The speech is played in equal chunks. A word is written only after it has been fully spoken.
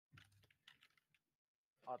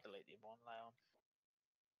I'll delete the one later on.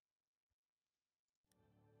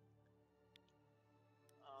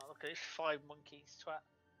 Oh, look at this 5 monkeys, twat.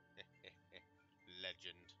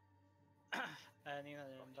 Legend. I need to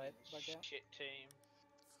invite back out. Shit team.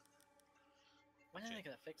 When are they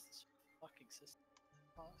gonna fix this fucking system?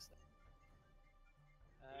 Honestly.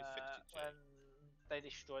 When they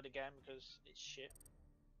destroy the game because it's shit.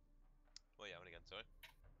 Oh yeah, when again, sorry.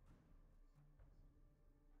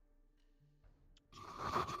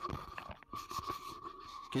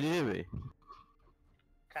 Can you hear me?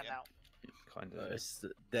 Can Yeah. now. Kind of. It's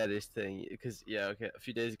the deadest thing because okay, a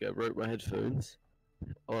few days ago I broke my headphones,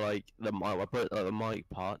 or like the mic. I broke the mic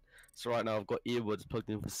part. So right now I've got earbuds plugged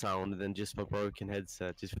in for sound, and then just my broken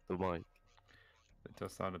headset just for the mic. It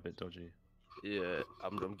does sound a bit dodgy. Yeah,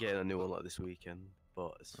 I'm getting a new one like this weekend,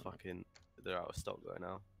 but it's fucking they're out of stock right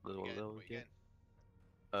now. There's one of those again.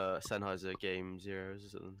 Sennheiser Game Zeros or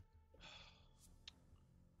something.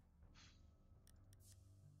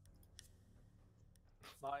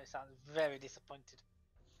 Martin sounds very disappointed.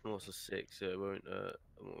 I'm also sick, so I won't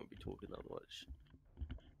be talking that much.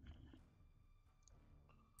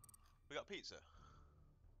 We got pizza.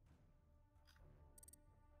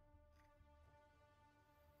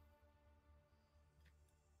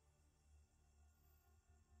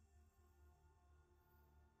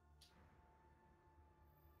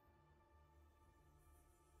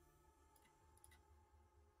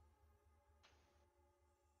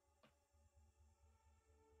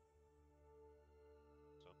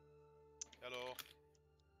 Hello.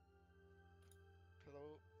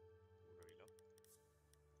 Hello. Very low.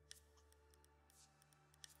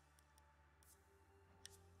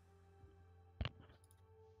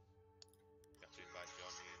 Got to invite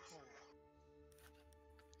Johnny in. I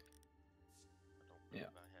don't believe I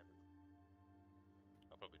haven't.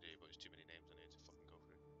 I probably do, but there's too many names I need to fucking go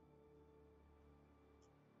through.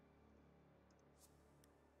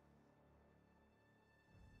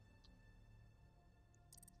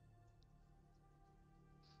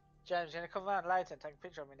 James, you gonna come around later and take a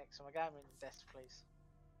picture of me next to my gaming desk, please?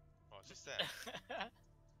 Oh, is this there?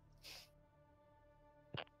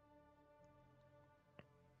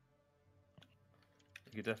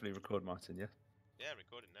 You could definitely record, Martin. Yeah. Yeah, I'm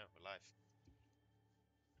recording now. We're live.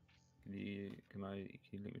 Can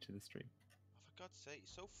you link me to the stream? Oh, for God's sake,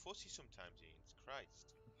 you're so fussy sometimes, Ian.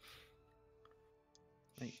 Christ.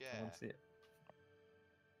 Mate, I want to see it.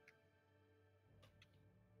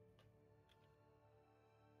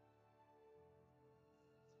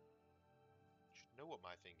 You should know what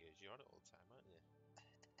my thing is. You're on it all the time, aren't you?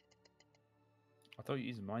 I thought you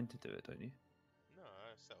used mine to do it, don't you? No,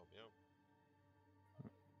 I settled me up.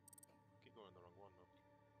 Keep going on the wrong one, though. I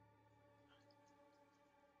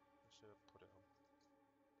should have put it on.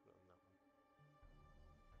 Put it on that one.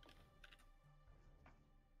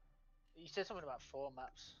 You said something about 4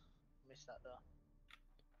 maps. Missed that though.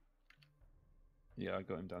 Yeah, I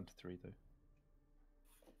got him down to 3 though.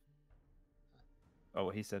 Oh,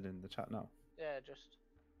 what he said in the chat now. Yeah, just.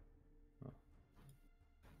 Oh.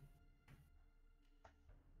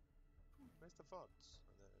 Where's the VODs?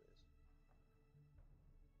 Oh, there it is.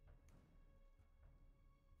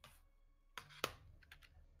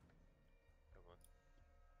 Come on.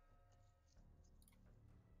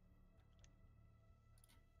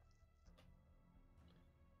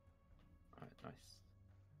 Alright, nice.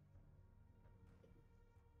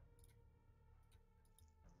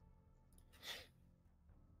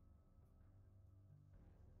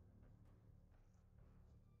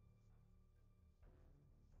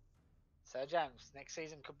 So James, next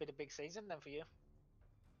season could be the big season then for you.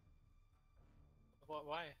 What?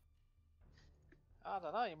 Why? I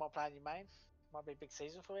don't know. You might play in your main. Might be a big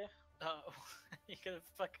season for you. You could have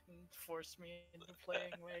fucking forced me into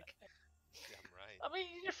playing like. Damn right. I mean,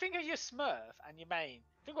 you think of your Smurf and your main.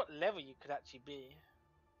 Think what level you could actually be.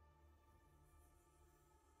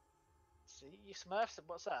 See, your Smurfs.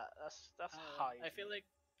 What's that? That's high. I feel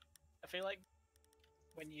like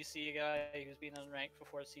when you see a guy who's been unranked for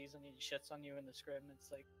 4 seasons, he shits on you in the scrim.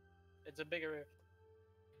 It's a bigger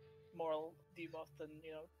moral debuff than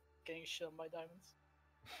getting shit on by diamonds.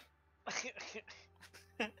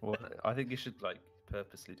 Well, I think you should like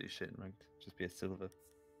purposely do shit in ranked. Just be a silver,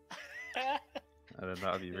 and then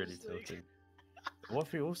that would be really Just, like- tilting. What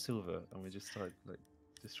if you're all silver and we just start like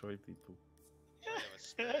destroying people? You have a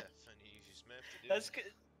Smurf and you use your Smurf to do That's it.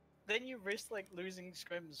 good. Then you risk like losing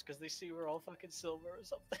scrims because they see we're all fucking silver or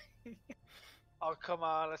something. Oh come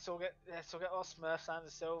on, let's all get all Smurfs and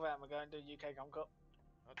the silver, and we're going to UK Comp Cup.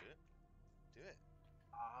 I'll do it. Do it.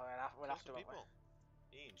 Oh, we'll Kill have to. some won't we? people.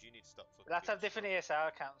 Ian, you need to stop fucking We'll have to have being a different scrub. ESL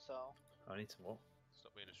accounts, so. I need some more.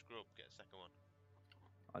 Stop being a scrub, get a second one.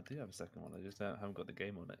 I do have a second one. I just haven't got the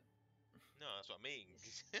game on it. No, that's what I mean.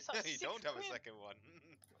 It's like You 6 don't have a quid. second one.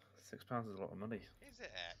 £6 is a lot of money. Is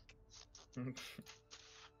it heck?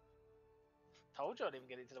 Told you I'd even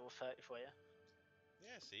get it to level 30 for you.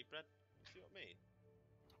 Yeah, see, Brad. You see what I mean?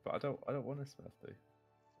 But I don't want a Smurf though.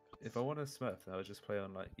 If I want a Smurf, then I would just play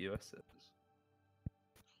on like US servers.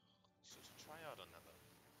 Such a tryhard on that though.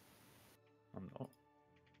 I'm not.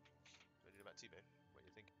 What do you do about T-Babe? What do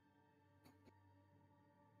you think?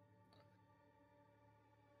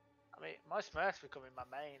 I mean, my Smurf's becoming my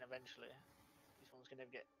main eventually. This one's gonna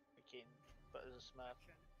get freaking but as a Smurf.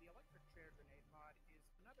 The electric chair grenade mod is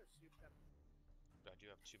another souped up. Brad, you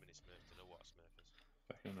have too many Smurfs to know what a Smurf is.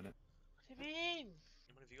 Back in a minute. What do you mean?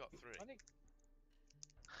 What have you got? 3?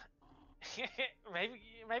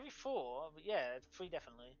 maybe 4, but yeah, 3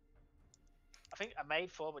 definitely. I think I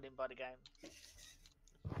made 4 but didn't buy the game.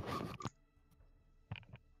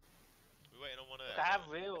 We're waiting on one Look,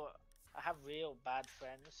 I have real bad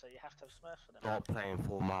friends, so you have to have Smurfs for them. Not playing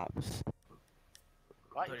 4 maps.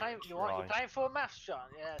 Right, you're playing 4 maps, John?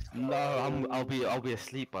 Yes. No, I'll be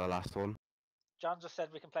asleep by the last one. John just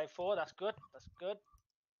said we can play 4. That's good. That's good.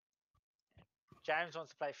 James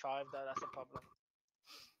wants to play 5 though. That's a problem.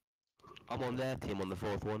 I'm on their team on the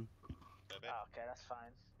 4th one. Baby. Oh, okay, that's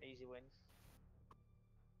fine. Easy win.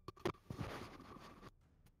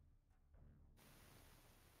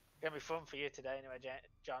 Gonna be fun for you today anyway,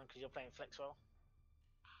 John, because you're playing Flexwell.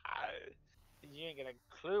 You ain't got a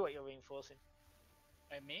clue what you're reinforcing.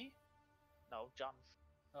 Wait, me? No, John.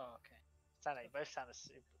 Oh, okay. You both sound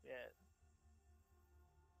super. Yeah.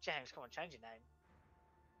 James, come on, change your name.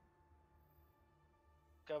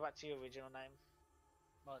 Go back to your original name.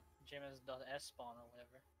 What, James.spawn or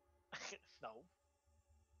whatever. No.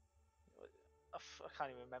 I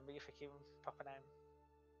can't even remember your freaking proper name.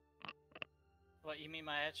 What, you mean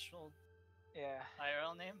my actual Yeah.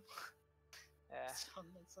 IRL name? Yeah. Or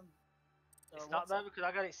It's not what's though it? because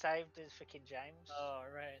I got it saved as freaking James. Oh,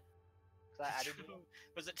 right. 'Cause I added you.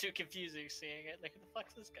 Was it too confusing seeing it? Like, who the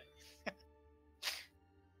fuck's this guy?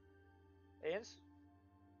 Ian's?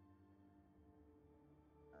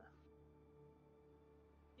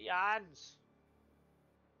 Ian's!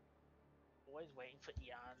 Always waiting for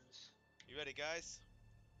Ian's. You ready, guys?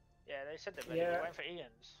 Yeah, they said they're ready. Yeah. They're waiting for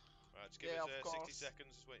Ian's. Right, just give Yeah, us of 60 course.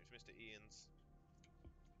 seconds. Just waiting for Mr. Ian's.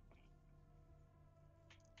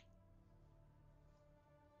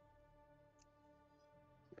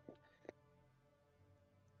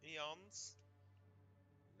 Eons.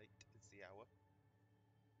 Late is the hour.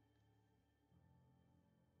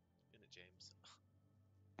 In it, James.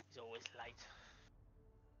 He's always late.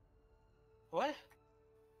 What?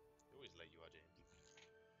 You're always late, you are, James.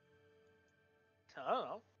 I don't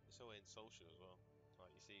know. It's so in social as well.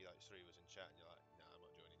 Like you see, like 3 was in chat, and you're like, nah, I'm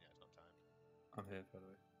not joining yet. It's not time. I'm here, by the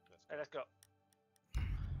way. Let's go. Hey, let's go.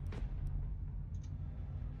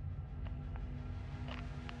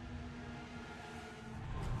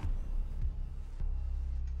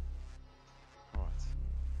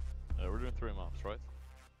 Right. We're doing 3 maps, right?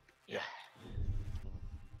 Yeah.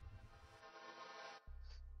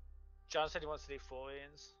 John said he wants to do 4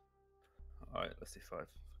 Ian's. Alright, let's do 5. Fuck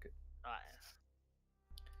it. Alright.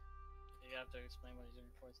 You have to explain what he's doing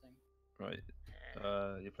before thing. Right.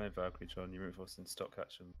 You're playing Valkyrie, John. You're reinforcing stock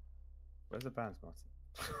catch and. Where's the bands, Martin?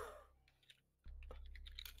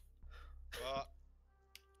 What?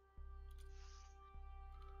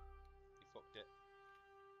 You fucked it.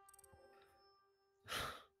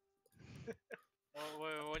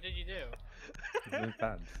 What did you do? No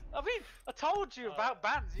bands. I mean, I told you about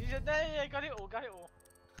bands. You said, yeah, got it all, got it all.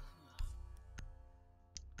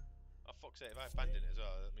 Oh, fuck's sake, if I abandon it as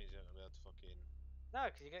well, that means you're not going to be able to fucking. No,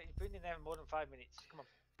 because you've been in there more than 5 minutes. Come on.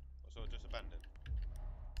 So just abandon.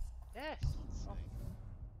 Yes. Oh. Sake.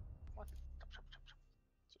 What? Chop, chop, chop, chop.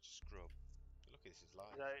 Such a scrub. Look, this is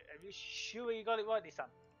live. So, are you sure you got it right this time?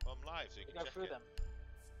 Well, I'm live, so you You can go check through it. them.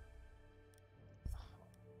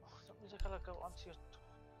 Oh, that means I gotta go onto your.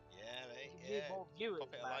 Yeah, mate. Give you Yeah. more viewers,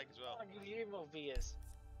 Pop it a man. like as well. I'll give you more viewers.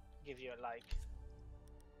 Give you a like.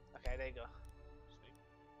 Okay, there you go. See?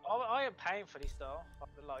 I am paying for this though.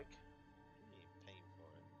 Like the like. You ain't paying for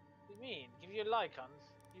it. What do you mean? Give you a like on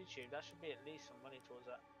YouTube. That should be at least some money towards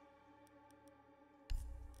that.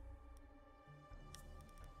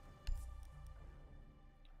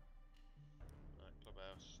 Right,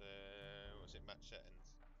 Clubhouse. What's it? Match settings.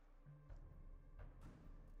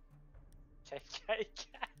 10k.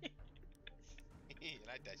 You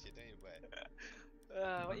like that shit, don't you, boy?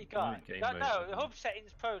 What you got? Game No, mode. hub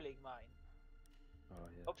settings Pro League mine. Oh,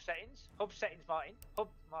 yeah. Hub settings mine. Hub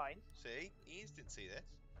mine. See? Ian's didn't see this.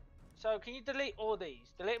 So can you delete all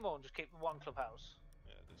these? Delete them all and just keep one clubhouse.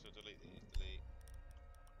 Yeah, So delete these, delete.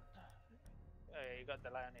 Oh yeah, you got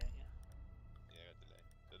delay on it, yeah. Yeah, I got delete.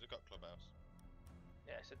 So they've got clubhouse.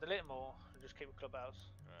 Yeah, so delete them all and just keep a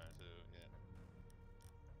clubhouse. Alright, so yeah.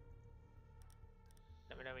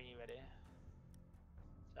 Let me know when you're ready.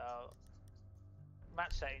 So,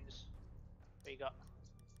 match settings. What you got?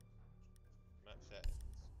 Map settings.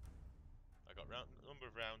 I got number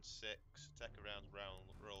of rounds 6, attack around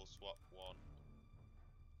roll swap 1.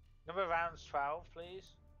 Number of rounds 12,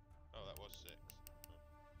 please. Oh, that was 6.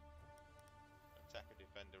 Attacker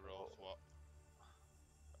defender roll swap.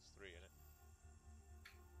 That's 3 in it.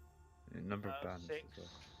 Number of bands 6. as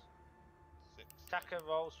well. 6. Attacker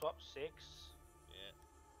roll swap 6. Yeah.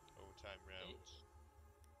 Overtime rounds.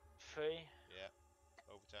 3. Yeah.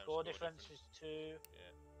 Overtime Score difference is 2.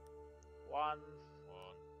 Yeah. 1. 1.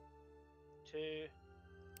 2.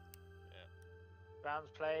 Yeah. Rounds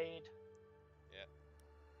played. Yeah.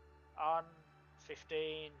 On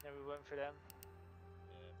 15. Then we went for them.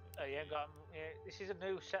 Yeah. Oh, you ain't got 'em. Yeah, this is a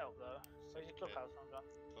new setup though. Where's your 6 clubhouse one gone?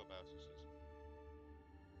 Clubhouse it says.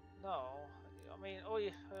 No, I mean, oh,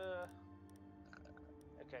 you.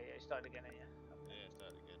 Okay, yeah, you started again, ain't you? Yeah,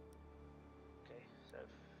 start again. Okay, so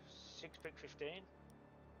 6 pick 15.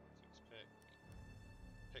 6 pick.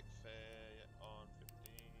 Pick fair, yeah, on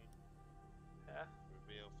 15. Yeah.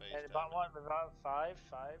 Reveal face And the bottom one, revive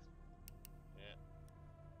 5. Yeah.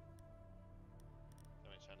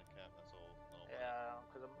 Damage handicap, that's all normal. Yeah,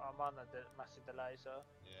 because I'm on a massive delay, so.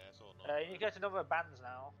 Yeah, it's all normal. You need to go to number of bands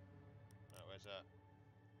now. Right, where's that?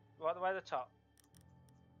 Right the way at the top.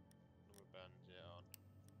 Number of bands, yeah, on.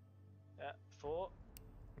 Yeah, 4.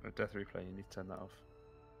 Death replay, you need to turn that off.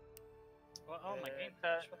 Well, oh my game.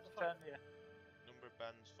 Turn, What the fuck? yeah. Number of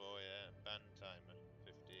bands 4, yeah. Band timer,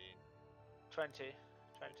 15. 20.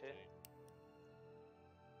 20. 15.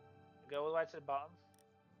 Go all the way to the bottom.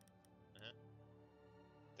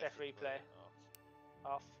 Death replay. Off.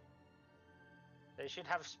 Off. So you should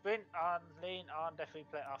have sprint on, lean on, death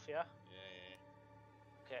replay off, yeah? Yeah.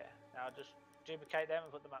 Okay, now just duplicate them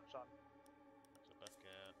and put the maps on. So back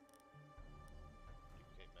out.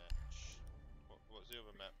 Duplicate match. What's the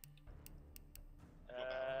other map?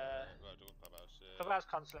 Clubhouse. Clubhouse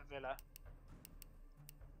Consulate Villa.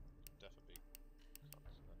 Definitely.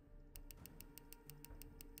 Consulate.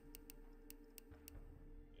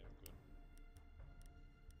 Yeah, good.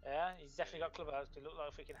 Yeah, you definitely got Clubhouse to look like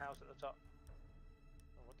a freaking house at the top.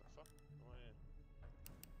 Oh, what the fuck? Oh, yeah.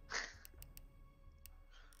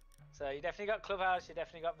 So you definitely got Clubhouse, you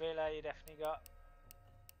definitely got Villa, you definitely got...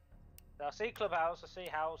 So I see Clubhouse, I see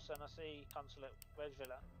House, and I see Consulate. Where's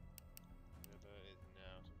Villa? Villa is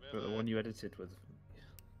now. So But the one you edited was...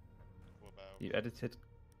 Clubhouse. You edited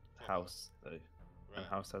House, though. Right. And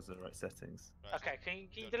House has the right settings. Right, Okay, can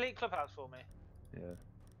you delete Clubhouse for me? Yeah.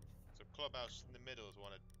 So Clubhouse in the middle is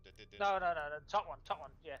one that did this. No, the top one,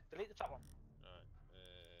 yeah, delete the top one. Right.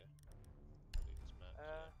 Delete this map.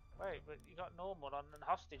 Wait, but you got normal on and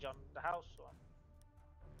hostage on the house one.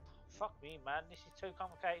 Fuck me, man, this is too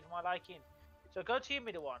complicated for my liking. So go to your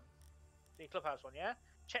middle one, the Clubhouse one, yeah?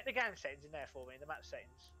 Check the game settings in there for me, the match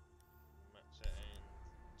settings. Map setting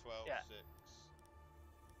 12, Yeah. 6.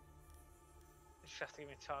 Just have to give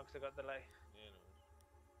me time because I got delay. Yeah, no.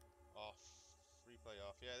 Off. Replay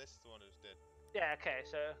off. Yeah, this is the one who's dead. Yeah, okay,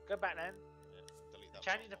 so go back then. Yeah, delete that.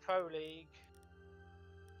 Change it to bottom Pro League. one.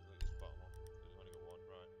 Delete this bottom one. There's only got one,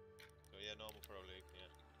 right. So yeah, normal Pro League,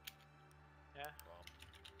 yeah. Yeah. Bomb.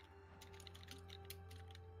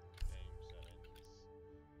 Game settings.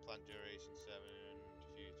 Plant duration 7.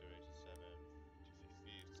 Diffuse duration 7.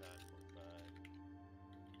 Diffuse time 45.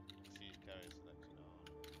 Diffuse carry selection on.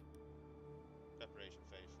 Preparation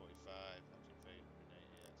phase 45. Action phase 180.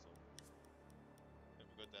 Yeah, so. Yeah,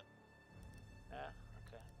 we're good then. Yeah,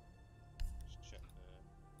 okay. Just check the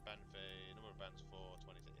band phase. Number of bands 4.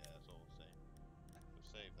 26. Yeah, that's all the same. So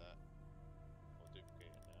save that. We'll duplicate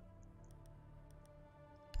it now.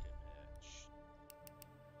 Okay, match.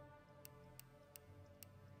 Yeah,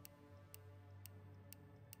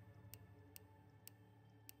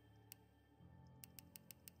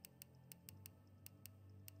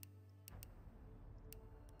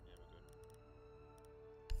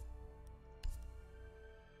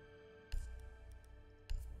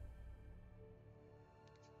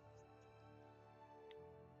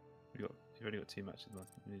 we're good. You've only got 2 matches left.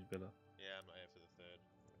 You need Villa. Yeah, I'm not here for the third.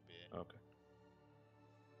 Beer. Okay.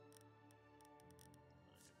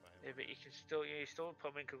 Yeah, but you still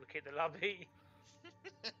put me because we keep the lobby.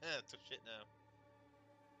 Tough shit now.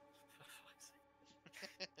 For fuck's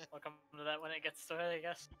sake. I'll come to that when it gets started, I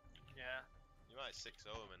guess. Yeah. You might 6-0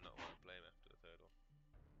 him and not want to play him after the third one.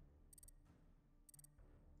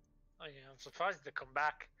 Oh yeah, I'm surprised they come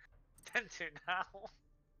back. 10-2 now.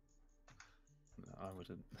 No, I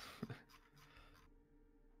wouldn't.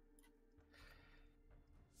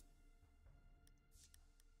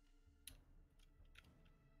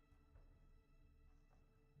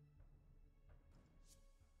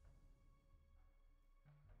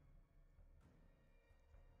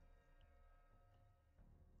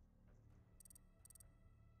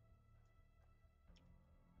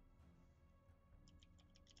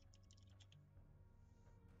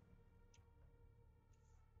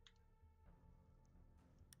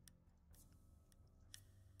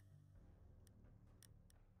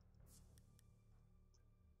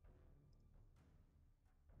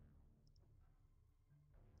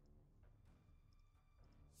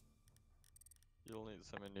 You'll need to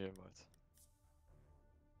send me a new invite.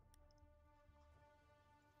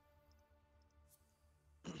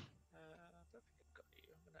 I don't think I've got you.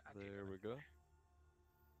 I'm gonna add you. There we go.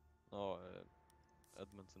 Oh,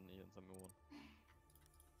 Edmunds and Ian sent me one.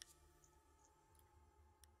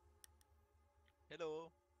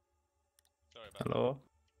 Hello. Sorry about Hello. that.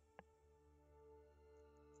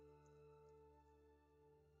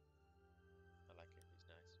 I like him. He's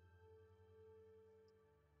nice.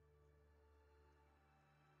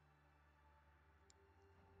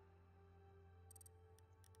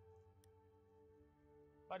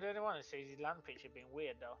 I don't want to see his land picture being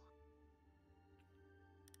weird though.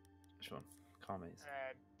 Which one? Carmaze.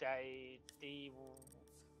 D.A.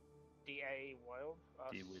 Wild.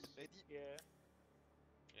 D-Wood. Yeah.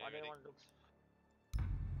 Yeah, I don't ready? want to look.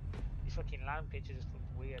 His fucking land picture just looks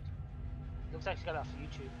weird. Looks like he's got that off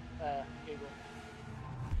YouTube. Google.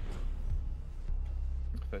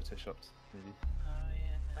 Photoshopped, maybe. Oh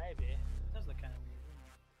yeah. Maybe. It does look kind of weird.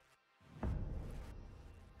 Doesn't it?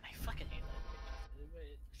 I fucking hate that picture.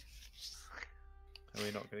 Are we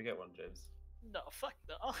not going to get one, James? No, fuck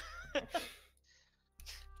no.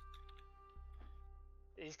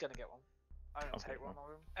 He's gonna get one. I'm gonna I'll take get one one.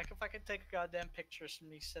 of him. I can fucking take goddamn pictures from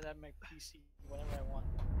me, set up my PC whenever I want.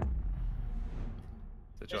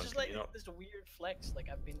 So, It's John, just can like you not... this weird flex, like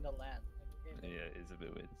I've been to land. Like, okay, Yeah, it is a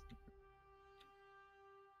bit weird.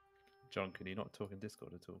 John, can you not talk in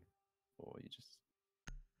Discord at all? Or you just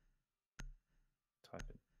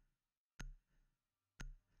typing?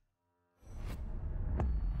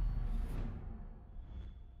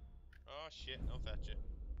 Oh shit, no Thatcher.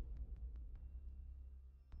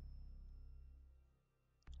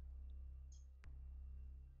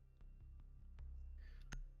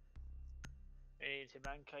 It's a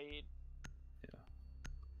Mancaid. Yeah.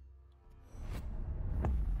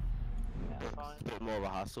 Yeah, fine. It's a bit more of a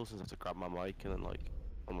hassle since I have to grab my mic and then like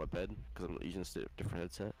on my bed because I'm using different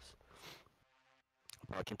headsets.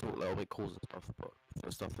 But I can talk little bit calls and stuff, but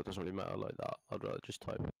for stuff that doesn't really matter like that, I'd rather just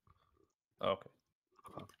type. Oh, okay.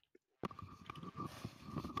 Fine.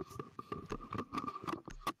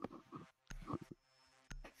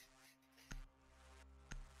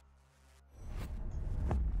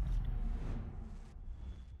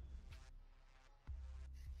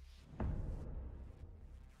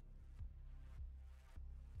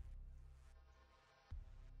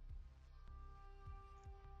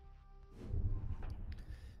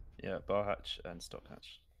 Yeah, bar hatch and stock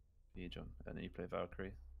hatch for you, John. And then you play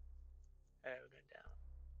Valkyrie. We're going down.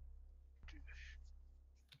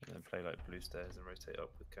 And then play like blue stairs and rotate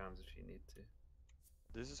up with cams if you need to.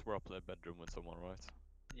 This is where I play bedroom with someone, right?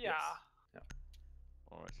 Yeah. Yeah.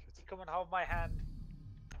 Alright, good. Come and hold my hand.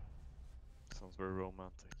 Sounds very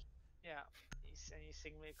romantic. Yeah. And you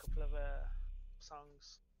sing me a couple of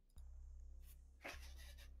songs.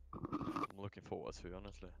 I'm looking forward to it,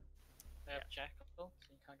 honestly. I have Jackal, so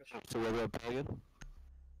you can't go straight. So where we're playing?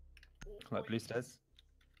 Like blue stairs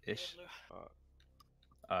ish.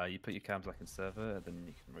 Blue. You put your cams like in server, and then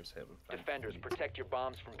you can rotate with flank. Defenders, protect your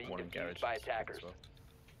bombs from being One in defused garage by as attackers. well.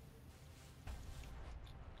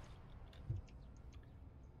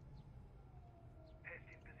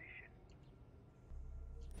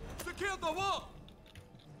 Secure the wall!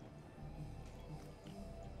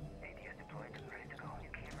 ATS deployed, ready to go. You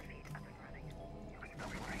can't repeat up and running. You can go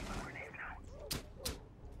for a grenade now.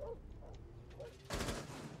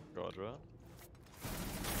 God, right?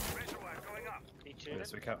 Razor wire going up. D2. Yeah,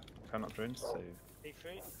 so we cannot drones, so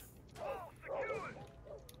D3. Wall secured!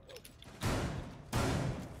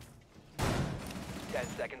 10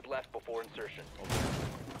 seconds left before insertion. 5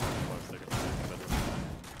 seconds.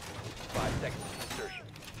 5 seconds to insertion.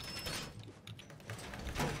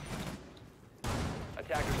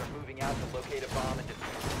 Attackers are moving out to locate a bomb and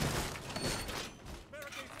defuse it.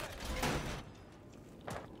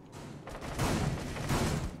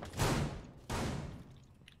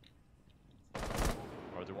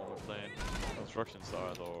 Alright, the one we're playing construction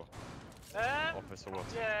side or office or what?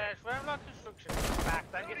 Yeah, it's very like construction. Back,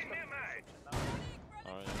 don't get stuck in construction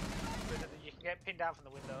though. Alright. You can get pinned down from the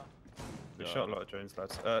window. We Yeah. shot a lot of drones,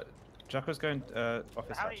 lads. Jacko's going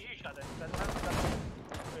office How hatch. many you shot then? There's only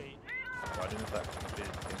three. I didn't know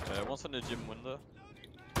if that. One's in the gym window.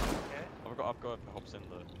 Okay. I've got hops in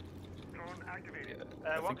there. Drone activated.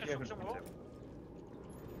 One think you construction haven't- wall.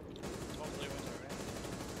 One blue window,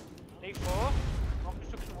 right? Need 4. One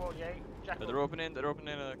construction wall, yeah. Jack They're opening a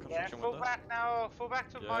yeah, construction full window. back now. Full back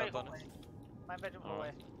to Yeah, my I've done hallway. My bedroom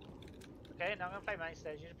Alright. hallway. Okay, now I'm gonna play main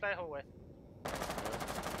stage. You just play hallway.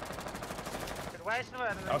 Good way, it's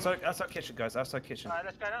nowhere. Outside kitchen, guys. Outside kitchen. Alright,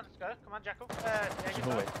 let's go down. Let's go. Come on, Jackal. Yeah, good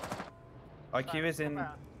Hallway. Fine, IQ is in. come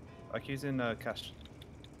out. IQ's in cash.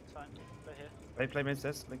 It's fine. Play here. Play main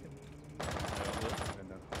stairs, Lincoln. Yeah, I'm there. Going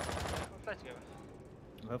down. We'll play together.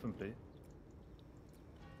 I'm helping, please.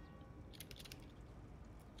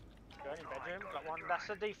 Go in your bedroom. Got one. That's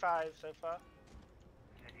a D5 so far.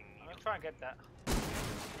 I'm gonna try and get that.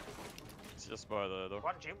 It's just by the door.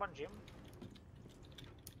 One gym.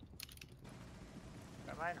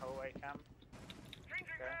 Got main hallway cam.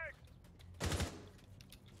 Okay.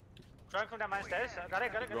 Try and come down main stairs. Got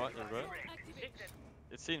it. You're right, you're right. 6.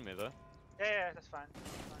 It's seen me there. Yeah, that's fine.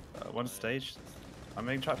 One stage. I'm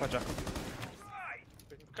being trapped by Jackal.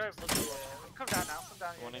 We can go. Come down now. Come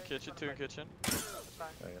down. One in kitchen, two in kitchen. That's fine.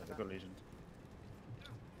 Oh yeah, they've got Legion.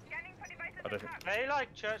 I don't think. They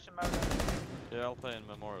like church and motor. Yeah, I'll play in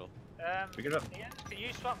Memorial. We could have. Ian, can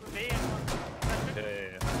you swap with me and one?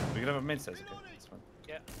 Yeah. We could have a main stairs. Okay, that's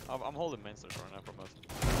fine. I'm holding main stairs right now, promote.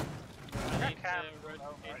 I Need cam. to rotate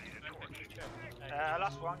to I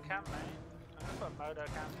lost one cam, mate. I'm gonna put a moto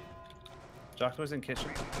cam. Jackal's in kitchen.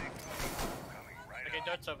 Okay,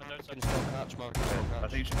 dirt's open, dirt's open. I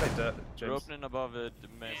think you should play dirt, They're James. opening above the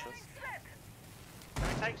main stairs. Can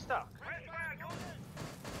we take stock?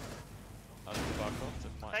 I think the back off,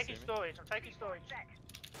 it might see Taking me. storage. I'm taking storage.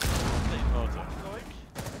 Taking photo. Storage.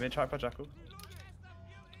 I'm being trapped by Jackal.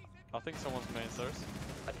 I think someone's main stairs.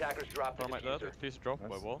 Attackers dropped the From like that, diffuser. piece drop by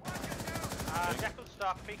Nice. wall. Jackal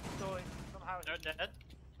stock. Taking storage. Somehow it's... Dirt dead.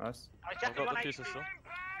 Nice. I've Jackal got the 180. fuses still.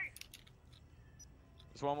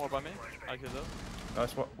 There's one more by me. I killed them.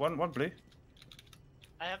 Nice. One blue.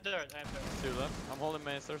 I have dirt, Two of them. I'm holding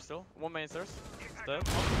main stairs still. One main stairs. It's dead.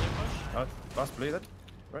 Last blue then.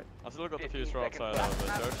 I still got the 15 fuse right outside seconds of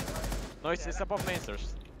the church. No, it's above main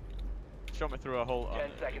stairs. Shot me through a hole. 10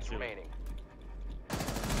 seconds remaining.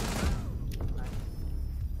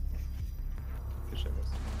 Good shit, guys.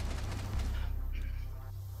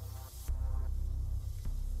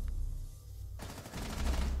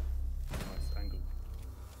 Nice angle.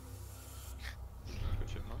 Good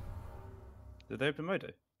shit, man. Did they open Modo?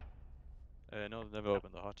 No, they never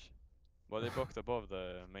opened the hatch. Well, they booked above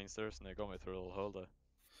the main stairs and they got me through a little hole there.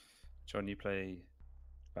 John, you play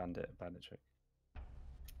bandit trick.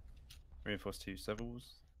 Reinforce 2 server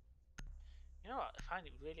walls. You know what? I find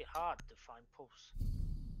it really hard to find pulse.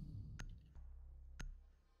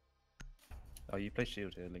 Oh, you play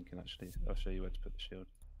shield here, Lincoln. Actually, I'll show you where to put the shield.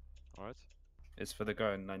 Alright. It's for the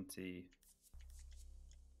guy in 90,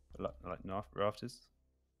 like rafters.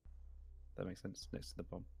 That makes sense. Next to the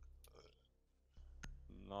bomb.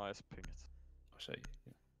 Nice, ping it. I'll show you.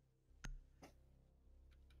 Yeah.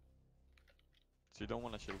 So you don't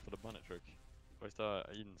want to shield for the bunny trick. Where's the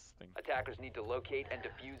Eden's thing? Attackers need to locate and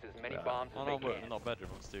defuse as many Yeah. bombs Oh as no, they but can. not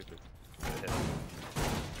bedroom, I'm stupid.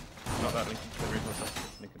 Not that Lincoln. The reinforce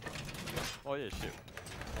that. Lincoln. Oh yeah, shoot.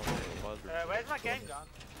 Oh, Where's my game gone?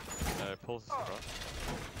 pulse is Oh. across.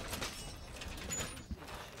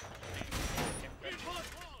 Yeah,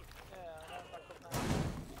 I'm back up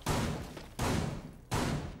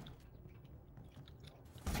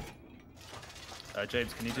now.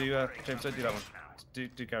 James, can you do? James, don't do that one. Do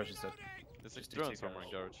garage instead. There's Just a do drone two somewhere in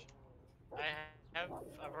garage. I've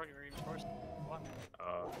already reinforced one.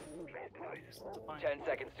 The point. 10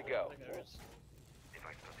 seconds to go. I think there is.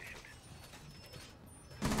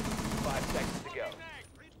 5 seconds to go.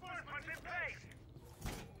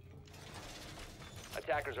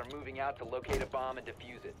 Attackers are moving out to locate a bomb and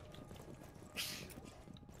defuse it.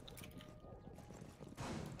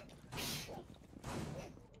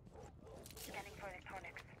 Scanning for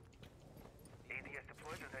electronics. ADS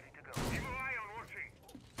deployed and ready to go. Keep an eye on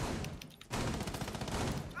watching.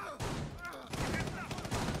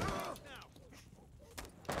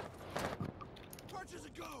 Purchase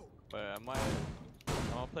a go! Wait, am I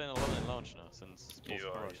playing a lot in launch now since pulse You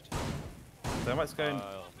are, rushed? Thermite's going.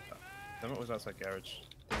 Uh, Thermite was outside garage.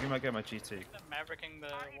 I think I might get my GT. Mavericking the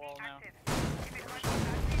wall now.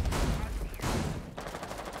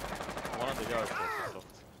 one of the garage pulse is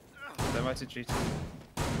soft. They might have GT.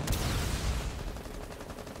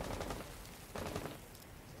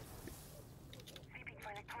 Sweeping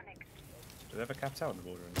for electronics. Do they ever capped out on the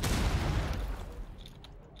border?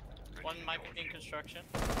 One might be in construction.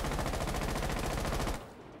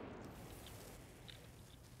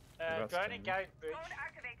 That's Drone fine. engaged bridge. Drone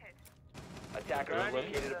activated. Attackers Drone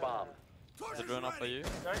located is, a bomb. Is the drone up by you?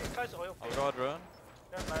 Drone is close to oil I've field. got a drone.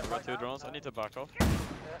 Don't know, I've got right two now. drones. I need to back off. Yeah,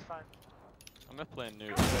 that's fine. I'm not playing new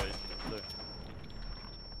in blue.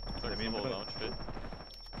 So I Let me can hold input. launch fit. I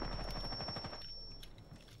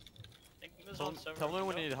think there's Tell, one server tell me when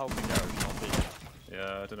window. you need help in garage and I'll take it.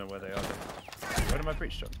 Yeah, I don't know where they are. Where did my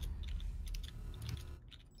breach jump?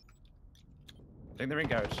 I think they're in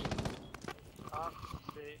garage. Can't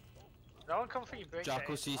see. No one come for your bridge.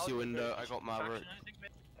 Jackal Eddie. CC window. I got Maverick. Construction, I think,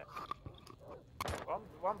 maybe.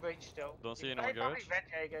 One bridge still. Don't see You can anyone play probably garage. red,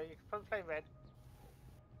 Jaeger. You can probably play red.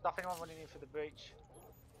 Stop anyone running in for the breach.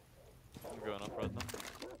 I'm going up right now.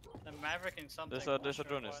 I'm mavericking something. There's I'm a not sure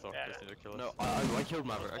drone in what. stock. Yeah. Just need to kill it. No, I killed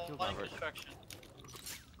Maverick. I There's killed one in Maverick. construction.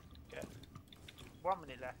 1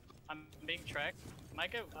 minute left. I'm being tracked.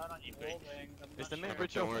 Might get No, not you, bridge. wallbanged, I'm Is not the main sure.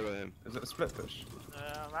 bridge Don't worry open? about him. Is it a split push?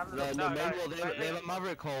 I'm having a No, look. no, No, main no, wall, wait, they have wait. a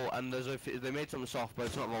Maverick hole and there's a they made some soft, but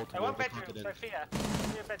it's not multiple. Hey, one they bedroom, can't get in. Sophia.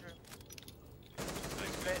 Sophia bedroom.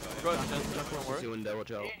 Split. I've got a chance to Jackal one CC work. window.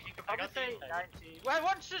 Watch out. You can probably got the say inside. 90. Wait,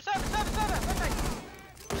 one, seven, okay.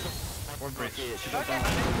 One breach. Yeah, she Okay. got down.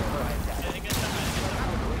 Yeah, get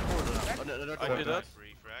that. Oh, no, I did that.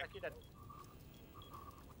 Free frag. Thank you then.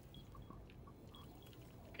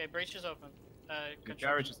 Okay, breach is open.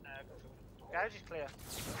 Garage is. Garage is clear.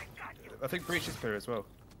 I think breach is clear as well.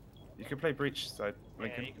 You can play breach side.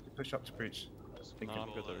 Lincoln. you You can push up to breach. No,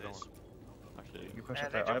 I'm good. They're going. Actually, You can push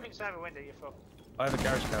up They're there. jumping server window, you're fucked. I have a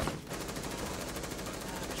garage cam.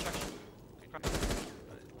 Construction.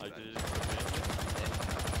 I did.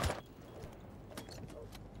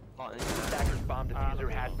 Attackers bomb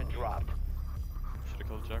diffuser has been dropped. Should have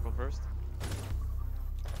called Jackal first.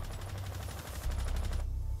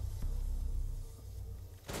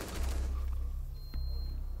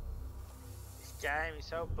 This game is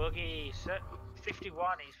so buggy. So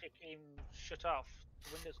 51, he's freaking shut off. The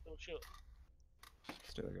window's still shut.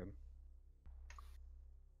 Let's do that again.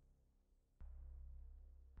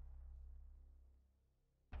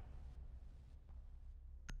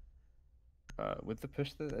 With the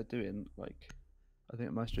push that they're doing, like, I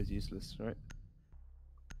think Maestro is useless, right?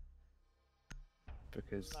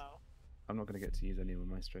 Because No. I'm not going to get to use any of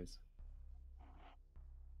my Maestros.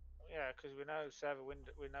 Yeah, because we know server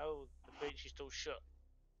window, we know the breach is still shut.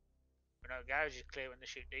 We know garage is clear when they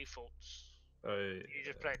shoot defaults. Oh, You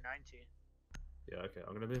just played 90. yeah, okay.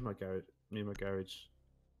 I'm going to move my garage. Move my garage.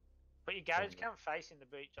 But your garage cam facing the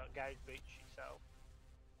breach, like garage breach itself.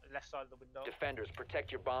 The left side of the window. Defenders,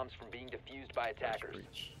 protect your bombs from being defused by attackers.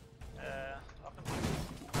 Breach. I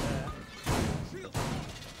can. Shield!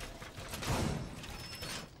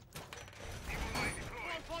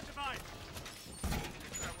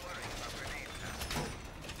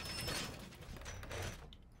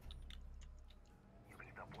 You can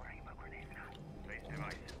stop worrying about grenades now. Place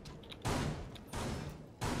device.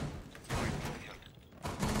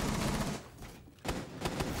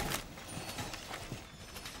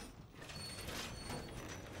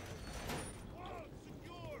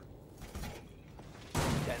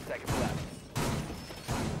 10 seconds left.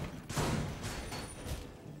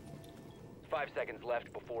 5 seconds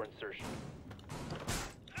left before insertion.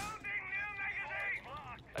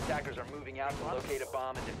 Attackers are moving out to locate a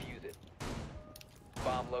bomb and defuse it.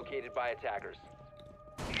 Bomb located by attackers.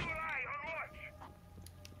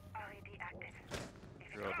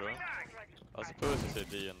 Draw, draw. I suppose you say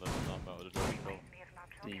D and then not about the draw control.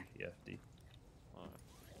 D, yeah, D. Alright.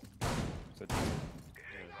 So, D.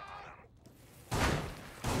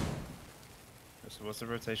 So what's the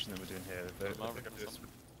rotation that we're doing here? The, Well, I think I'm Maverick just... and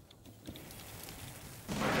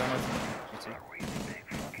GT.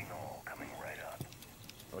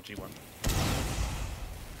 Or G1.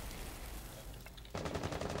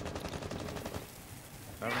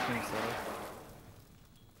 Everything's there.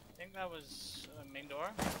 I think that was main door.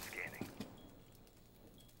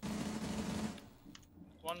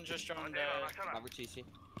 One just joined Maverick CC.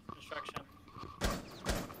 construction.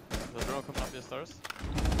 The drone coming up the stairs.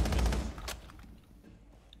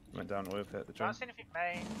 Went down oil pit, the drone. Can't see anything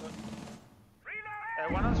main, but.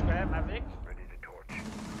 One on square, Mavic.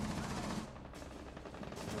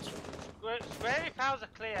 Square repowers are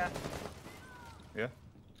clear. Yeah?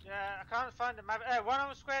 Yeah, I can't find the Mavic. One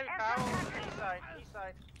on square repower, east side, east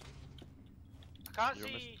side. I can't You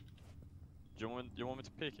see. you want me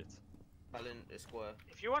to pick it? Helen is square.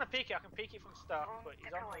 If you want to peek it, I can peek it from start. But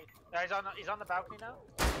he's on the. He's on the balcony now.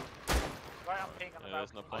 Right on ping on the Yeah,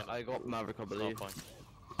 there's no balcony. point. I got Maverick, I There's no believe. point.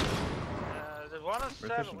 There's one on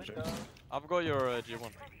server Rotation window. checks. I've got your G1. I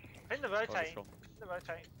think they're Oh, let's rotating. go. They're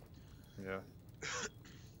rotating. Yeah.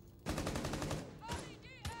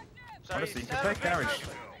 So Honestly, is you can play server breach garage.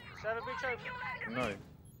 open? Server breach open? No.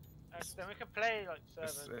 Then we can play like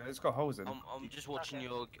server. It's got holes in. I'm just watching Okay.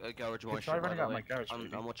 your garage. You could try running out my garage. I'm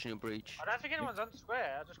maybe. watching your breach. I don't think anyone's on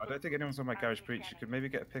square. I don't think anyone's on my garage breach. You could maybe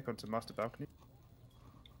get a pick onto master balcony.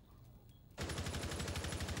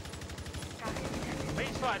 Beach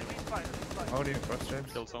fighter, beach fighter, beach I'm fighter. holding it across,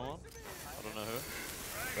 James. Killed someone. I don't know who.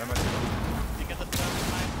 Where am I? You get the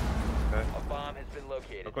third Okay. A bomb has been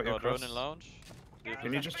located. I've got you Got drone across. in lounge.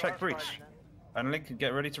 Can you just check breach? And Lincoln,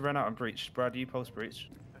 get ready to run out on breach. Brad, you post breach.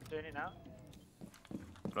 I'm doing it now.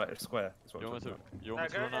 Right, it's square. That's what You I'm want me talking to? You No,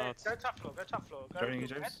 want me to run out? go top floor, go top floor. Go Joining you,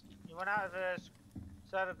 to James? You run out of the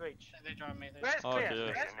server breach. They join me. Where's Oh, clear? okay, yeah.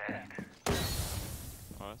 Where's clear?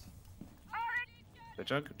 Alright. So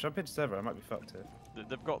jump into server, I might be fucked here.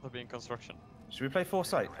 They've got to be in construction. Should we play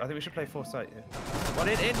foresight? I think we should play foresight here. One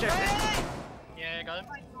in, James! Hey! Yeah, got him.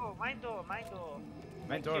 Main door, main door, main door.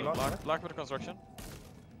 Main door, you. locked. Black with the construction.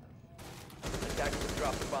 Attackers have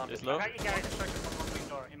dropped the bomb. It's to low. I got you guys. Big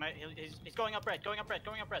door. He's going up red. Going up red.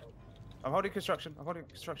 Going up red. I'm holding construction. I'm holding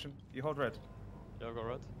construction. You hold red. Yeah, I've got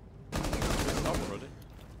red. It's up already.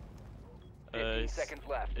 15 seconds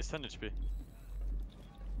left. It's 10 HP.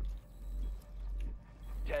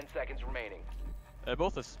 10 seconds remaining.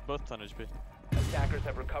 Both 10 HP. Attackers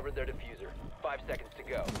have recovered their diffuser. 5 seconds to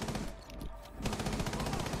go.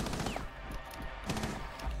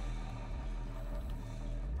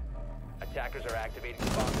 Attackers are activating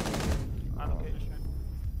the bomb diffuser. I don't get it.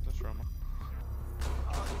 Just run.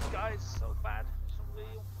 Oh, this guy's so bad. It's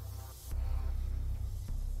unreal.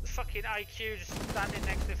 The fucking IQ just standing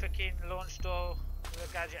next to the fucking launch door with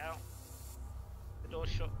a gadget out. The door's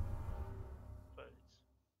shut. But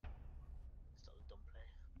it's still a dumb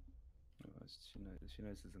play. Oh, she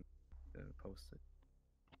knows there's a poster.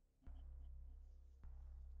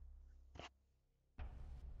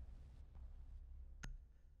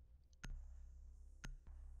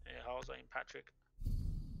 Yeah, how's that in Patrick?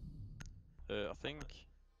 I think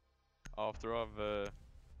after after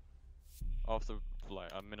like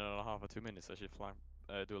a minute and a half or 2 minutes, I should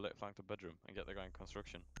do a late flank to bedroom and get the guy in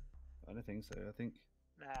construction. I don't think so. I think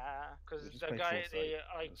Nah, because We'll just the play guy,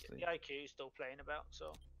 foresight, the IQ is still playing about,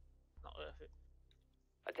 so not worth it.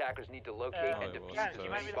 Attackers need to locate and it was, defuse Gary, as you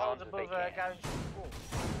many make me the holes bombs as they above can. garage wall.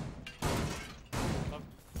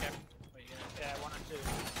 Yeah. What are you gonna? Yeah, 1 and 2.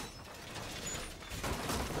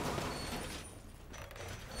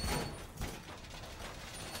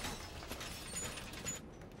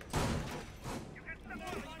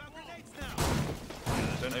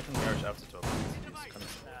 don't open the garage out at all. It's kind of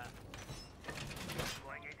Nah.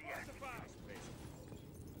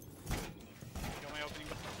 Got my opening.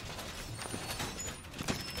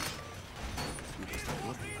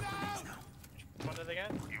 What did they get?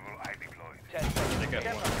 10 seconds. they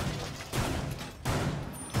get one.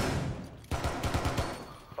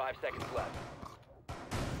 5 seconds left.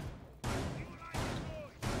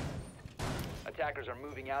 Attackers are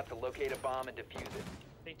moving out to locate a bomb and defuse it.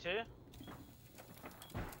 B2.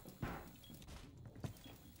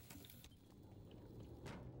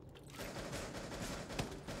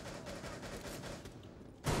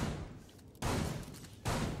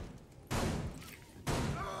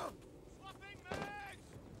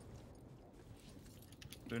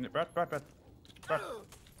 Doing it, Brad.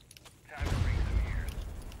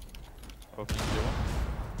 Opening G1.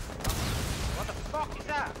 What the fuck is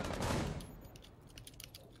that?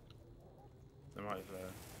 They might have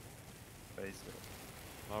phased it.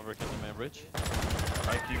 Maverick in the main bridge.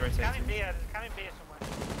 IQ Coming rotating. B, there's coming B somewhere.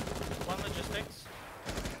 One logistics.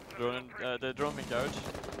 Drone in, the drone in garage.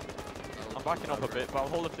 I'm backing up a bit, but I'll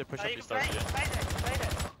hold if they push Oh, up you these can stairs play again. there, play there.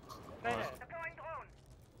 Play Alright. there.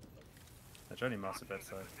 They're only master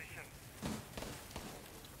bedside.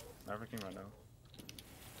 Mavericking right now.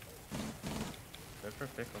 Go for a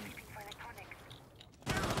pick on.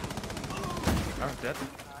 Oh, dead.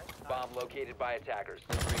 Bomb located by attackers.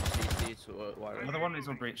 Breach CT to wire. Another one is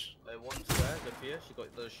on breach. One's there, good for you. She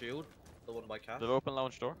got the shield. The one by Cash. They've open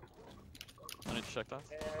lounge door. I need to check that.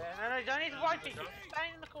 No, you don't need to wipe it. Just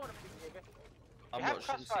stand in the corner, please, nigga. I'm You have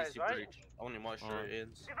watching crossfires, CC right? breach. I only might show it in.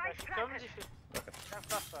 Guns if you have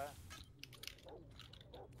crossfire.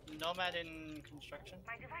 Nomad in construction. I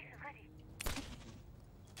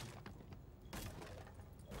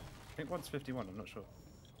think one's 51, I'm not sure.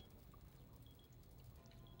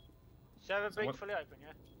 Server So break what- fully open,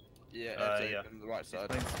 yeah? Yeah, yeah. on the right side.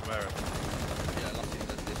 Playing square. Yeah, last thing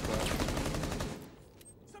does this square.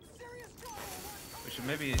 We should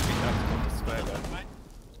maybe be active on the square though.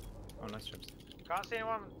 Oh, nice trips. Can't see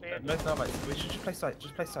anyone. No thermites. We should just play sight.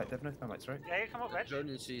 Just play sight. They have no thermites, right? Yeah, you come up, Red. Drone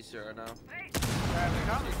and CC right now. We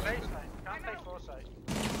can't play sight. We can't play foresight.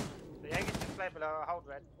 The Jaegers can play below. Hold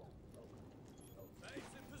Red.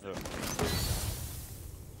 Yeah.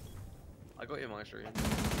 I got your maestro.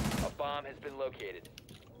 A bomb has been located.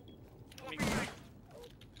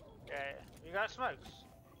 Yeah, you got smokes?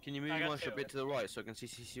 Can you move your maestro a bit to the right so I can see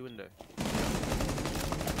CC window?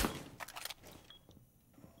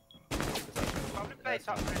 Probably play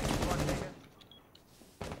top red if you want, Jaeger.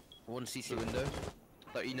 One CC window.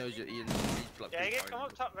 Like he knows you're Ian. Like, Jaeger, come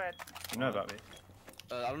up top red. You know about me.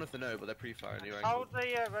 I don't know if they know, but they're pre-fire anyway. Hold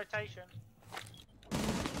the rotation.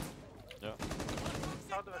 Yeah.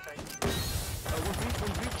 Hold the rotation.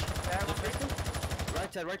 One breach. Yeah, one breach.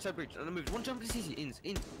 Right side breach. And I moved. One jump to CC.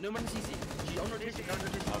 In. No man to CC. G on rotation.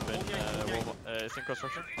 I've been, it's in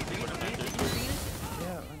construction. Yeah,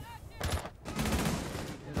 man.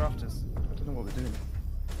 In rafters. I don't know what we're doing.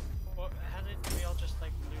 What, how did we all just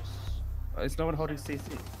like lose? Is no one holding CC?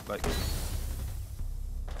 Like.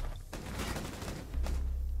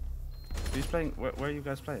 Who's playing? Where are you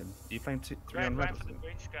guys playing? Are you playing 3 on red? Red for the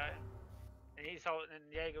breach guy. And he's holding, and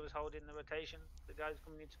Jaeger was holding the rotation. The guy's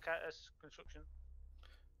coming into construction.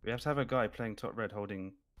 We have to have a guy playing top red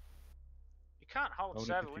holding. You can't hold Holding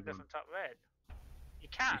server 51. window from top red. You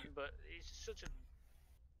can, but it's such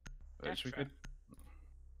a. Wait, should we go?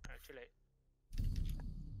 Oh, too late.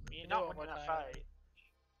 You're not winning that fight.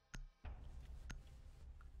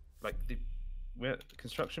 Like where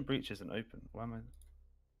construction breach isn't open. Why am I?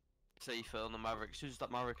 Safer on the Maverick. As soon as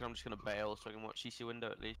that Maverick, I'm just gonna bail so I can watch CC window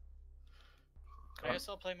at least. I guess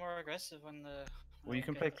I'll play more aggressive when the. Well, you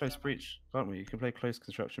can play close breach, can't we? You can play close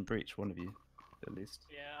construction breach, one of you, at least.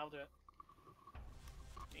 Yeah, I'll do it.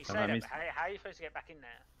 You say that, but how are you supposed to get back in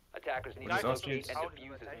there? Attackers need Well, to just locate and hold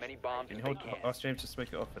defuse the as many rotation. bombs Can as you they hold? can. Ask James to smoke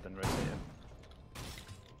it off, but then rotate it.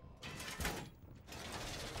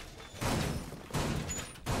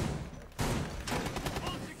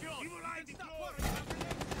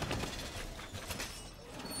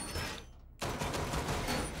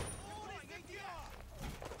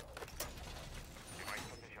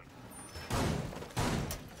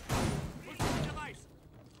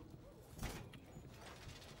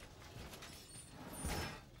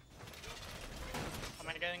 Am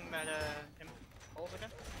I getting that holes again?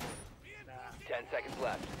 Nah, 10 seconds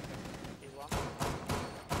left. you won.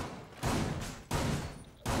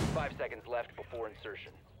 5 seconds left before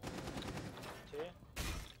insertion. 2.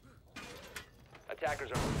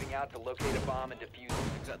 Attackers are moving out to locate a bomb and defuse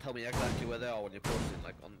it. Tell me exactly where they are when you're posting,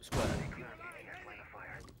 like on the square.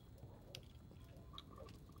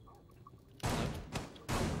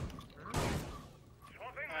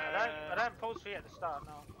 I don't pulse for you at the start,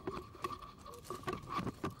 no.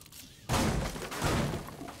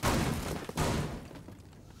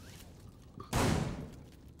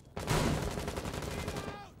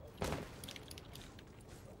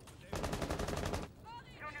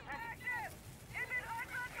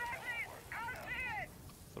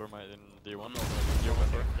 Throw my in D1. I'm not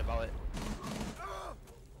thinking about it.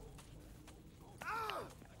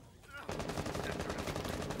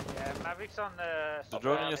 Yeah, Mavericks on the. The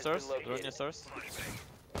drone in bomb your has been stairs. Drone in located. your stairs.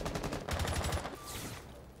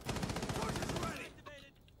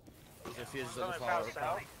 There's a fuse on the Something far. fell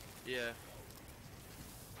south. Yeah.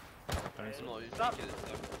 It's I'm not using Stop. it.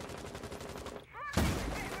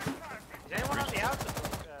 Is anyone on the outer?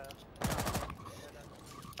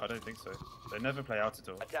 I don't think so. They never play outer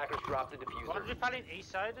door. Attackers drop the Why don't you diffuser. pal in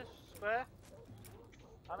east side of square?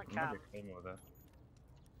 On a cam. Claymore there.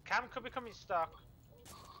 Cam could be coming stock.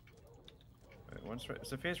 Wait,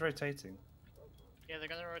 Sophia's rotating. Yeah, they're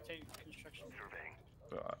gonna rotate construction.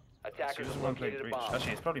 But Attackers she have doesn't want to play located a breach. bomb.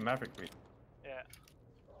 Actually, it's probably Maverick breach. Yeah.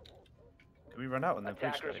 Can we run out and then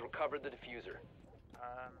breach? Attackers It? recovered the diffuser.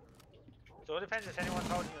 So it depends if anyone's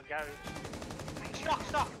holding your garage.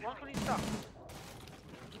 Stock! One coming stock!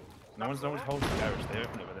 No one's holding the garage. They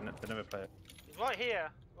open it, but they never play it. He's right here,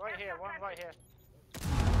 one right here.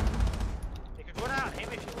 You can run out him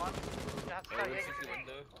if you want. You have to try Jaeger.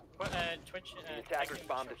 But Twitch. The attacker's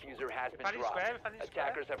bomb diffuser has been Fanny dropped. square, Fanny square.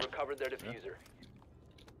 Attackers have recovered their diffuser.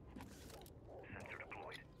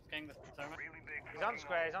 Getting the thermite. He's on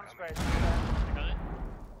square. I got it.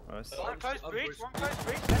 Nice. One close breach, left side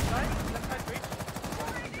breach.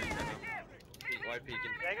 Why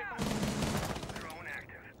peeking? Jaeger coming.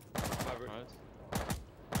 Nice.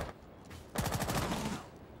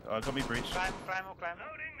 Got me breach. Climb.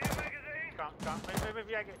 Move,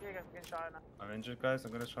 yeah, get shot now. I'm injured, guys.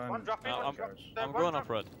 I'm gonna try and. One drop in, one drop. I'm going up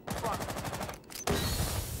red. One.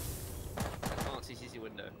 I can't see CC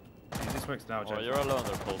window. This works now, Oh, James. you're alone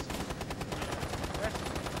there, Pulse.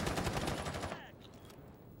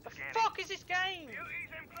 The fuck is this game?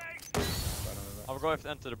 I'm going to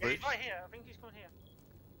enter the breach. He's right here. I think he's coming here.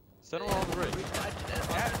 Send one on the breach.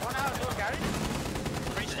 Yeah, one out of your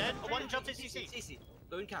garage. Breach dead. One jumped in CC. CC.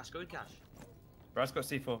 Go in cash. Brad's got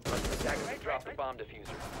C4. Attackers drop the bomb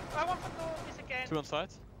diffuser. I want for door. This again. 2 on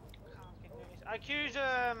site. I accuse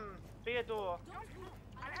Theodore.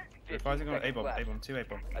 Advising on A-bomb. A-bomb. 2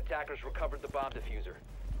 A-bomb. Attackers recovered the bomb diffuser.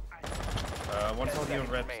 One's holding your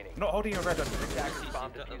red. Not holding your red. Attackers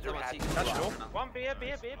bomb diffuser has been That's dropped. sure. One beer.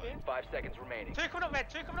 5 seconds remaining. Two coming up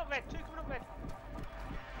red.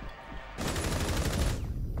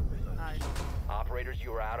 Nice. Operators,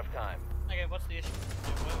 you are out of time. Okay, what's the issue?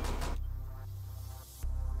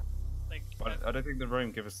 Like, I don't think the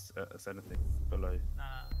room gives us anything below. nah,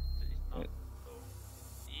 it's not. Yeah. Cool.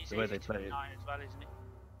 It's The way easy they to play it. deny as well, isn't it?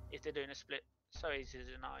 If they're doing a split, so easy to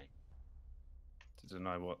deny. To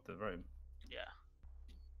deny what? The room? Yeah.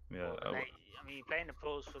 Yeah. Well, I mean, you're playing the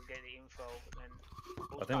pros for getting the info, but then.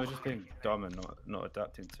 I think we're just being dumb and not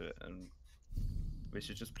adapting to it, and we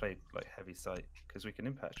should just play like heavy sight because we can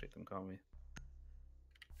impact trick them, can't we?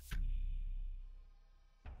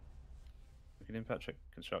 We can impact trick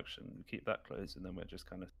construction, we keep that closed, and then we're just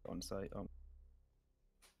kind of on site. We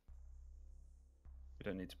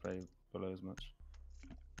don't need to play below as much.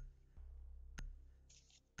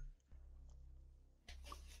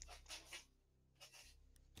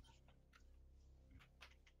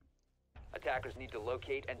 Attackers need to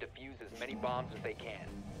locate and defuse as many bombs as they can.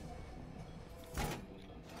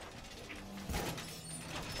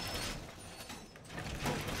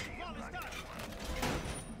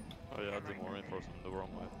 Oh yeah, I did more reinforcement the wrong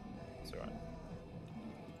way. It's alright.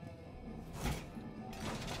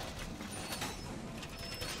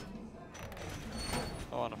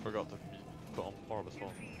 Oh, and I forgot to put on orb as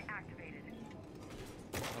well.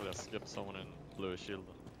 Oh, I skipped someone in blue shield.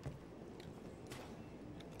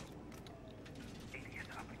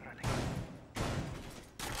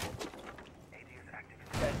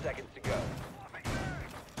 10 seconds to go.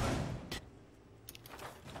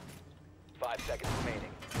 5 seconds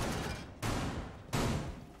remaining.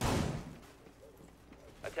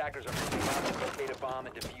 Attackers are moving out to locate a bomb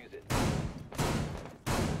and defuse it.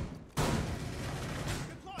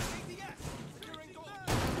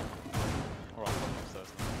 Alright, I'm upstairs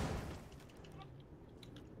now.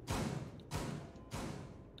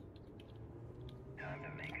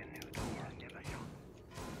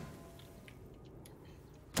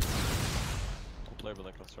 I'll play with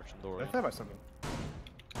the construction door. They care about something.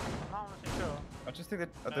 I'm not honestly sure. I just think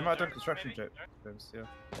that they might have done construction James, yeah.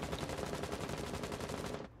 Do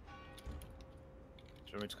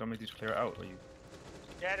you want me to come with you to clear it out, or you?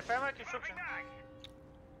 Yeah, the framework construction.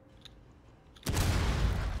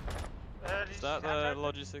 Is that the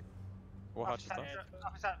logistic? What hatch is that?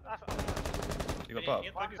 You got Bob?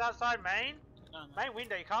 One's outside main. No. Main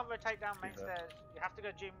window, you can't rotate down main Yeah. stairs. You have to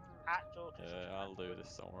go gym, hatch, or... Yeah, I'll do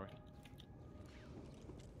this, don't worry.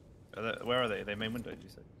 Where are they? Are they main window, did you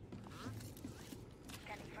say?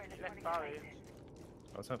 Left bar is.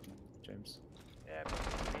 I was hoping, James. Yeah, but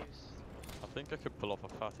leaves. I think I could pull off a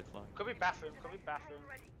fatty flank. Could be bathroom, I'm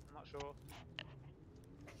not sure.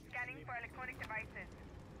 Scanning for electronic devices.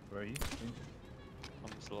 Where are you?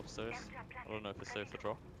 I'm still upstairs. I don't know if it's safe to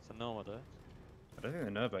drop. It's a Noma there. I don't think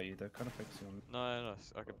they know about you. They're kind of focusing on. No,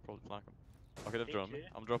 I could probably flank them. Okay, they've drawn me.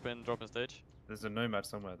 I'm dropping stage. There's a nomad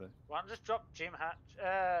somewhere though. One just dropped gym hatch.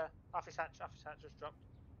 Office hatch just dropped.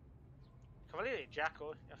 Probably need Jack,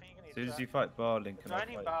 or I think you're gonna need As soon as Jack. you fight bar, Link and They're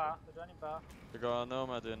joining bar. We got a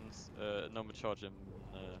Nomad in, Nomad charge in,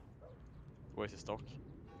 where's his stock?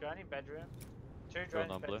 Joining bedroom. Two Going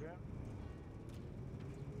joining on blue. bedroom.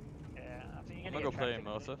 Yeah, I think you're I'm gonna gonna go get play trapped in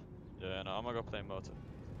motor. Yeah, no, I'm gonna go play motor.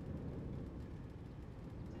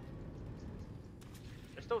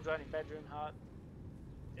 They're still joining bedroom hard.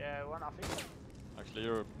 Yeah, one I think. Actually,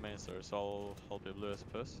 you're main sir, so I'll help you blue as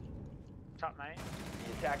first. Top main.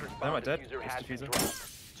 The attacker's Am bomb I dead? diffuser It's has been diffuser.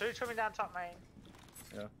 dropped. Two coming down top main.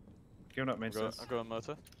 Giving up main stairs. I'm going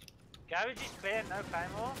motor. Garage is clear, no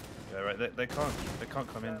claymore. Yeah, right. They can't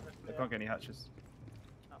come in. They can't get any hatches.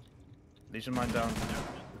 No. Legion mine down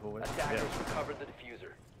the hallway. Attackers Yeah. recovered the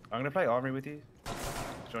diffuser. I'm gonna play armory with you.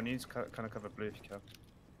 John, you kind of cover blue if you can.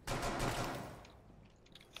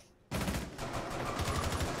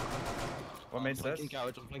 What main stairs? I'm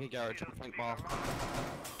flanking garage, I'm flank bar.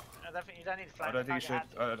 I don't think you don't need to flank. I don't think you can't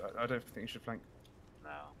should. get hatch. I don't think you should flank. No,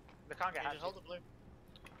 they can't get Yeah, hatch. just hold the blue.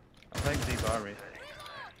 Playing deep armory.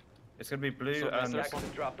 It's gonna be blue So and there's Attackers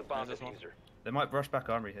have dropped the bomb There's one. diffuser. they might rush back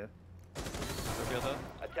armory here. Together.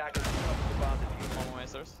 Attackers have dropped the bomb diffuser. One more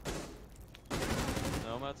Masters.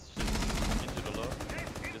 Nomads, she's into the low.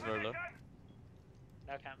 She's very low.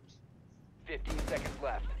 No cams. 15 seconds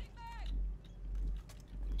left.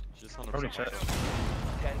 She's 100% Probably check. shot.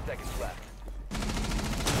 10 seconds left.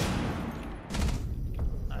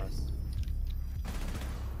 Nice.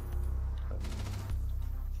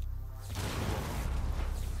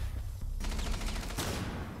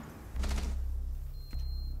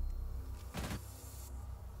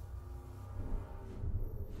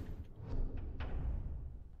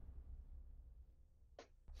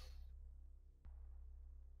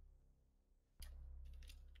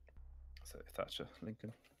 So Thatcher,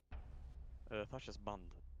 Lincoln. Thatcher's banned.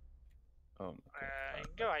 Oh, okay. You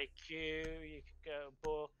can go IQ, you can go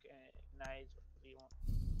book, nades, whatever you want.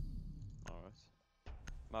 Alright.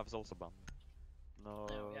 Mav's also banned. No,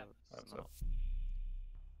 yeah. it's Mav's not.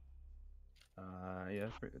 Yeah,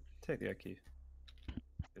 take the IQ.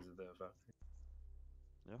 Because of the Valkyrie.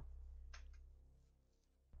 Yeah.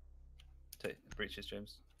 Take the breaches,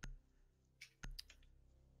 James.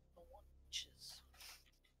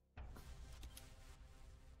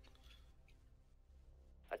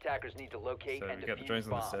 Attackers need to locate So and we get the defuse drones on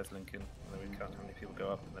the bomb. stairs, Lincoln, and then we count how many people go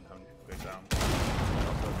up and then how many people go down.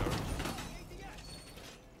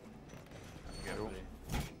 And we get ready.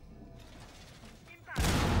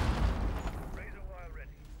 Razor wire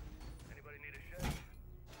ready. Anybody need a shot?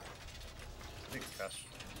 I think it's cash.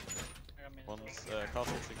 One's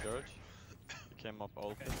castle's in Gurge. He came up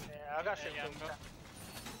all. Yeah, I got shit. Yeah, Yeah,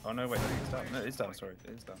 Oh no, wait, I think it's down. No, it's down, sorry. It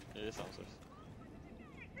is down. Yeah, he's downstairs.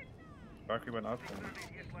 Valkyrie went up and...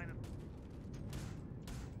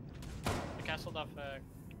 The castle off. Yeah,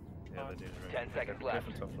 they do. 10 seconds left.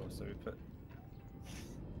 Different top floor, so we put...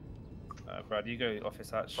 Brad, you go office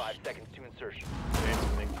hatch. 5 seconds to insertion. James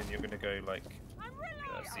and Lincoln, you're gonna go like...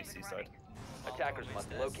 CC side. Attackers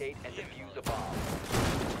must locate and defuse a bomb.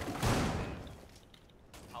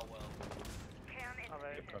 How well?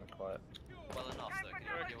 You're kind of quiet. Well enough though.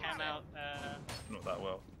 Cam out. Not that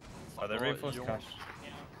well. Are they Well, reinforced you cash?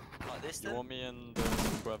 Like this You then? want me and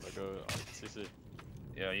whoever go CC?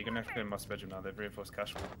 Yeah, you're gonna have to go in master bedroom now. They've reinforced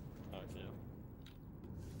cash. Okay, yeah.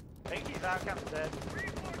 I think he's out cam's dead.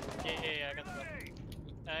 Yeah, I got the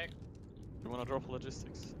button. You wanna drop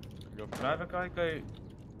logistics? Go for Can I have a guy go...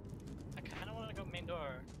 I kind of want to go main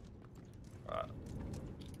door. I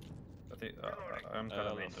think I'm kind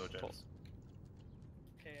of main door, James.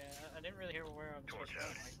 Okay, I didn't really hear where I'm supposed to go.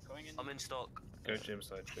 Like, going in. I'm in stock. Go gym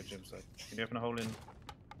side, go gym side. Can you open a hole in?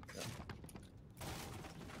 Yeah.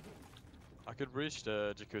 I could reach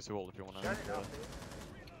the jacuzzi wall if you wanna. Shut it up,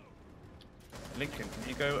 Lincoln, can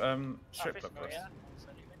you go strip Office, club first? Yeah.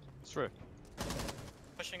 Strip.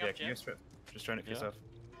 Pushing Yeah, up can you gym. go strip? Just trying it for Yeah. yourself.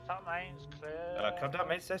 Top lane's clear. Come down,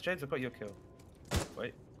 mate. Says James, I've got your kill.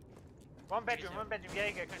 Wait. One bedroom,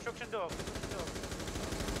 Jaeger. Construction door.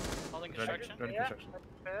 Holding Ready, construction. ready Yeah. construction.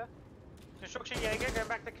 Clear. Construction Jaeger, going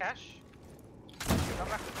back to cash. Going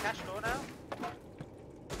back to cash door now.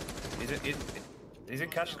 He's in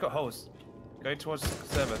cash, he's got holes. Going towards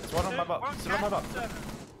server. There's one on my butt. Still on my butt.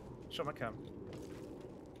 Shot my cam.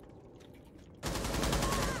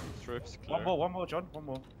 Strip's clear. One more, John. One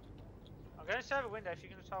more. I'm going to server window if you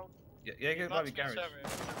can just hold. Yeah, get Not by the to garage. server.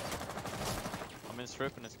 I'm in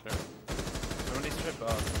strip and it's clear. Someone needs strip.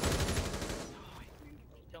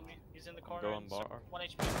 Tell me, he's in the I'm corner. going and bar. 1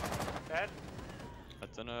 HP. Dead. I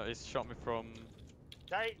don't know, he's shot me from...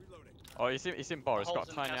 Dead. Oh, he's in bar, he's got Holes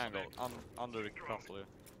a in the tiny castle angle under the castle here.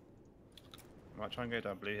 Might try and go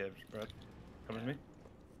down blue here, Brad. Come with me.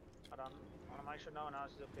 Hold on. I want to make sure no one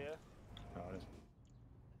else is up here. Oh, it is.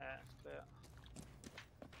 Yeah, it's clear.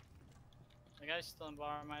 The guy's still in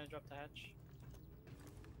bar. I might have dropped the hatch.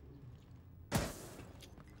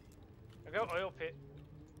 I go oil pit.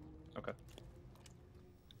 Okay.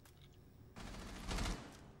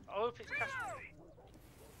 Oil pit's cash.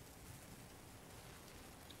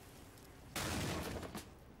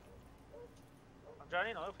 I'm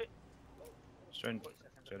joining oil pit. Strain 40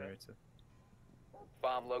 seconds, okay. generator.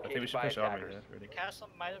 Bomb I think we located should by push armory attackers. here, really. Castle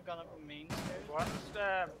might have gone up main stairs. One's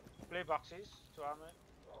blue boxes to armor.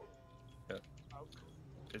 Yeah. Oak.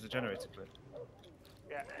 Is the generator clear?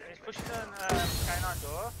 Yeah, he's pushing the K9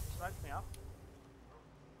 door. He smoked me up.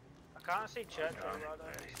 I can't see church very well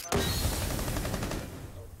though.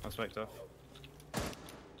 I'm smoked off.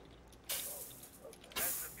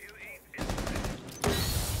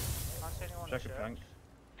 Can't see anyone in Check a church. plank.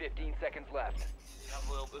 15 seconds left. That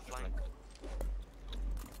will be flank.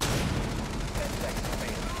 10 seconds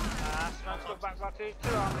remaining. Smoke's got back by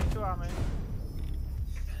two army.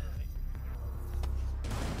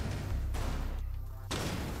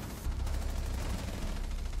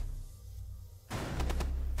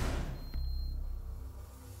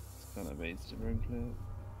 It's kind of amazing to room clear.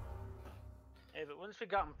 Yeah, but once we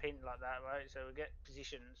got them pinned like that, right? So we get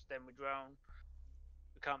positions, then we drone.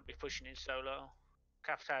 We can't be pushing in solo.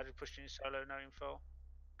 Cafeteria we pushing in solo, no info.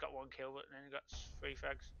 Got 1 kill, but then got 3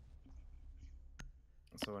 frags.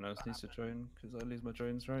 Someone else needs to drone because I lose my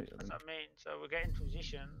drones, right? That's what I mean. So we're getting to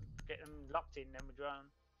position, get them locked in, then we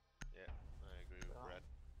drone. Yeah, I agree with So, Brad.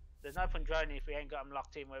 there's no point droning if we ain't got them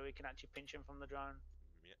locked in where we can actually pinch them from the drone.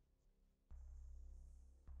 Yeah.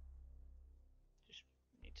 Just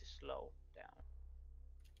need to slow down.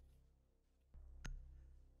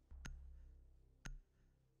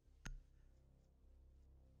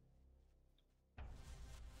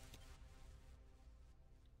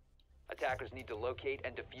 Attackers need to locate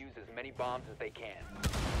and defuse as many bombs as they can.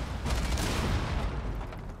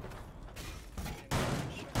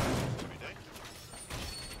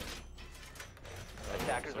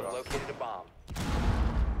 Attackers have located a bomb.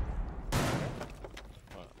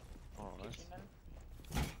 Oh, nice. Kitchen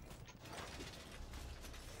then?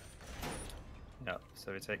 Yeah,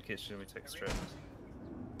 so we take kitchen, we take strips.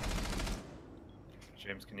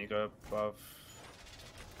 James, can you go above?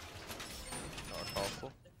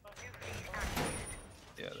 Castle.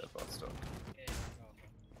 Yeah, they're above stock.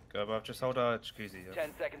 Go above, just hold our jacuzzi.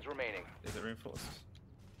 10 seconds remaining. Is it reinforced?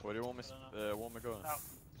 Where do you want me, want me going? No,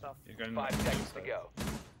 stop. You're going 5 seconds to go.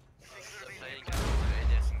 Playing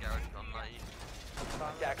garage, ADS and garage on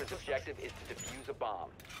 90. Attacker's objective is to defuse a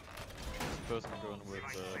bomb. First I'm going with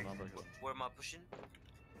Maverick. Where am I pushing?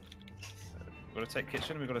 We've got to take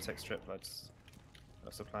kitchen, we've got to take strip, lads.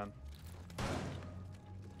 That's the plan.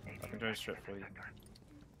 I can drone strip for you.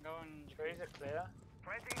 Going. Trees are clear.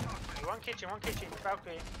 One kitchen,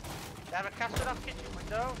 Valkyrie. They have a casted off kitchen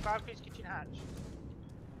window, Valkyrie's kitchen hatch.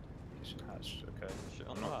 Kitchen hatch, okay. Shit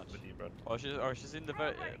on I'm the not hatch. with you, bro. She's in the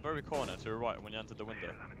very corner to your right when you entered the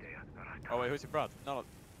window. Oh wait, who's it, Brad? No,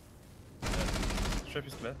 Strip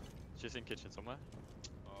is clear. she's in kitchen somewhere.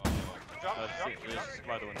 Drop. She's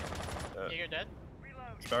by the window. You're dead.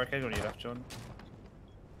 Barricade on your left, John.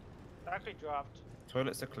 Valkyrie dropped.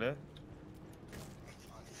 Toilets are clear.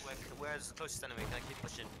 Where's the closest enemy? Can I keep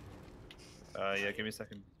pushing? Yeah, give me a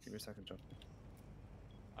second. Give me a second, John.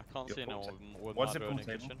 I can't Your see pool anyone with What's the Maverick pool in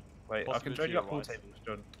table? kitchen. Wait, I can Possibly drone to you your up pool right. tables,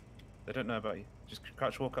 John. They don't know about you. Just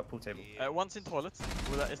crouch walk up pool table. One's in toilets. Is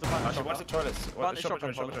the back Actually, what's the toilets? What, Vantage shot my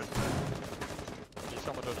drone, shot shot my toilet. drone. She's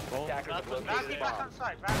shot my drone as well. Attackers have located Valkyrie a back bomb. on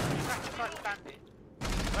site, Valkyrie back on site standing.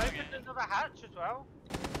 Opened another hatch as well.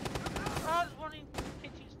 Oh, there's one in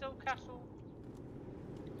kitchen still, castle.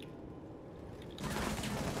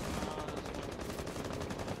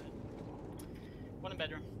 One in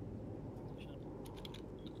bedroom.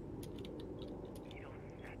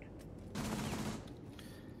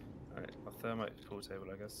 Alright, I'll thermite pool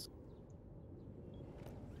table, I guess.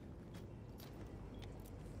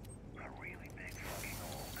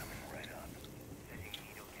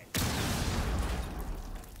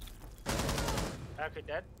 Valkyrie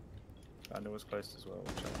dead. Vandal was close as well,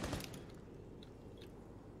 watch out.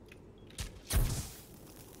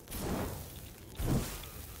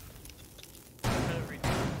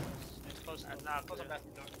 It's close to the Now close clear. the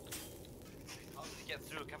bathroom door. How did he get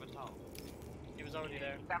through cabin tower? He was already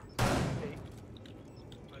there.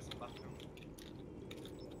 Where's the bathroom?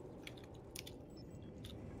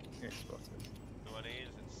 Get spotted. Go on in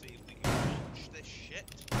and see if we can launch this shit.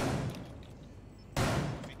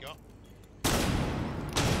 What we got?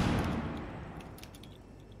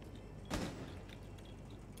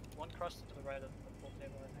 One crossed to the right of the pool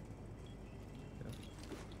table, I think.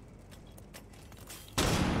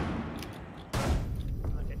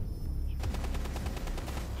 Okay.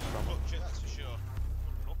 Butcher, that's for sure.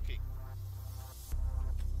 Unlucky.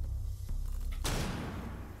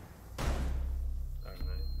 I don't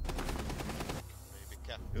know. Maybe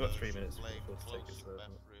Captain We've got 3 minutes playing before to take close us to there. the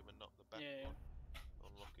bathroom and not the back Yeah. one.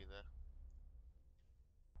 Unlucky there.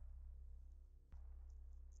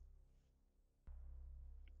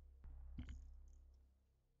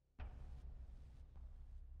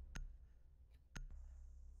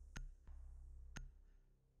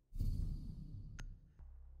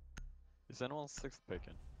 Is anyone sixth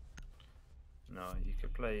picking? No, you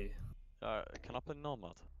could play. Can I play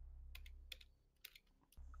Nomad?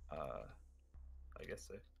 I guess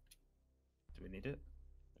so. Do we need it?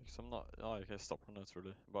 Because I'm not. Oh, okay, stop on notes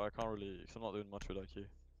really. But I can't really. Because I'm not doing much with IQ.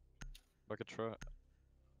 But I could try.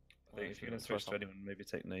 I think if you're gonna switch to anyone, maybe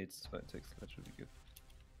take nades. Like take sledge would be good.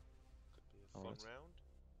 Could be a fun Alright. round.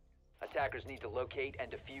 Attackers need to locate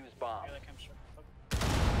and defuse bomb. Yeah, that comes from.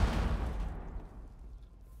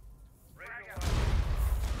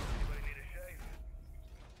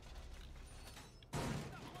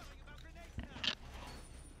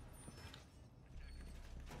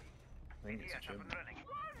 I think it's a gym. Not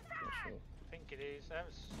sure. I think it is. I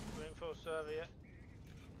haven't reinforced server yet.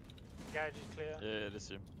 Garage is clear. Yeah, this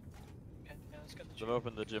gym. Okay, yeah, let's get the They've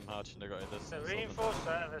opened the gym hatch and they got this. So it's open. reinforced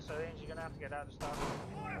server, so that means you're gonna have to get out of stuff.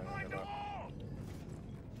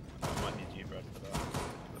 I might need you, Brad, for that.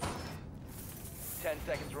 10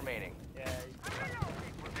 seconds remaining. Yeah.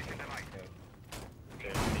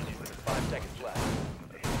 Okay, I need you for 5 seconds left.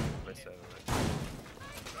 this server, right?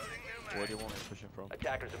 Where do you want me pushing from?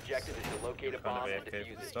 Attackers' objective is to locate a Kind bomb of and AFK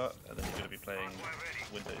defuse for the it. start, and then you're going to be playing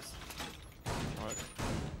Windows. Alright.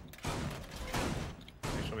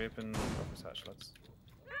 Make sure we open office hatch, lads.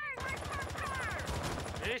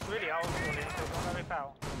 It is really old school, it's not very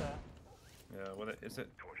foul. Yeah, well, is it?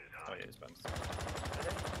 Oh yeah, it's banned.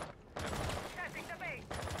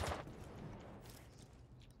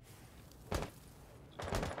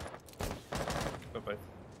 Got both.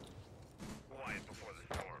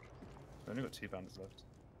 We've only got 2 bandits left.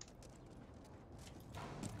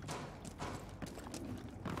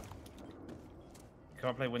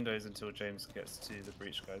 Can't play Windows until James gets to the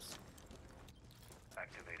breach, guys.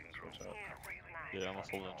 Activating Watch out. Yeah, I'm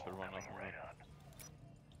holding into the run up.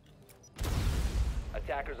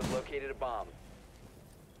 Attackers have located a bomb.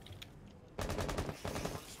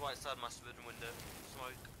 One's right side my living window.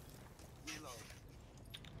 Smoke.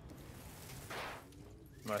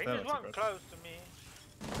 No, I think there's one close to me.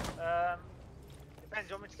 Depends,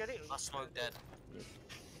 you want me to get it? My smoke dead.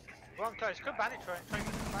 One close, could ban it for it. Try to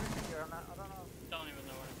ban it here on that, I don't know. Don't even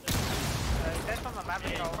know where That's from the map,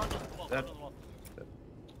 it is. so, Front of the wall, front of the wall.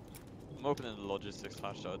 I'm opening the logistics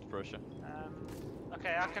hatch out, pressure.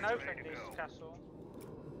 okay, I can open this castle.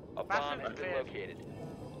 A bomb has been located.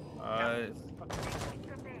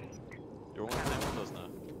 You're one of them windows now.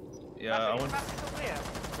 Yeah, I want. Clear.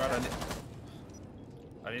 Brad,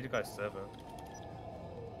 I need a guy's server.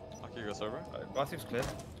 Okay, go server. Bathroom's clear.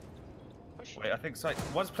 Push Wait, I think site.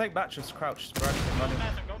 One's playing mattress, crouch. Brad, Go in running.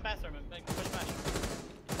 bathroom, go in bathroom and push match.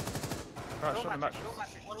 Crouch on the match, mattress. go match,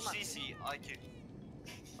 go match. CC, IQ.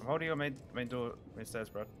 I'm holding your main door, main stairs,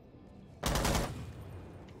 Brad.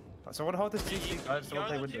 So I want to hold this CC, guys. So I want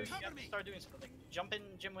to play Windows. You have to start doing something. Jump in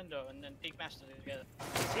gym window and then peek master together.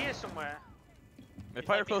 He's here somewhere. Hey,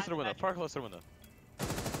 fire close to the window, fire close to the window.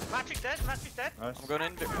 Magic dead, Magic's dead. Nice. I'm going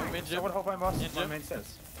in, So I gym. want to hold my master, In my gym. main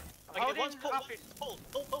stairs. Okay, Hold once in pull, office.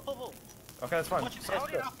 pull. Okay, that's fine. Watch it, Stairs Hold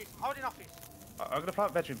in clear. office, hold in office. I'm gonna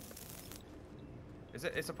plant bedroom. Is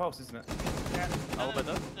it? It's a pulse, isn't it? Yeah. I'll open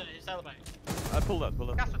that. It's alibi. I pull that.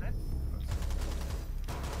 Castle dead.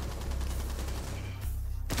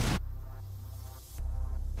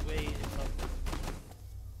 Way low.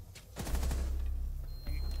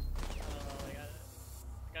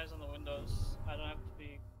 The guys on the windows, I don't have to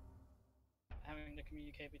be having to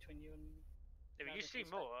communicate between you and. If you see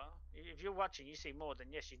more, if you're watching, you see more, then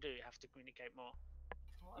yes, you do have to communicate more.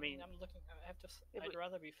 Well, I mean, I'm looking. I have to. Yeah, I'd but-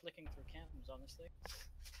 rather be flicking through cams, honestly.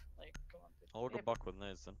 Like, go on. Dude. I'll go Yeah, back with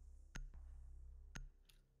nades then.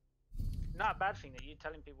 Not a bad thing that you're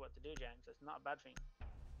telling people what to do, James. That's not a bad thing.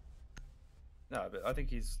 No, but I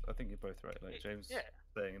think you're both right. Like James Yeah.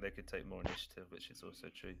 saying they could take more initiative, which is also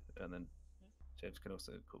true, and then James can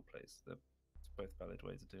also call plays. It's both valid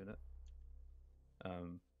ways of doing it.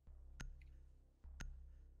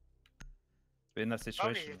 But in that Problem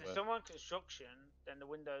situation, is, if where, there's someone construction, then the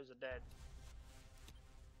windows are dead.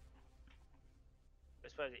 I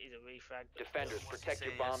suppose it is a refrag. but- Defenders, protect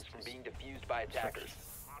your bombs from being defused by attackers.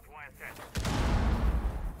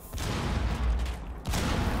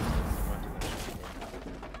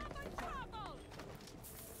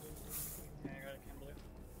 Yeah, I got a cam blue.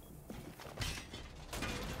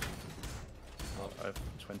 well, I have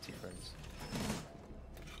 20 frames.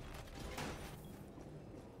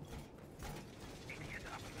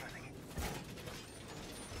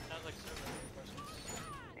 Sounds like server reinforcements.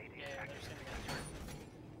 Yeah, they're sending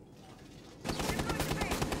us.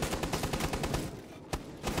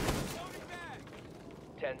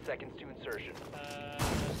 10 seconds to insertion.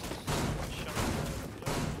 Shut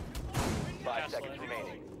 5 seconds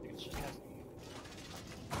remaining. It's just casting.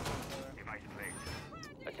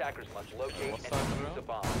 Attackers must locate What's and that defuse around? the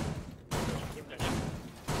bomb.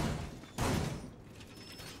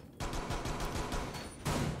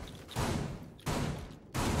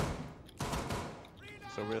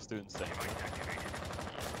 So we're doing the same.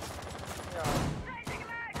 Yeah.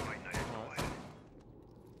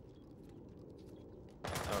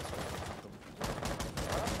 Oh, sorry.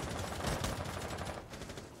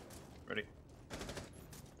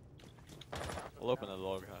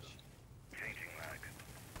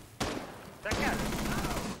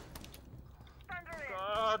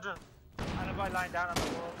 guy lying down on the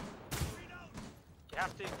wall. You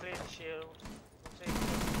have to clear the shield. Do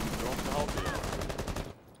you want me to help you?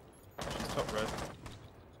 She's top red.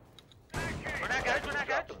 Run out, guys, run out,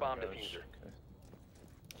 Drop the guys. bomb Gosh, diffuser. Okay.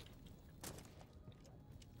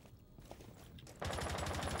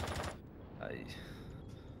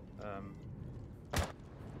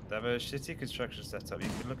 They have a shitty construction setup. You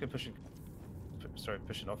can look at pushing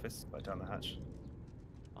office like down the hatch.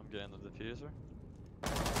 I'm getting the diffuser.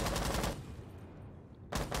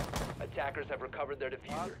 Attackers have recovered their All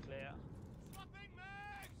diffuser. clear.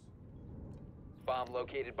 Bomb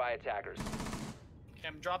located by attackers. Okay,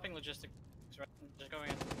 I'm dropping logistics. Right, I'm just going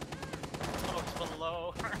in. Oh, it's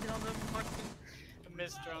below. Right on the fucking. I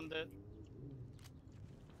misdroned it.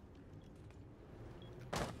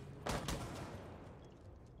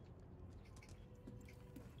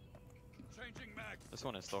 This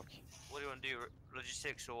one is stock. What do you want to do?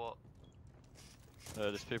 Logistics or what?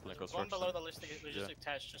 There's people in There's construction. one below the logistic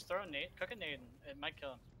attach. Just throw a nade, cook a nade, and it might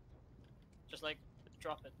kill him. Just like,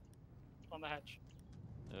 drop it. On the hatch.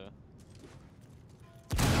 Yeah.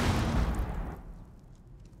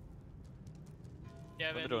 Yeah,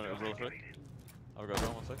 Let me man. do it real quick. I've got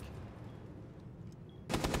one sec.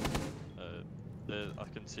 I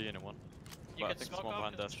can see anyone. You But I can think smoke someone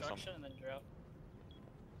off behind desk or something. construction and then drop.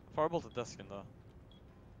 Firebolt the desk in there.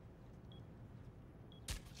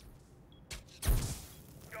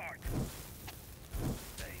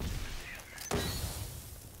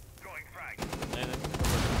 Nee, nee.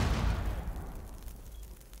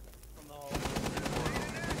 From the hole.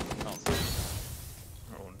 Can't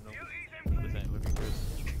see. Oh no. This ain't looking good.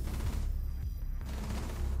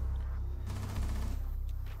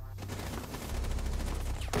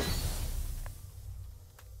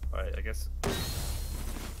 Alright, I guess.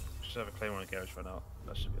 Should have a claim on a garage run out.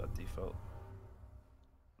 That should be our default.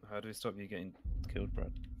 How do we stop you getting killed,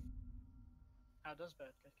 Brad? How does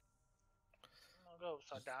bad kick? I'll go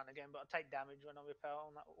upside down again, but I'll take damage when I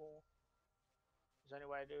repel on that wall. Is there any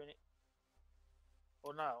way of doing it?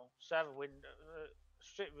 Or no, server window,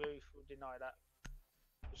 strip roof will deny that.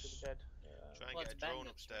 We should be dead. Yeah. Try and Well, get a it's drone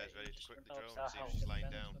bandits, upstairs right? ready You to just quick the rip drone out and see if the she's house. lying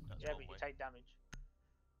Bandits, down. but- That's Yeah, one but you way. take damage.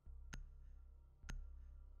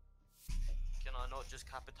 Can I not just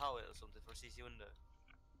cap a tower or something for CC window?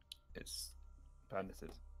 It's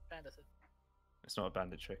bandited. Bandit. It's not a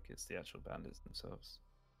bandit trick, it's the actual bandits themselves.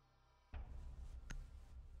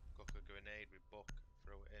 Cook a grenade with buck,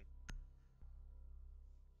 throw it in.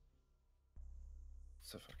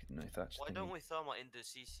 It's a fucking no thatch Why thingy. don't we thermite into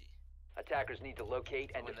CC? Attackers need to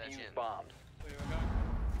locate and Oh, that's defuse him. bombs. Where we're going?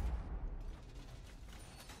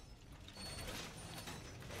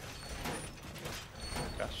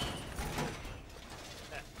 Cash.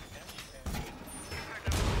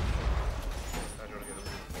 How do you want to get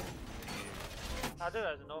them? I do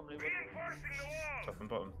as I normally would. Top and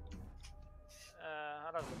bottom.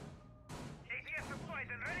 I don't know.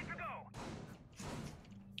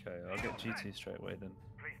 Okay, I'll get G2 straight away then.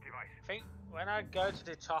 I think when I go to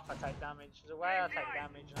the top, I take damage. The way I take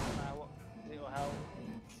damage, I don't know what it will help.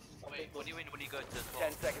 Wait, what do you mean when you go to the top?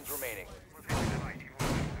 10 seconds remaining.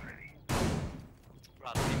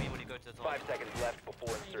 Brad, what do you mean when you go to the top? 5 seconds left before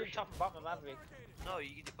You do insertion. top and bottom, have we? No, but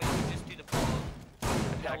you just do the bottom.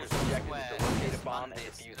 Attackers That was objective square, is to locate a this bomb and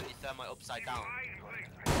bandits, defuse and it. you thermite upside down.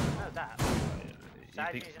 No, that. He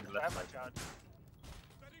Sage peeks isn't from the left thermo side. charge.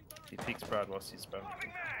 He peeks Brad whilst he's spam.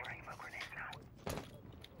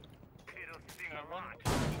 One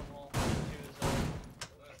construction wall. Two is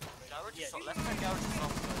Garage Yeah, is you- let's try garage is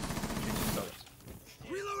off first. G2 stopped.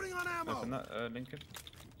 Reloading on ammo. Open that, Lincoln.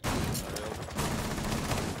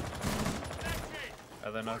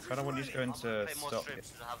 And then I kind of want you to go into Play more stock. strips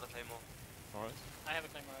to have the play more. Alright. I have a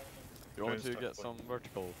claymore. I have a claymore. You want me to Stock get one. some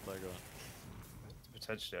vertical play going?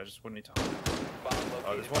 Potentially, I just want you to hold. Bomb Oh,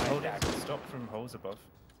 located there's one by holding attackers. stock from holes above.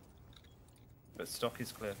 But stock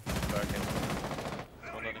is clear. Barricade.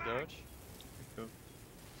 One down the garage. Cool.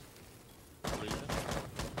 Legion.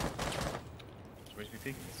 So we should be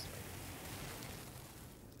peeking this.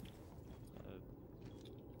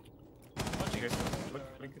 You guys look,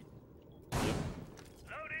 Lincoln. Yep.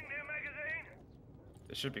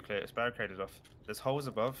 It should be clear. It's barricaded off. There's holes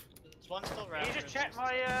above. There's one still Can wrapped. you just check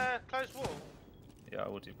my closed wall? Yeah, I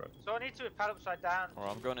will do, bro. So I need to repel upside down.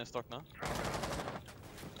 Alright, I'm going in stock now. I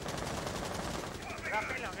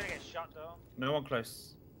think I'm gonna get shot though. No one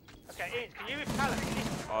close. Okay, Ian, can you repel it?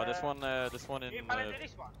 Oh, this one Can you in, repel it to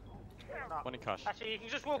this one? Or not? one in cash. Actually, you can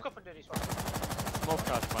just walk up and do this one. Smoke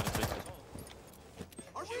cash, -6.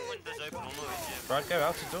 Are your windows open or not, Jim? Brad, go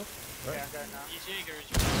out the door. Yeah, Right. I'm going now. He's Jaeger.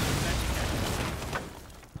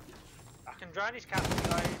 I can drop join his captain,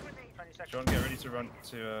 guys. 20 seconds. John, get ready to run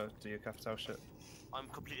to do your capital shit. I'm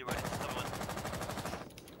completely ready to someone.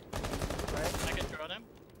 I can drone him.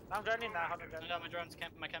 I'm joining now. Hold on, No, my drone's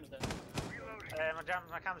my cam's dead.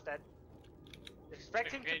 my cam's dead.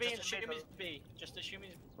 Expect him to be in just the assume middle. he's B. Just assume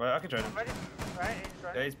he's Right, I can join him. I'm ready. Right, he's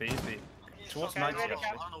running. Yeah, he's B, he's B. Towards Okay, 90 ready, actually.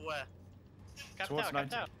 I don't know where. capped Towards out, 90.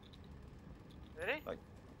 capped out. Ready?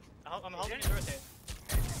 I'm holding his rotate.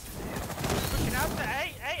 Pushing out there.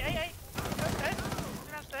 Hey. Downstairs.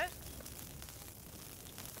 Pushing downstairs.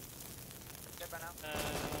 Dead by now.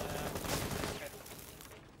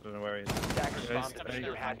 I don't know where he is. Attackers Yeah, bomb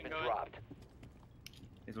diffuser has been dropped.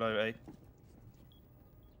 He's low A.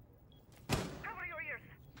 Cover your ears.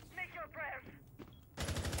 Make your prayers.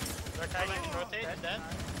 Rotate, dead.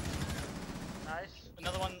 Nice.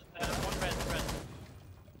 Another one, one red.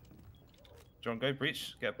 John, go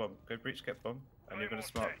breach, get a bomb. Go breach, get bomb. And you're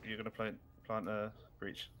gonna plant a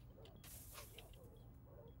breach.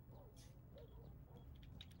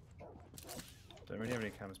 Don't really have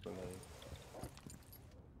any cams below.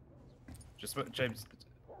 Just James,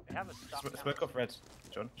 They have a stop smoke off red.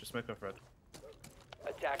 John, just smoke off red.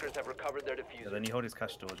 Attackers have recovered their Yeah, diffuser. then you hold his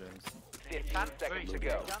cash door, James. 15 Plant seconds breach, to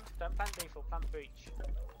go. John. Don't plant default, plant breach.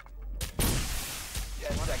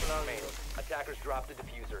 10 seconds remaining. Attackers dropped the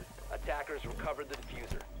diffuser. Attackers recovered the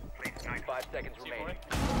diffuser. 5 seconds remaining.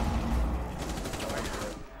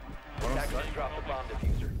 One on Attackers site. dropped the bomb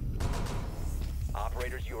diffuser.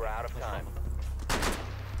 Operators, you are out of time.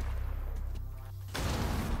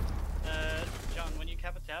 John, when you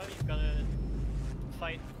cap a tower, you've got to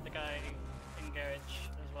fight the guy in garage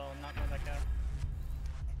as well, not go back out.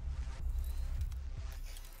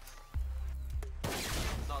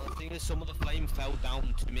 No, the thing is, some of the flame fell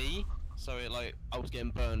down to me, so it I was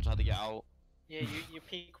getting burned, so I had to get out. Yeah, you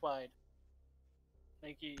peek wide.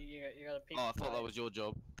 Like you gotta peek. Oh, I thought wide. that was your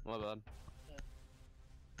job. My bad.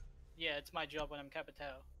 Yeah, it's my job when I'm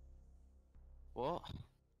Capitao. What?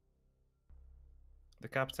 The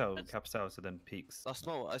capital, That's- so then peaks. That's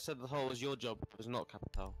not what I said. The whole was your job. It was not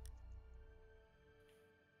capital.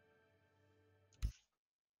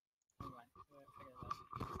 Never mind, we'll figure it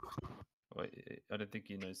out. Wait, I don't think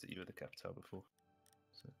he knows that you were the capital before.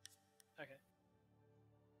 So Okay.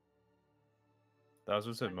 that was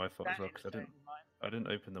also my fault as well, That because in mind. I didn't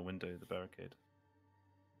open the window, the barricade.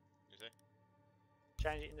 You say?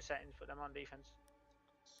 Change it in the settings, put them on defense.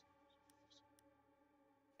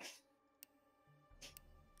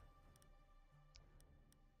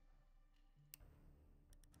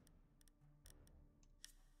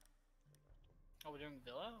 Oh, we're doing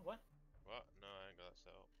Villa? What? What? No, I ain't got that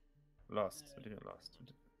set up. Last, I did it last.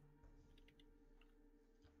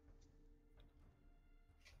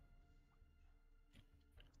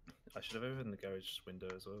 I should have opened the garage window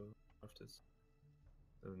as well afterwards.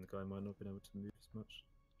 Then the guy might not have been able to move as much.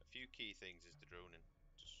 A few key things is the droning.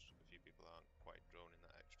 Just a few people aren't quite droning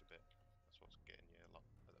that extra bit. That's what's getting you a lot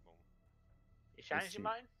at the moment. You changed your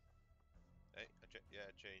mind? Hey, yeah,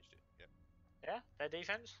 I changed it. Yep. Yeah? Their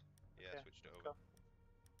defense? Yeah, I Okay, switched it over. go.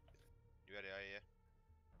 You ready, are you?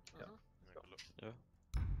 Yeah. Right, good luck. Yeah.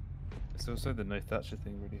 It's also the no Thatcher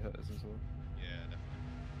thing really hurt us as well. Yeah,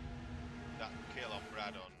 definitely. That kill on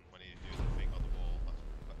Brad on when he do the thing on the wall,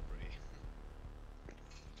 that's pretty.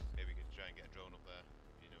 Maybe we could try and get a drone up there.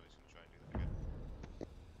 You know he's gonna try and do that again.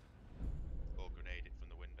 Or grenade it from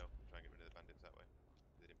the window. Try and get rid of the bandits that way.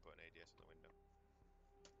 They didn't put an ADS in the window.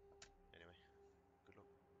 Anyway, good luck.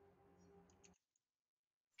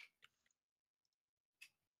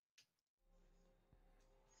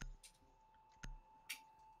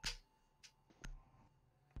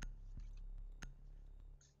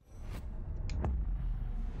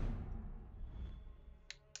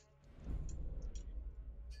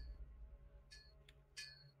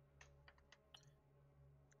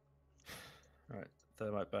 Alright,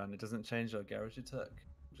 thermite ban. It doesn't change our garage attack.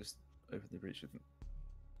 Just open the breach with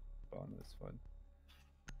ban, that's fine.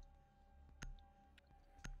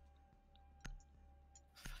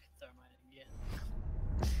 Fucking thermite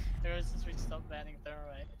again. Ever since we stopped banning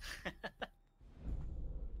thermite.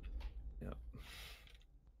 Yep.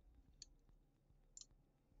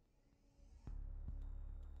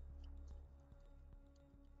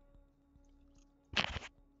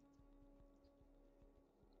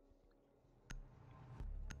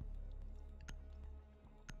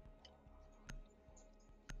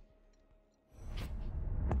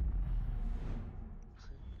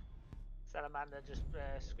 Salamander just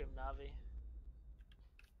screamed Navi.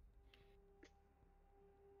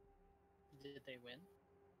 Did they win?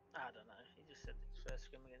 I don't know. He just said his first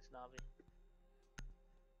scrim against Navi.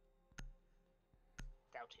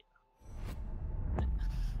 Doubt it.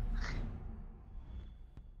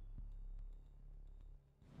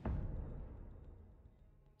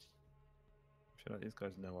 feel like these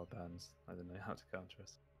guys know our bans. I don't know how to counter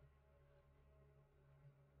us.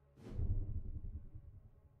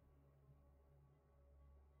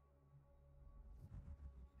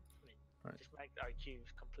 Right. Just make the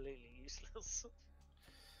IQs completely useless.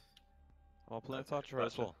 I'll play That's Thatcher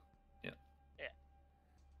as Thatcher. well. Yeah. Yeah.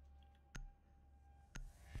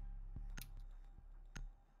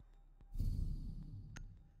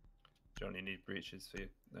 John, you need breaches for you.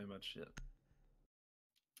 No much shit.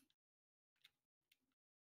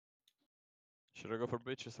 Should I go for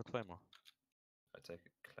breaches or Claymore? I take a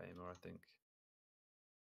Claymore, I think.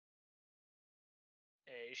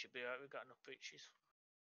 Yeah, you should be alright. We've got enough breaches.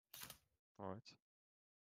 Alright.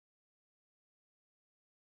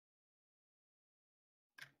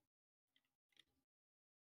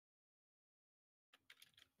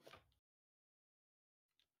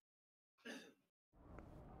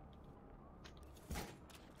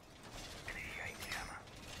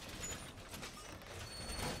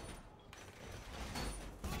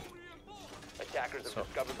 Attackers have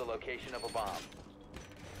discovered the location of a bomb.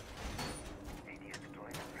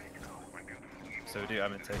 So we do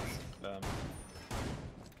admin takes.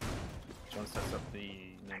 John sets up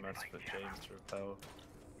the nomads for James to repel.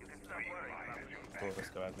 Four of us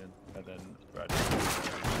go admin, and then Brad.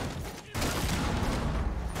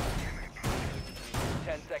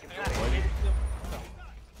 10 seconds Yeah. remaining.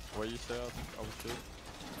 Where you say I was good?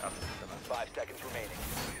 5 seconds remaining.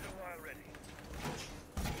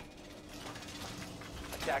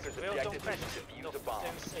 Attackers' We all don't objective press is to defuse a bomb.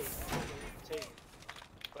 MC.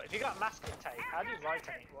 But if you got masking tape, how do you write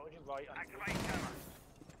on it? What would you write on it?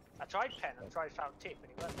 I tried pen and tried felt tip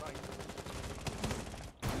and it weren't right.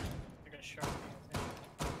 You're gonna sharpen the whole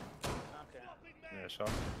thing. Okay. Yeah, sharp.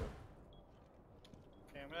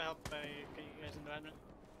 Okay, I'm gonna help get you guys into admin.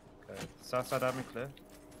 Okay. South side admin clear.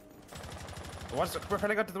 We're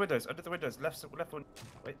repelling under the windows. Under the windows. Left one.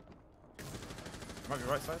 Wait. Might be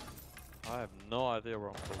right side. I have no idea where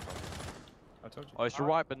I'm from. I told you. Oh, it's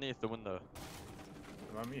right beneath the window.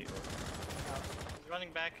 Am I mute? He's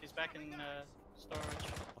running back. He's back in storage.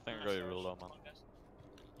 I think I got you real low, man.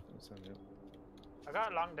 I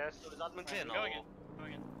got a long desk. So is admin clear now? Going in.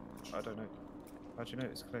 Going in. I don't know. How do you know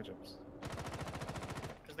it's clear jobs?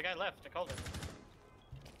 Because the guy left. I called him.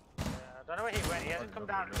 I don't know where he went. He hasn't come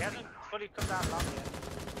down. He hasn't fully come down long yet.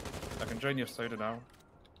 I can drain your soda now.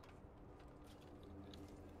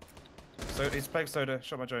 So he's playing soda.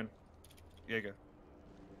 Shot my drone. Jaeger.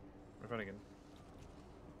 We're running in.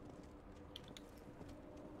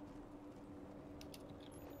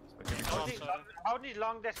 How did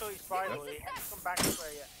long desk or his spiral? He hasn't come back this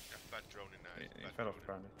way yet. Bad drone in there. He fell off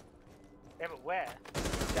apparently. Yeah, but where?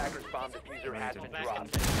 Attackers' bomb diffuser has been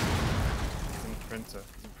dropped. He's in printer.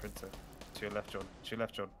 He's in printer. To your left, John. To your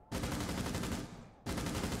left, John.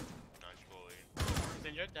 Nice boy. He's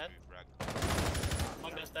injured. Dead. Frag.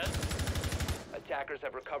 Long desk dead. Attackers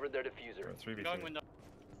have recovered their diffuser. 3v3. Going window.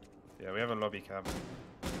 Yeah, we have a lobby cam.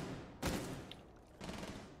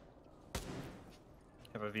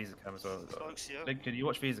 We have a visa cam as well. Folks, yeah. Link, can you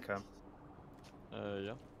watch visa cam?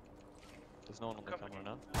 Yeah. There's no one on the camera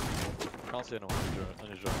now. Can't see anyone on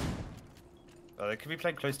his drone. They could be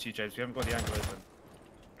playing close to you, James. We haven't got the angle open.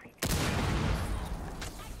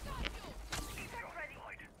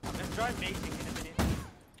 I'm gonna try meeting in a minute.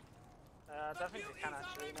 I don't think I can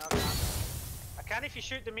actually. No, I can't. I can if you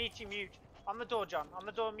shoot the meeting mute. On the door, John. On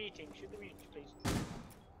the door meeting. Shoot the mute, please. We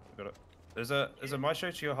got it. There's a my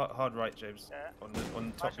show to your hard right, James. Yeah.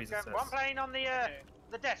 On top visa says. One playing on the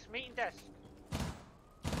desk, meeting desk.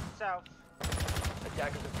 South.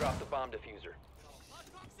 Attackers have dropped the bomb diffuser.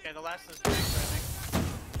 Okay, the last is connector, I think.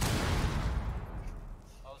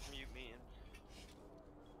 I was mute meeting.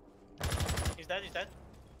 He's dead. He's dead.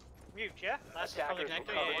 Mute, yeah? Last is probably Attackers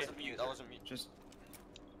connector. will Yeah, I yeah, wasn't mute. I wasn't mute. Just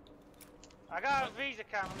I got a visa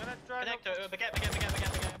cam. I'm gonna try. Connector. Baguette.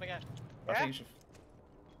 I Yeah? think you should.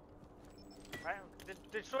 Right,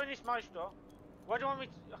 destroying this maestro. What do you want me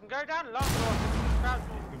to... I can go down long or...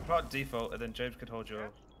 You can plant default, and then James can hold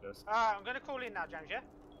your. Yes. Alright, I'm gonna call in now, James, yeah?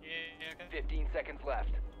 Yeah, okay. 15 seconds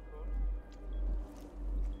left.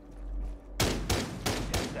 10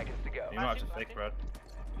 seconds to go. You might have to fake Brad.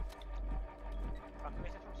 I can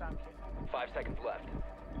miss it from sound kit. 5 seconds left.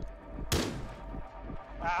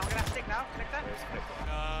 I'm gonna stick now. Connect Yes, that.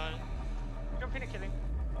 fake. Jump in and kill him.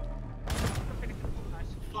 Jump in and kill him.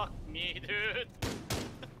 Nice. Fuck me, dude.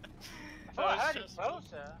 I thought I heard him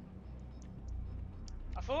closer.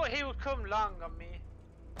 I thought he would come long on me.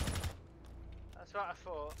 That's what I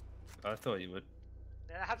thought. I thought you would.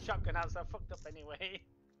 Then I had shotgun out, so I fucked up anyway.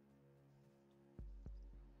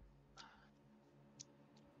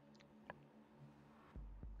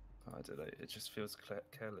 I don't know. It just feels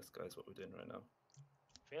careless, guys. What we're doing right now.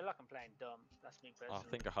 I feel like I'm playing dumb. That's me personally. I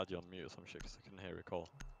think I had you on mute or some shit 'cause I couldn't hear you call.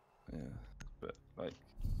 Yeah, but like,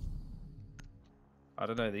 I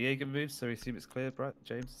don't know. The Jaeger moves, so we assume it's clear. Brad,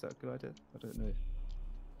 James, is that a good idea? I don't know.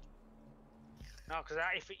 No, because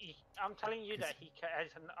I'm telling you that he has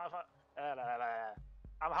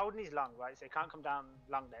I'm holding his long, right? So he can't come down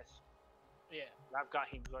long this. Yeah. I've got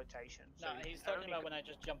his rotation. So No, he's talking about when I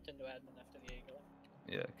just jumped into admin after the Jaeger.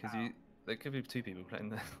 Yeah, because there could be 2 people playing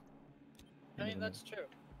there. I mean, that's true,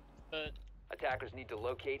 but Attackers need to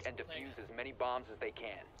locate and defuse as many bombs as they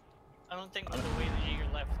can. I don't think with the way the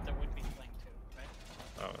Jaeger left, there would be flank too, right?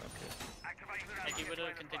 Oh, okay. Like he would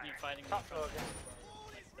have continued fighting. Top floor again.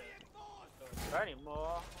 There are any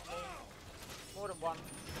more? More than one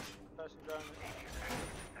person droning.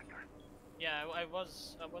 Yeah, I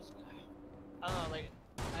was. I don't know, like,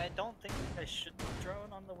 I don't think I should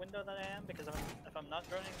drone on the window that I am, because if I'm not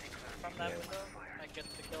droning from that window, I get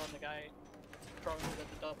the kill on the guy prone at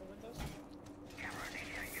the double windows.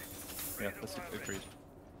 Yeah, that's agreed.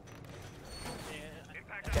 Yeah,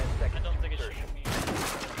 I don't think it should be me.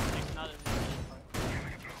 It's not an important part.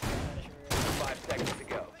 5 seconds to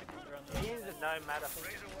go. He's a nomad, I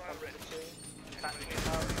think.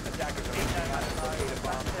 Attackers are moving out to locate a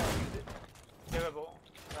bomb and defuse it. Doable.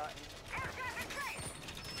 Right.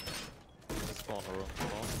 Spawn a room.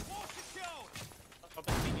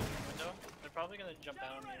 Open the medium window. They're probably gonna jump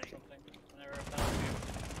out on me or something. Whenever I'm down.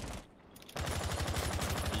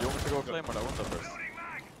 You want me to go claim that window first?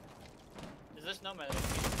 Is this nomad?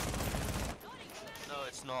 No,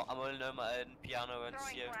 it's not. I'm only nomad in piano and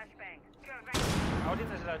CO. I think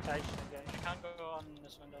there's a rotation again. I can't go on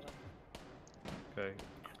this window then. Okay.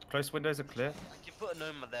 Close windows are clear. I can put a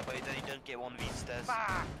nomad there, but then you don't get one of these stairs. It's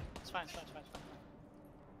fine, it's fine, it's fine.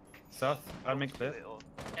 South, admin clear.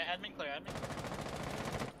 Yeah, admin clear, admin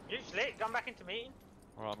clear. You just lit, gone back into meeting.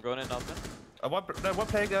 Alright, I'm going in admin. One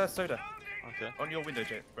playing soda. Okay. On your window,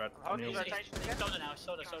 Brad. How On do your you window. rotation He's again? soda now,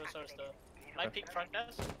 soda still. Might peek front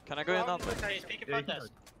desk. Can I go in admin? Hey, he's peeking front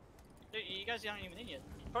desk. Dude, you guys aren't even in yet.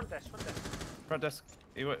 Front desk, front desk. Front desk.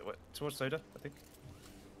 You towards soda, I think.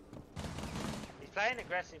 He's playing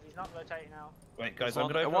aggressive, he's not rotating now. Wait, guys, There's I'm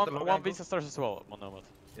gonna open up the long one angle. visa stairs as well. One nomad.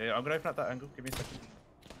 Yeah, I'm gonna open up that angle. Give me a second.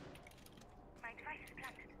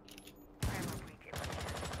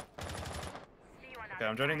 Okay,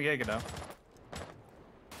 I'm joining the Jaeger now.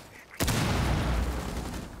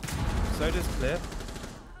 Soda's clear.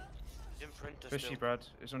 In front of Fishy, still. Brad.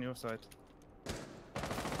 It's on your side.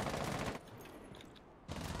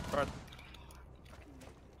 Brad.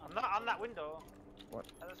 I'm not on that window. What?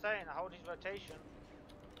 As I'm saying, I hold his rotation.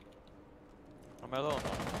 Am I alone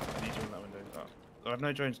now? Can you join that window? Oh. I have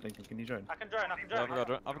no drones, Lincoln. Can you join? I can drone, Yeah,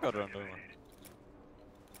 I've got a run, don't worry.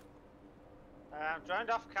 I'm droned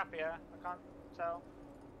off cap here, I can't tell.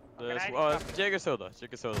 There's Jaeger soda.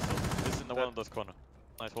 Jaeger soda. This is in the one of those corner.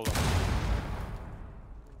 Nice, hold on.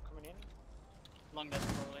 Coming in. Long desk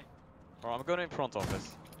probably. Alright, I'm going in front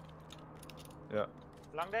office. Yeah.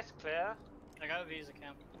 Long desk clear. I got a visa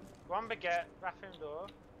camp. One baguette, bathroom door.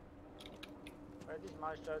 Where are these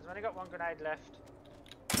maestros? I've only got one grenade left.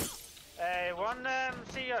 One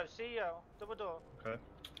CEO, double door. Okay.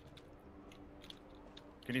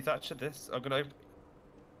 Can you thatch at this? I'm gonna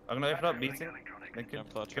open up meeting. Lincoln.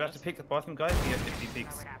 Yeah, You're gonna have to peek the bathroom guy if he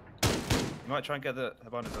peeks. You might try and get the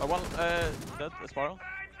Habanas up. One dead, a spiral.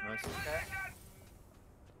 Nice. Okay.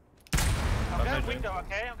 I've I'm no going drone. window,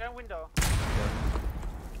 okay? I'm going window.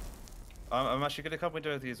 I'm actually gonna come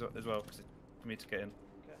window with you as well for me to get in.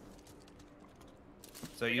 Okay.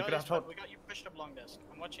 So We you're got gonna have to hold. We got you pushed up long desk.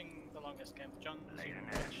 I'm watching the long desk camp. John, you can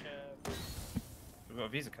watch. We've got a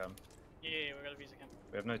visa cam. Yeah, we got a visa camp.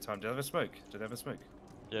 We have no time. Do they have a smoke? Do they have a smoke?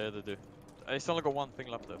 Yeah, they do. I still only got one thing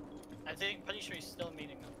left though. I think, pretty sure he's still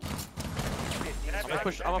meeting them. I'm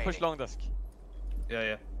gonna push long desk.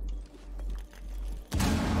 Yeah.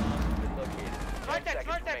 Located. Right 10 there, seconds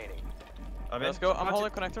right there. remaining. I'm Let's in. go. I'm about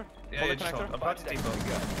holding to- connector. Yeah, Holding just hold. connector. I'm about to 5 seconds default. to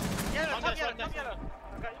go. Yellow, Long top desk, yellow, long top desk. yellow.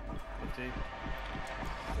 Okay. 50.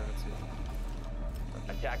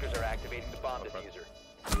 70. Attackers are activating the bomb diffuser.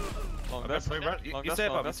 Long I'm desk. going Brad. You Long stay desk,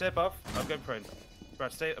 above. long You desk. stay above. I'm going prone.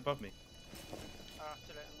 Brad, stay above me.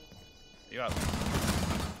 Too late. You out.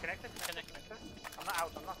 Connected? Connector. I'm not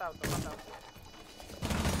out, I'm not out.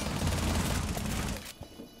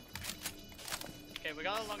 Okay, we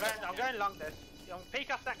got a long desk. I'm going long desk.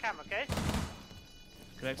 Peek off that cam, okay?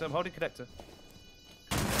 Connector. I'm holding connector.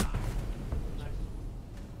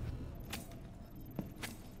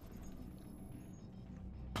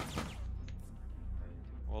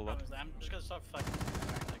 Well done. I'm just gonna start fucking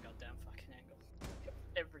that goddamn fucking angle.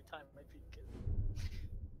 Every time I peek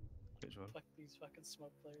it. Which one? Fuck these fucking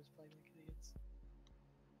smoke players playing like idiots.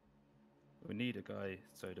 We need a guy,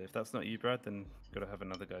 Soda. If that's not you, Brad, then gotta have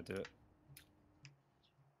another guy do it.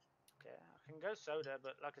 Okay, I can go Soda,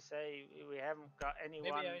 but like I say, we haven't got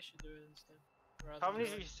anyone. Maybe I should do it instead. Problem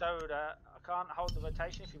is with Soda, I can't hold the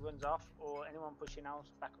rotation if he runs off, or anyone pushing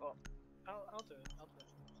else back up. I'll do it. I'll do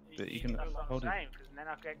it. But you can That's what I'm hold it. saying, because then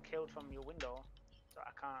I get killed from your window, so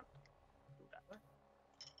I can't do that.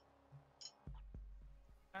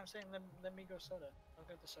 I'm saying let me go Soda. I'll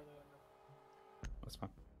go to Soda window. That's fine.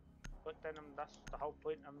 But then that's the whole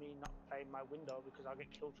point of me not playing my window, because I'll get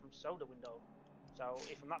killed from Soda window. So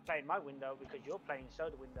if I'm not playing my window because you're playing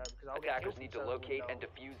Soda window, because I'll get Attackers killed need from to Soda locate window, and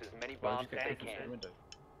defuse as many Why bombs did you as get they killed from can. the window?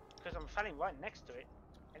 because I'm standing right next to it.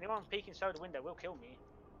 Anyone peeking Soda window will kill me.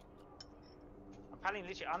 I'm panning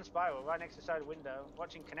literally on spiral right next to Soda window,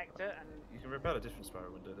 watching connector, and You can repel a different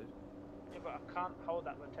spiral window, dude. yeah, but I can't hold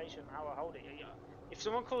that rotation how I hold it. If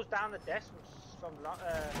someone calls down the desk from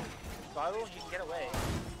spiral, you can get away.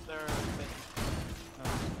 They're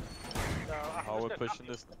So I How can we're just go pushing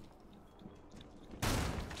copy. this?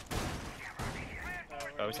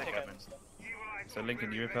 Oh, it's like admin. So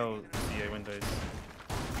Lincoln, you repel CA windows.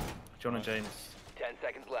 John and James, 10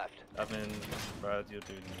 seconds left. admin, Brad, you're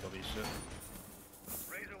doing lobby shit.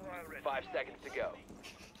 5 seconds to go.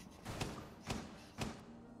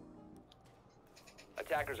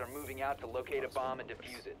 Attackers are moving out to locate a bomb and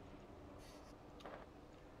defuse it.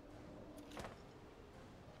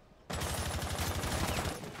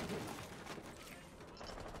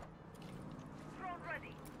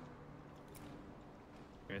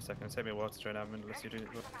 Give me a second, take me a while to join admin unless you're doing it.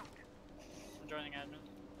 I'm joining admin.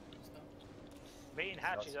 Meeting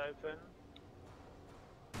hatch is open.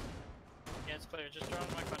 Yeah, it's clear. Just drone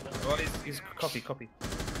my front door. Oh, he's copy.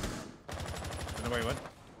 Don't know where he went.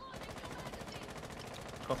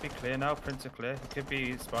 Copy clear now, printer clear. It could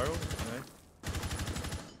be spiral, no.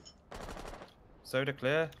 Soda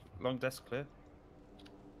clear, long desk clear.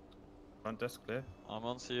 Front desk clear. I'm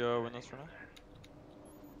on CEO windows for now.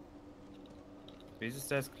 Visa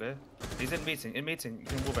stairs clear. He's in meeting, You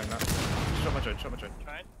can wallbang that. Shot my drone.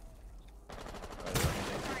 Tried.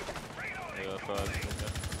 Yeah, that's right.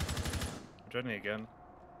 I'm droning again.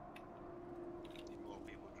 More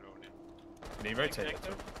people droning. Can he rotate it?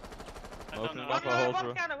 Connector. I Open don't it know. up. I'll hold One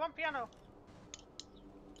through. piano, one piano.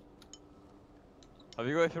 Have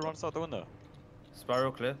you got if he runs out the window?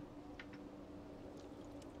 Spiral clear.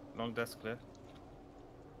 Long desk clear.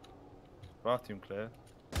 Bathroom clear.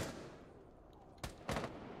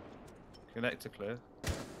 Connector clear.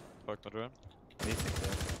 Fuck my drone. Meeting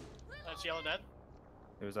clear. That's yellow dead.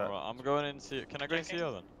 Who was that? Alright, I'm going in CEO. Can I go in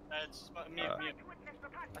CEO then? That's mute.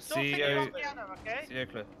 I still think CEO you're on piano, okay? CEO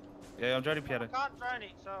clear. Yeah, I'm droning piano. I can't drone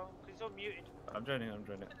it, so because it's all muted. I'm droning.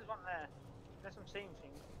 There's one there. Unless I'm seeing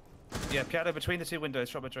things. Yeah, piano between the two windows.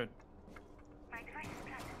 Shot my drone.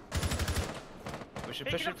 We should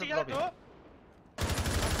push Picking it up to from yellow lobby. door. I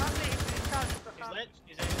can't see him. He's charged. He's lit.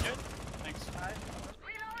 He's injured. Thanks.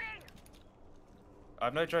 I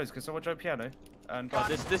have no drones. Can someone drone piano? And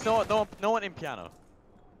There's no one in piano.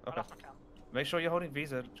 I okay. lost my count. Make sure you're holding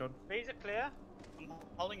Visa, John. Visa clear. I'm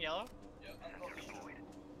holding yellow.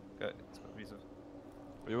 Okay, it's got Visa.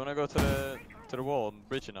 We wanna go to the wall and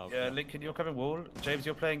bridge it now. Yeah, Lincoln, you're coming wall. James,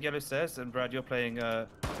 you're playing yellow stairs, and Brad, you're playing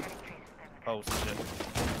holes and shit.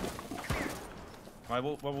 My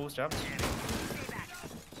wall's jammed. Hitting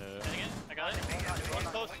it. I got it. He's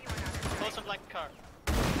close. Close on black car.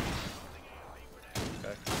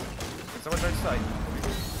 Okay. Can someone drone site?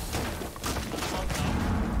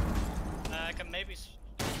 I can maybe.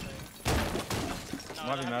 No,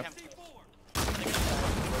 Might be I mad. can't.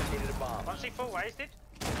 Located a bomb. One C4 wasted.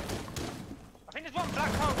 I think there's one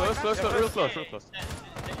black hole. Close, real close.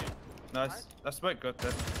 Nice. That smoke got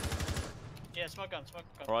there. Yeah, smoke gun.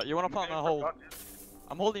 Alright, you wanna plant a hole?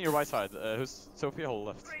 I'm holding your right side. Who's Sophia hold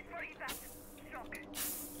left?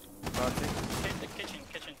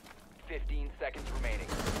 Kitchen. 15 seconds remaining.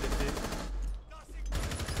 50.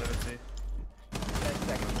 70. 10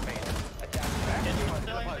 seconds remaining. Attack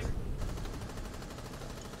back.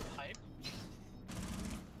 Hype.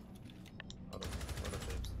 Hold on,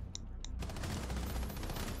 James.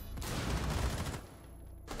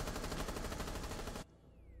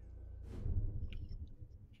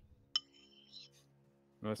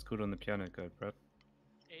 Nice good on the piano guy, Brad.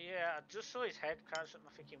 Yeah, I just saw his head crash at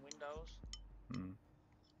my freaking windows. Hmm.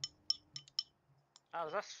 Oh,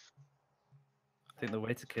 that's I think the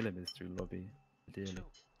way to kill him is through lobby, ideally.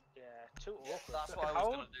 too awkward. That's I what I can was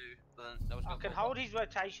hold- gonna do, but then that was I gonna can go hold back. his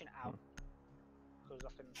rotation out. Because I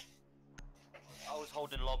can. I was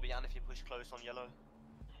holding lobby and if you push close on yellow.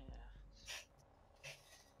 Yeah.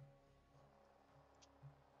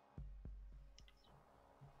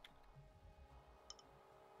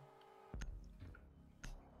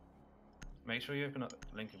 Make sure you open up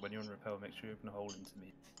Lincoln when you're on rappel. Make sure you open a hole into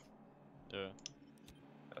me. Yeah.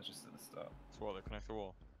 That's just at the start. That's why they connect the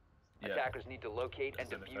wall. Yeah. Attackers need to locate and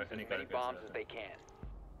That's it, defuse any as guy many that goes bombs there, as they can.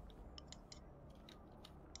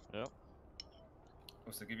 Yep.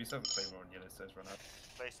 Also, give yourself a claymore on yellow stairs. Run out.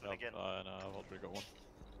 Basement again. No, I've already got one.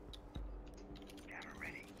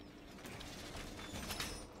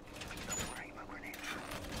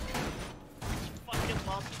 Fucking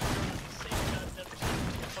monster doing the same goddamn shit.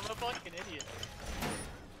 I'm a fucking idiot.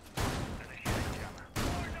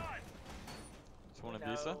 Just want a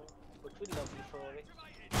visa? Which we love you for it.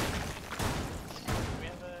 We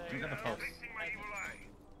have a. You have a pulse.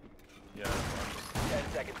 Yeah.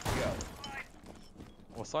 10 seconds to go.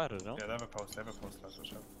 What side is it on? Yeah, they have a pulse. They have a pulse. That's for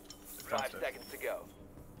sure. 5 seconds to go.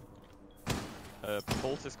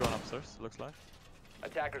 Pulse is going upstairs, looks like.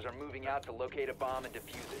 Attackers are moving out to locate a bomb and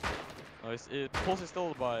defuse it. No, Pulse is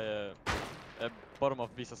still by bottom of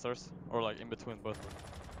visa stairs, or like in between both.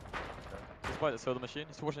 He's by the soda machine.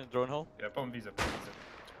 He's watching the drone hole. Yeah, bomb visa. Bomb visa.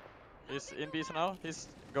 He's in visa now. He's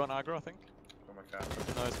going aggro, I think. Oh my god.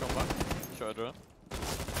 Now he's going back. Show a drone.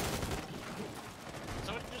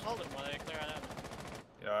 Someone just hold it while I clear it out.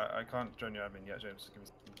 Yeah, I can't join your admin yet, James. Give me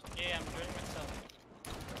some. Yeah, I'm joining myself.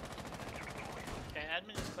 Okay,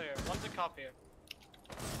 admin is clear. One's a cop here.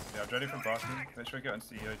 Yeah, I'm ready from bathroom. Make sure we get on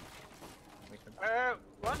CEO. Lincoln.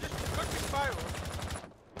 One just quick spiral.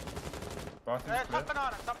 Bathroom's clear.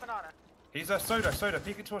 Top banana. He's a soda.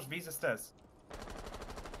 Peeking towards visa stairs.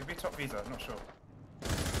 Could be top visa. I'm not sure.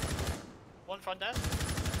 One front desk.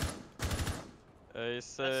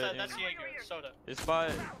 He's That's Jaeger, soda. he's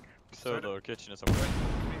by soda or kitchen or something.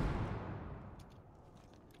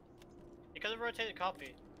 You could have rotated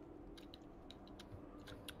copy.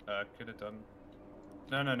 Could have done.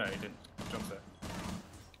 No, he didn't. John's there.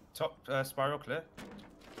 Top spiral clear.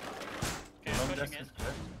 Okay, Long pushing desk in. is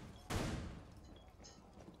clear.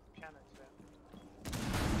 Piano's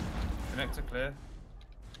there. Connector clear.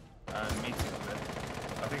 And meeting clear.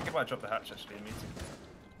 I think he might drop the hatch actually in meeting.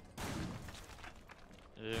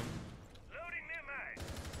 Yeah.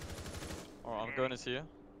 Alright, I'm going to see you.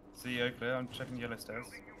 CEO clear. I'm checking yellow stairs.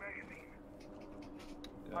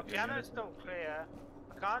 My piano's still clear.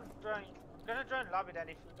 I can't drone. I'm gonna drone lobby then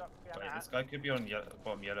if we've got piano. Wait, this guy could be on yellow,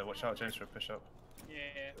 bottom yellow. Watch out, James, for a push up.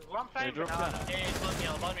 Yeah. There's one playing drop banana. Yeah, he's bottom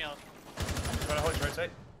yellow, bottom yellow. Trying to hold you, rotate.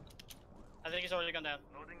 I think he's already gone down.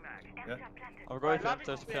 Yeah. I'm going Right,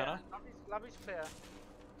 upstairs to piano. Lobby's clear.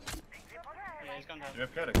 Yeah, he's gone down. Do you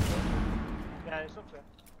have clear control? Yeah, it's all clear.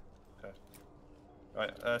 Okay.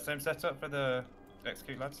 Right, same setup for the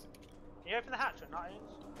execute lads. Can you open the hatch or not?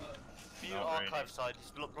 View Not archive really. side,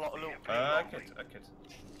 just look a little I could.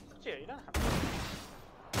 It's you don't have to.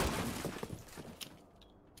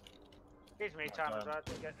 Gives me time as well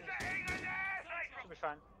to get this. Should be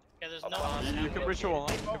fine. Yeah, there's no one. You can breach the wall,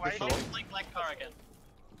 huh? You can breach the wall. Like black car again.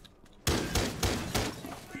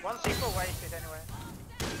 One sequel wasted anyway.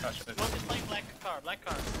 Actually, One's just playing black car.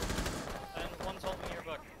 And one's holding your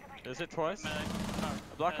book. Is it twice? Car.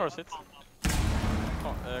 Black car's hit.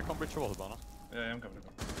 Come breach the wall, Hibana. yeah, I'm coming.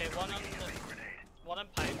 Okay, one on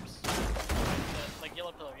pipes. Like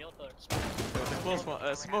yellow pillar. The close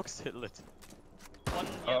one. Smoke's hit lit. One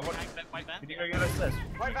what- white van. Can you go yellow stairs?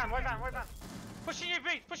 White van. Pushing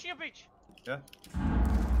your beach. Yeah.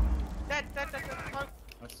 Dead. Smoke.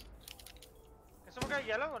 Nice. Can someone go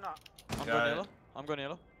yellow or not? I'm going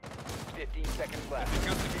yellow. 15 seconds left. He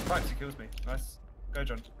kills me. He kills me. Nice. Go,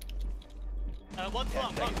 John. One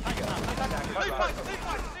plum, one pipe. Two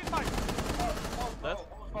fights. Dead?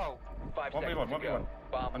 5 1v1, seconds to 1v1. go.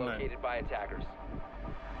 Bomb Unknown. located by attackers.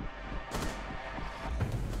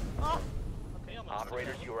 Okay, almost.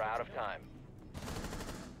 Operators, you are out of time.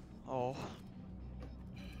 Oh.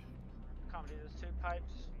 Can't believe there's two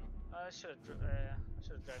pipes. I should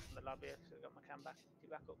have drove from the lobby because I got my cam back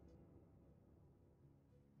up.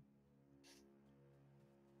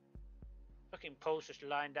 Fucking Paul's just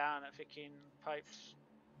lying down at fucking pipes.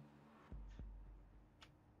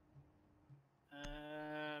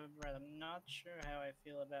 Right, I'm not sure how I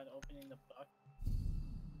feel about opening the book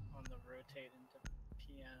on the rotate into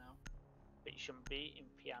piano. But you shouldn't be in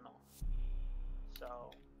piano.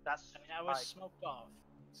 So that's. I mean, I was pipe. smoked off,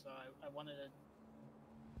 so I wanted to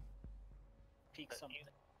peek But something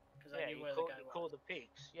because Yeah, I knew you where call, the guy you was. call the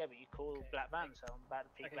peaks. Yeah, but you call Okay. Black Van, so I'm about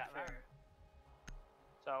to peek Okay, Black Van. fair.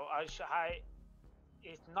 So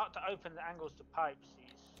it's not to open the angles to pipes.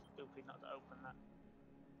 He's stupid not to open that.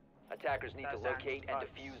 Attackers need to That's locate and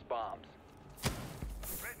pipes. defuse bombs.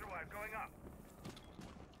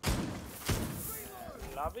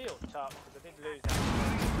 Lobby or top? Because I did lose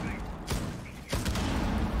that.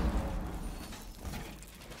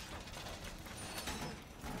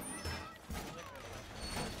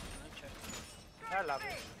 I love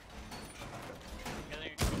it.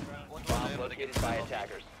 Getting a good round. Bomb located by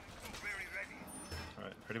attackers.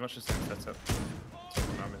 Alright, pretty much the same setup.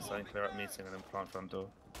 I'm inside, clear up meeting, and then plant front door.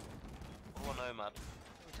 Oh, Nomad.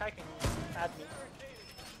 We're taking admin.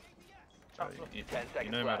 So you, 10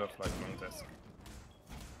 seconds nomad left. off like long desk.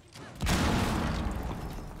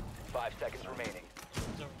 5 seconds remaining.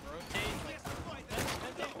 To rotate, like,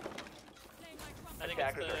 I think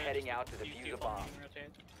Attackers it's are the heading out to you defuse do a bomb.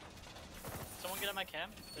 rotate. Someone get on my cam.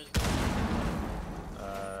 There's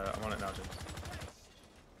I'm on it now, James.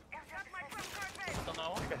 still no I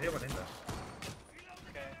one? think I hear one in there.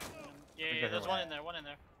 Okay. I Yeah, there's hear one in there, one in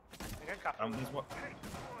there. There's what?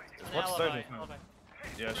 There's Yeah, one alibi, stone. alibi.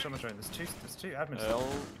 Yeah, show my train. There's two admins. Hell,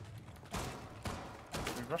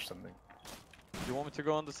 We rushed something. do you want me to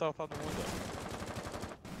go on the south admin window?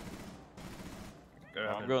 Go No,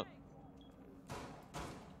 admin. I'm good.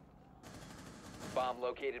 Bomb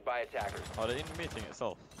located by attackers. Are they in the meeting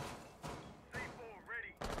itself?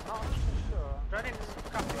 Not sure. I'm running this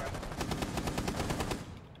cafe.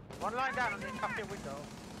 One line down on the cafe window.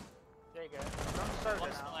 There you go. Don't soda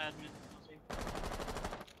One's still now. admin.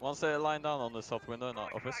 Once they line down on the south window in our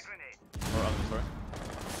office. Or admin, sorry.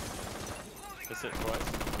 They sit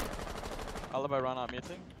twice. Alibi ran out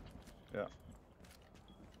meeting. Yeah.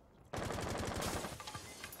 I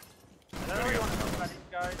don't know what you want to talk about these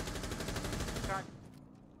guys. Can't.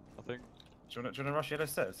 I think. Do you want to rush yellow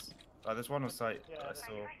stairs? There's one on site Yeah, that I that's- saw.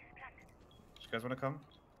 Do you guys want to come?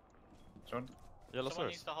 John? Yellow Someone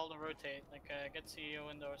stairs. needs to hold and rotate, like get CEO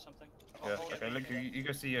window or something. Yeah, Hold it. okay, Link, you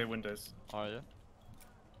go see your windows. Oh yeah.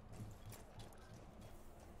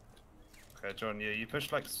 Okay, John, yeah, you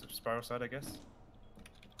push like spiral side, I guess.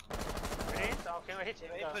 It is? Oh, can I hit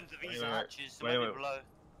it? Open the visa wait. hatches, Wait, maybe wait. below.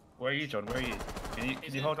 Where are you, John? Where are you? Can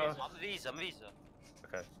He's you in hold on? visa. I'm visa.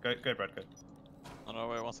 Okay, go, Brad, go. Oh no,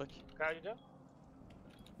 wait 1 sec. Go, you do?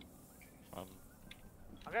 Um,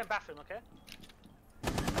 I'm going bathroom, okay?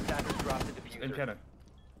 Attackers dropped the In diffuser. piano.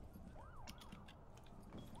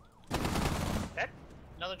 Dead?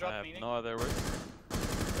 Another I drop have meeting. no idea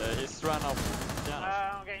where. He's ran out.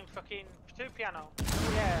 Yeah. I'm getting fucking 2 piano.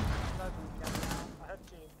 Yeah. Loads of piano now. I heard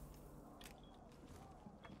 2.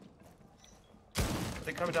 I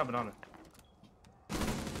think coming down banana.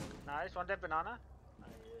 Nice, one dead banana. Oh,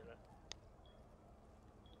 yeah.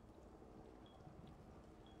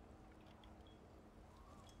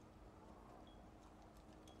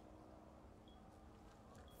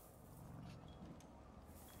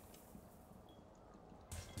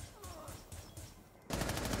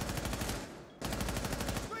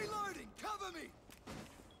 Reloading! Cover me!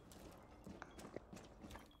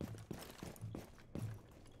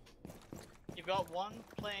 You've got one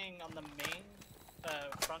playing on the main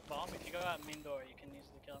front bomb. If you go out main door, you can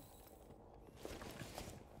easily kill him.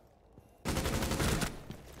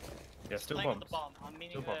 Yeah, still Playing on bombs. the bomb. I'm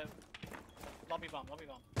meaning Still lobby bomb. Lobby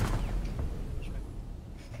bomb.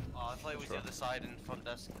 Oh, I thought it was the other side in front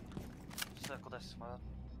desk. Circle desk, my bad.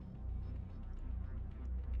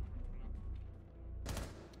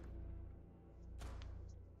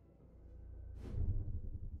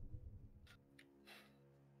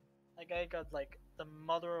 That guy got like the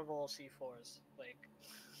mother of all C4s. Like,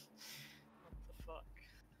 what the fuck?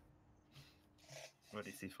 Where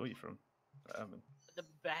did he see you from? Admin. The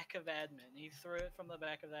back of admin. He threw it from the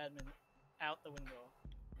back of admin out the window.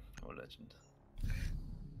 Oh, legend.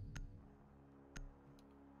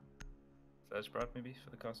 Surge Brad, maybe, for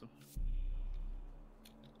the castle?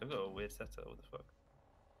 They've got a weird setup, what the fuck?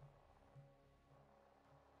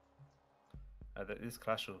 This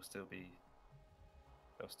clash will still be...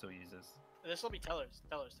 They'll still use this. This will be tellers.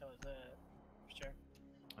 For sure.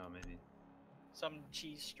 Oh, maybe. Some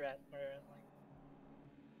cheese strat where like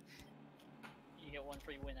you get one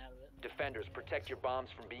free win out of it. Defenders, protect your bombs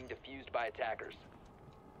from being defused by attackers.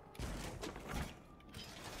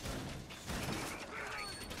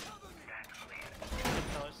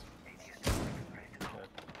 Tellers.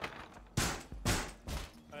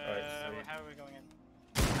 Alright, How are we going in?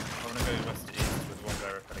 I want to go west to east with one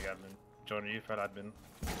guy repelling admin. John, are you fell admin?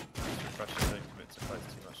 Refresh, don't commit to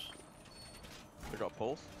fights too much. They got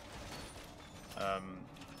pulse.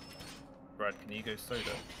 Brad, can you go soda?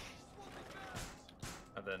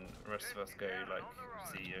 And then the rest of us go like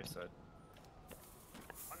CEO side.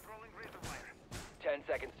 10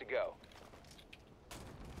 seconds to go.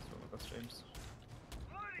 So that's James.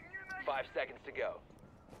 5 seconds to go.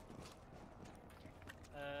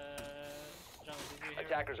 John, did you hear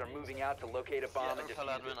Attackers are moving out to locate a bomb and fell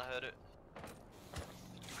defuse admin, it. I heard it.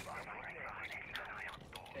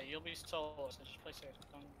 Okay, you'll be solo, so just play safe.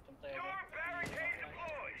 Don't play again.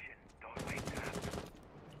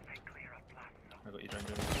 I got you,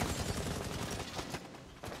 Dranger.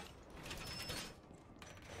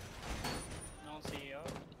 No one CEO.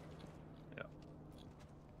 Yeah.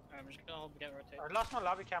 I'm just gonna hold get rotate. I lost my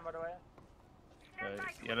lobby cam by the way.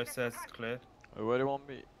 Yellow says clear. Where do you want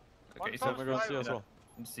me? Okay, One I'm gonna see as well.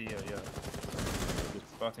 CEO, yeah.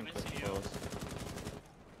 Bathroom I'm in clear. CEO.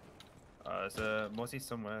 There's a Mozzie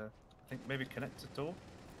somewhere. I think maybe connected door?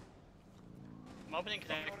 I'm opening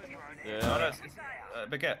connect. Yeah. No, no,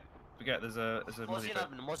 Baguette. Baguette, there's a Mozzie Mozzie. and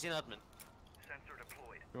admin, Mozzie and admin.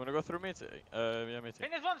 You wanna go through meeting? Yeah, I meeting.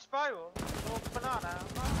 think there's one spiral or banana.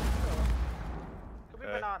 I'm not sure. Could be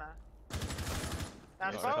banana.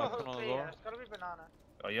 Now Yeah, spiral open hook on the clear. door. It's gotta be banana.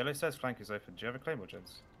 Oh, yellow says flank is open. Do you have a claymore,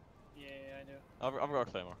 gents? Yeah, I do. I've got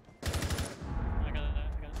a claymore. I got it.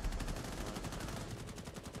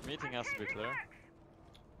 Meeting has to be clear.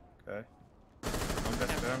 Okay. One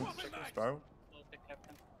desk down. Spiral. Little big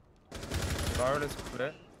captain. Spiral is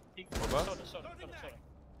clear. What about? Soda.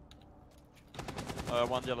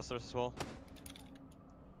 One yellow stairs as well.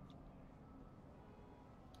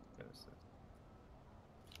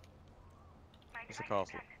 It's a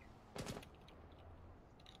castle.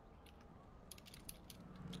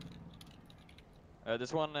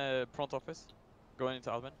 There's one front office going into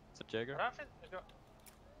admin. It's a Jaeger. I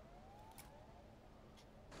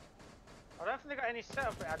don't think they got any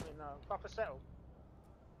setup for admin though. Proper setup.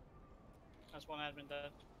 That's one admin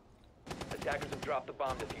dead. Attackers have dropped the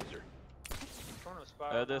bomb diffuser. Front of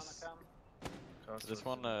spiral. This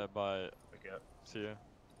one by Baguette. CEO.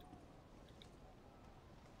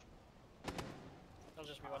 I'll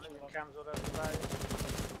just be I watching think the the cams all over the place.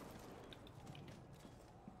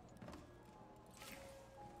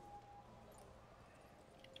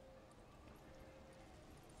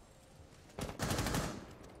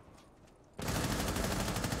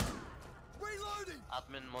 Reloading!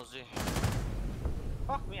 Admin, Mozzie.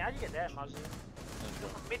 Fuck me, how'd you get there, Muzzy?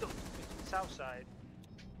 Middle, south side.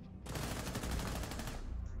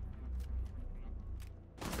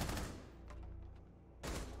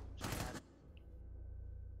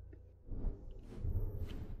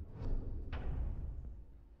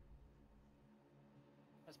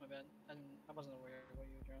 That's my bad. And I wasn't aware of what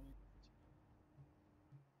you were drowning.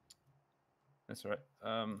 That's alright.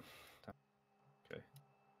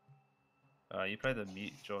 Okay. You play the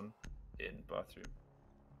mute, John, in bathroom.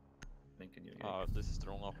 Thinking you. Oh, this is the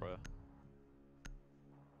wrong operator.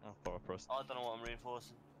 Oh, thought I pressed. I don't know what I'm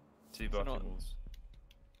reinforcing. Two bathroom not- walls.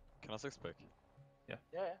 Can I six pick? Yeah.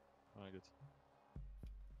 Oh, good.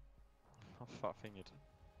 I'm fat fingered.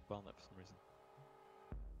 Bound that for some reason.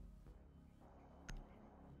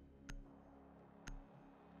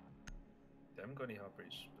 They haven't got any hard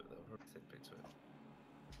breach, but they'll probably take big to it.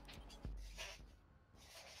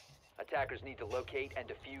 Attackers need to locate and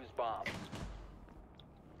defuse bombs.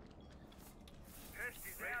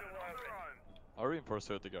 I reinforced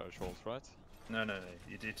the garage walls, right? No.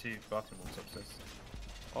 You do two bathroom walls upstairs.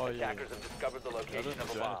 Oh yeah. Attackers have discovered the I location don't of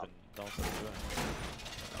a do bomb. anything downstairs, do I?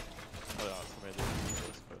 Oh yeah, it's made it,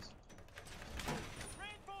 I suppose.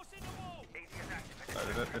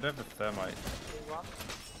 They don't have the thermite. One.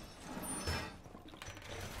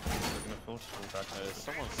 They're gonna force fall back.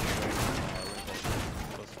 Someone's reinforced.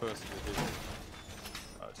 That's first we did.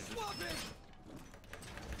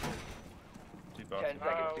 Two 10 bathroom.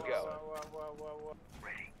 seconds to go. Whoa.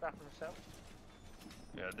 Back from himself.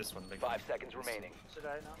 Yeah, this one. Big 5 seconds remaining.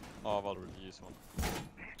 Today now. Oh, I've already used one.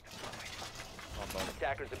 Not bad.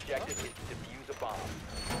 Attackers' objective is to defuse a bomb.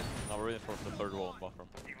 Now we're reinforced the third wall in bathroom.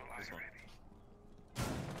 This one.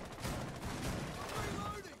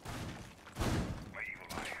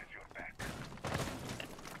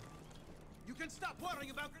 You can stop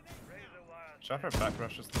worrying about grenades! Should I throw back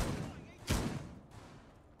rushes?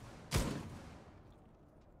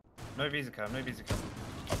 No visa cam. A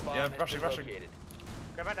bomb Yeah, has rushing. been located.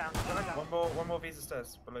 Go back down. One more visa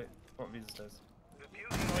stairs. Below. Bottom visa stairs.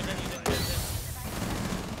 Oh, and then he's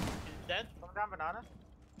dead. Bomb down banana.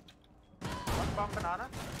 One bomb banana.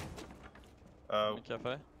 In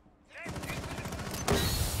cafe.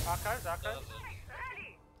 Arcos.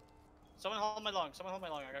 Someone hold my long.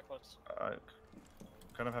 I got close. I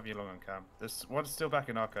kind of have you long on cam. There's one still back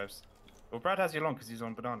in archives. Well, Brad has you long because he's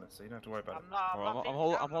on banana, so you don't have to worry about it.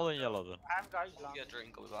 I'm holding yellow then. I haven't got his long. Get a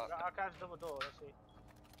drink, I'll be back. Got Archives double door, let's see.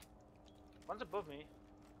 One's above me.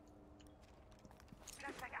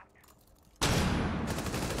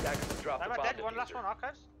 Attackers have dropped the I'm bomb dead. One last diffuser. one,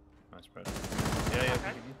 Archives. Nice, Brad. Yeah.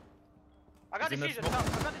 Okay. I got the He's in diffuser the top. I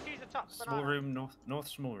got the diffuser top. Small banana. room, north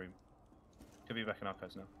small room. Could be back in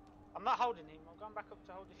archives now. I'm not holding him. I'm going back up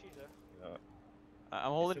to hold diffuser. Yeah.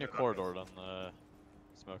 I'm holding still your in corridor then,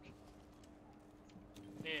 smoke.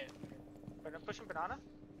 Yeah. Pushing banana.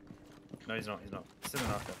 No, he's not. He's not. He's still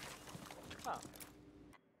an archer. Oh.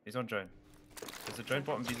 He's on drone. There's a drone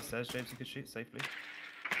bottom visa stairs, James. You could shoot safely.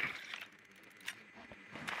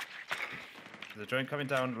 There's a drone coming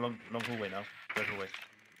down long hallway now. Red hallway.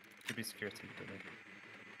 Could be security. Don't know.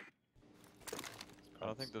 I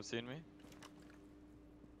don't think they've seen me.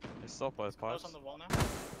 They stopped by his Close pipes. on the wall now.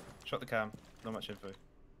 Shot the cam. Not much info.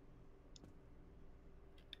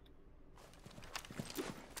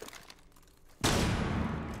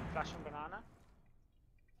 Flashing banana.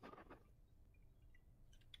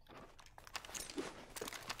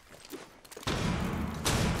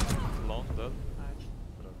 Long, dead. Nice.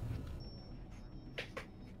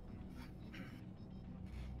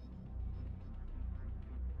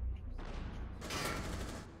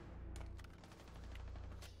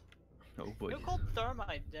 Oh boy. Who called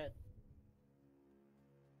Thermite dead?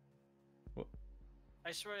 What?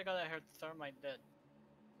 I swear to God I heard Thermite dead.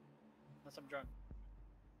 Unless I'm drunk.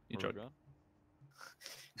 You Where we tried. going?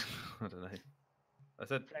 I don't know. I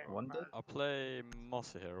said Playing one dead? I play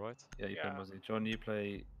Mossy here, right? Yeah, you Yeah. play Mozzie. John, you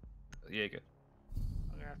play Jaeger.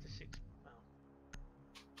 I'm gonna have to 6. Oh.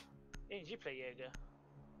 Ian, you play Jaeger?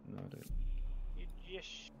 No, I don't.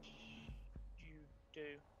 Yes, you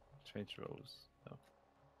do. Change roles. No.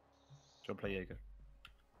 John, play Jaeger.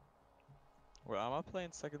 Where am I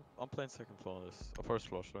playing second? I'm playing second floor on this. Oh, first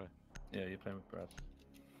floor, sorry. Yeah, you're playing with Brad.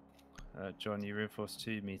 John, you reinforce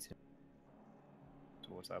 2 meeting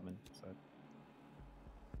towards admin side.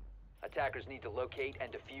 Attackers need to locate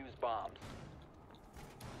and defuse bombs.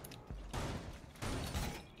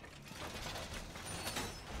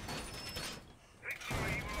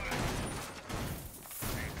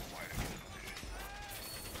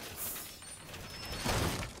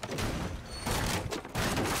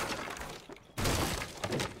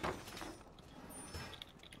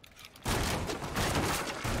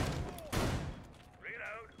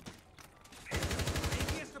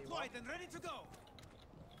 And ready to go.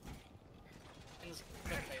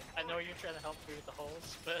 I know you're trying to help me with the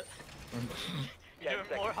holes, but Ten you're doing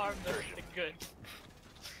more seconds harm than insertion. good.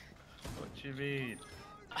 What you mean?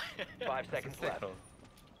 5 seconds left.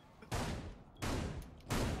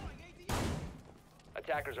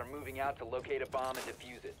 Attackers are moving out to locate a bomb and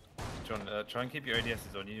defuse it. John, try and keep your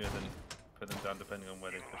ADSs on you and then put them down depending on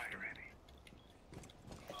where they push them.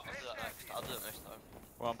 I'll do it next time.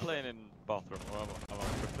 Well, I'm playing in bathroom. Well, I'm on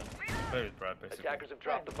Krypton. Play with Brad, basically. Attackers have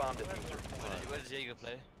dropped the bomb diffuser. Where does Jaeger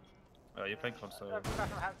play? Oh, you're playing console.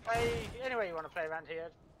 Play anywhere you want to play around here.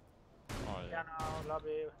 Oh yeah. Piano,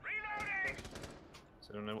 lobby. So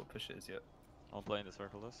I don't know what push it is yet. I'm playing the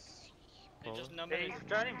circle this. They just Visa, nominated.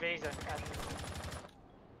 joining Visa. Not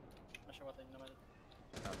sure what they nominated.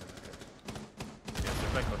 Yeah, so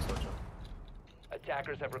play console, John.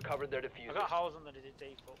 Attackers have recovered their I diffuser. got holes on the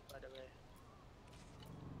default, by the way.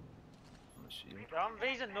 I'm a shield. They're on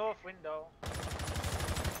Visa north window.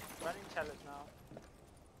 Running tellers now.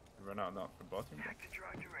 Run out now from bottom.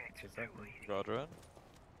 Exactly. Got a drone.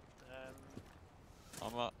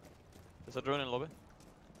 There's a drone in lobby.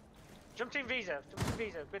 Jump team Visa. Jump team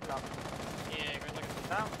Visa. Good luck. Yeah, we're looking.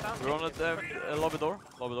 Down. We're on at lobby door.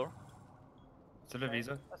 Lobby door. Still a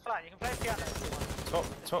visa. That's fine. You can play piano if you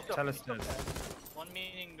want. Top telestairs. One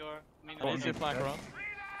meeting door. Meeting I want to see a door. flank around.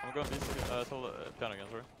 I'm going to piano again,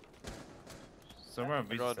 sorry. Somewhere on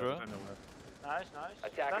visa got a stairs, I drone. don't know where. Nice.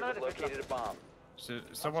 Attackers have located a bomb. So,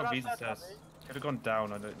 someone outside visa stairs. lobby. Could have gone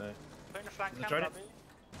down, I don't know. Putting a flank There's a cam dreaded- lobby.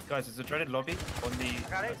 Guys, there's a dreaded lobby on the... I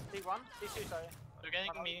got it. D1. D2, sorry. They're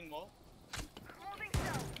getting a meeting wall.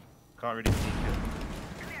 Can't really see it.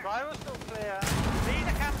 Spiral's still clear.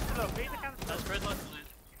 Visa cam's still up. Visa cam's still That's up. grid left line.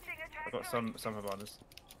 I've got some Habanas.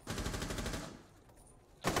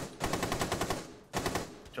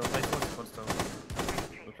 John, play towards console.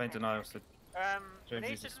 We're playing denial, so... We James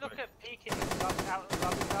need uses to look smoke. at peeking out of the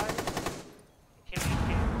lobby guys. Killing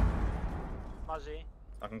Muzzy.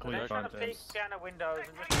 I can call They're you trying to Brian peek James. piano windows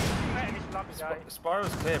and just threaten this lobby guy.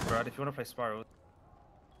 Spiral's clear, Brad, if you want to play Spiral.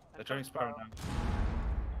 They're And joining Spiral now.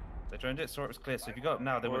 They joined it, saw it was clear, so if you go up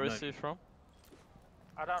now, they Where won't is know. he from?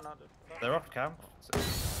 I don't know. They're off cam. So,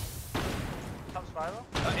 Top spiral.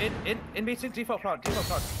 in meeting, default plant. I can do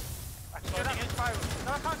that with spiral.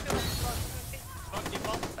 No, I can't do that with spiral. Long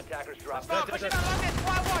default. Attackers dropped No, push it out long end.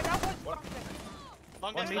 Why? That was What? long end.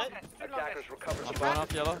 Long One dead. meeting. Attackers recovered I'm the going bomb.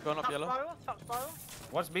 up yellow, going up Top yellow. spiral. Top spiral.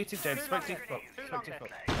 One's meeting, James. Two Smoke long end. default. Two Smoke long end.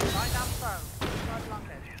 default. Line down spiral. Right long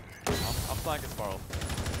end. I'm flanking spiral.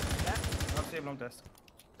 Yeah. Can't see him long desk.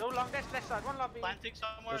 Two long desk left side. One lobby. Planting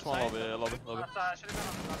somewhere. There's one inside. lobby. Oh, sorry, I should have gone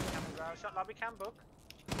on the lobby cam as well. Shot lobby cam book.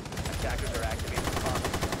 Attackers are activating the bomb.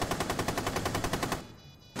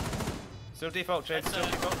 Still default, James. That's,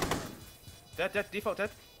 Still default. Dead, default dead.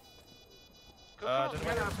 Good call, Just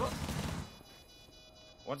get that book.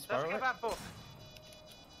 one Let's spiral. get Right? that book.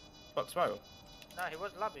 Fuck spiral. No, he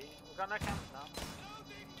was lobby. We've got no cameras now.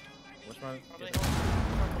 Which one? Probably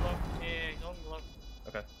holding below. Yeah, he's holding below.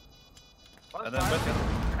 Okay. One And then spiral. where's the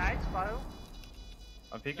other? Grenade, spiral.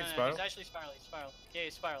 I'm peeking No, spiral. he's actually spiral. He's spiral. Yeah,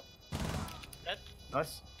 he's spiral. Dead.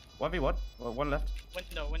 Nice. 1v1. Well, one left.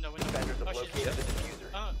 Window. Defenders have Oh, she's located the dead. diffuser.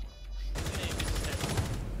 Oh. Yeah, he's dead.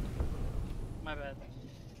 My bad.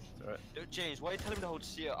 It's alright. Yo, James, why are you telling me to hold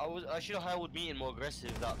C? I should have held meeting more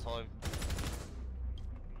aggressive that time.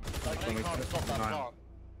 Like, Can they we can't put stop that nine? plant.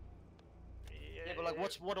 Yeah, but like,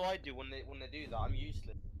 what do I do when they do that? I'm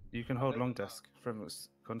useless. You can hold long desk from this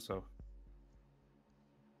console.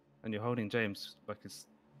 And you're holding James like it's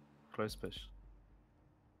close push.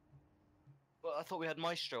 But I thought we had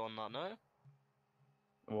Maestro on that, no?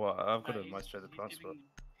 Well, I've got No, a maestro the plant spot.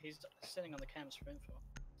 He's sitting on the cams for info,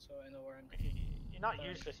 so I know where I'm. You're not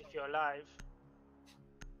useless if you're alive.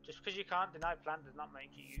 Just because you can't deny plan does not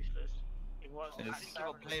make you useless. It was Yes.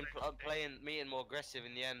 I'm playing meeting more aggressive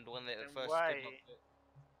in the end when they Then first. why?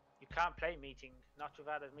 You can't play meeting, not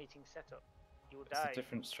without a meeting setup. You will It's die. a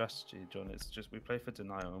different strategy, John. It's just we play for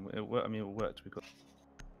denial, and it worked. I mean, it worked. We got.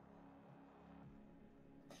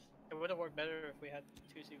 It would have worked better if we had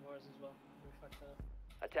 2 C4s as well. We fucked that up.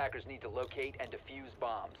 Attackers need to locate and defuse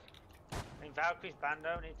bombs. I mean, Valkyrie's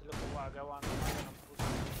bando need to look at what I go on.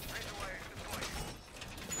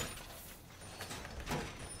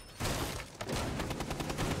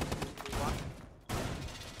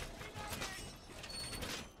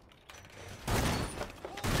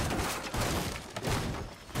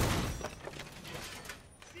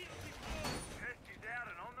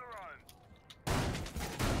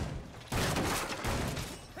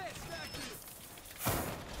 Heads back to you.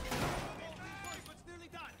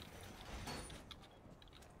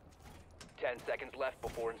 10 seconds left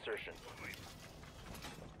before insertion.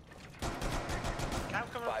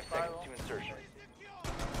 Camp coming 5 up seconds spiral. to insertion.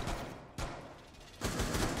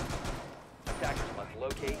 Attackers must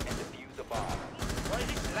locate and defuse a bomb. What is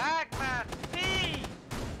this lag, man? Speed!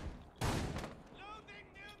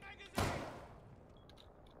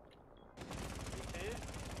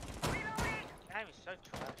 Damn, he's so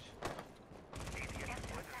trash.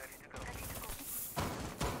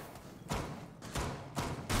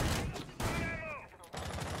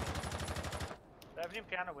 They're opening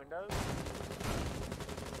piano windows.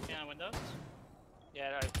 Piano windows. Yeah,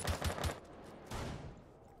 they're open.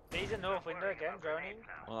 These are north window again, droning.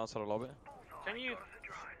 One outside the lobby. Can you?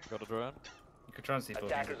 Got a drone. You could try and see for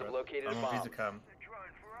Attackers visa, have bro. located I'm a on bomb. visa cam.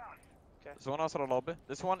 There's one outside the lobby.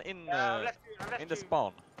 There's one in I've left you, I've left in the you.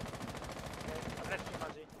 spawn. Okay, I've left you,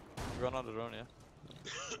 Muzzy. You're on the drone, yeah.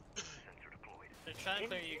 They're trying to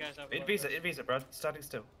clear you guys out. In visa, bro. Standing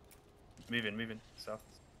still. Moving, south.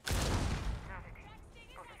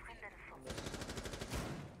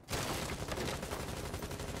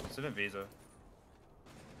 Still in visa.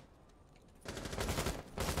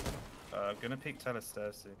 I'm gonna peek Taylor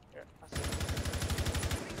stairs soon. Yeah, that's it.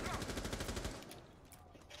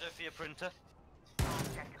 Sophia printer.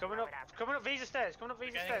 Coming up visa stairs, coming up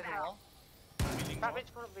visa stairs now. That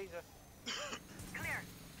bitch coming up visa.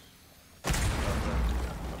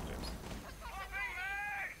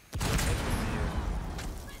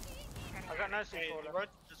 I got no C4 left.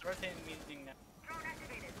 Just rotating meeting now. Okay,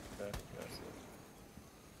 yeah, I see it.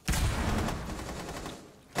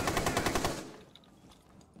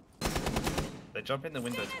 They jump in the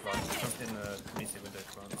windows plant. They jump in the meeting windows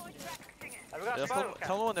plant. Have we got Yeah, spiral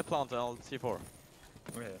tell me when they plant and I'll C4. Oh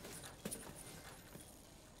yeah.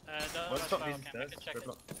 Don't Let's stop spiral these cam, I stairs. can check They're it.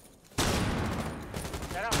 blocked.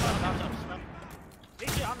 Get out, laptop.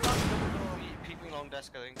 Literally unlock double door. Peeping long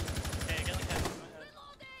desk, I think. Okay, get the cam.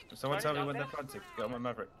 Someone tell me Down when there. they're planting. Get on my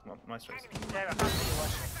Maverick. My stress. Yeah, I can't see you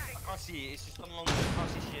watching. I can't see it, it's just on long desk, I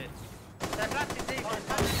can't see shit. They're planting deep, they're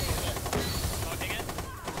planting deep. Talking it.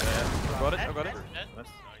 Yeah. I got it. Dead. Nice.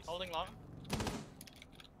 Holding long.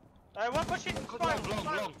 One pushing,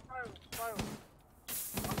 spiral.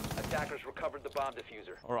 Attackers recovered the bomb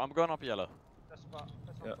diffuser. Or I'm going up yellow. That's spot.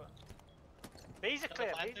 That's Yeah. one foot. These are clear,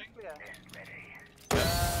 these planting? are clear.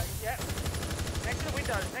 Yeah. Next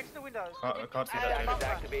to the windows, I can't see that. Attackers David.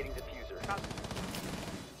 activating diffuser.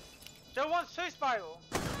 Still wants two spiral.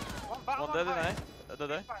 One bottom, One dead in high. A.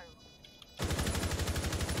 Dead A. Spiral.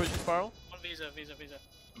 Pushing spiral. One visa.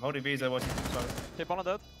 I'm holding visa. Watching. Sorry. Keep on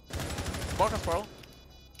dead. Back on spiral.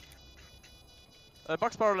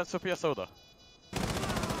 Back spiral and Sophia soda.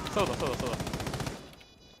 Soda.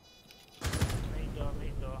 Main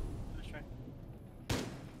door. Let's try.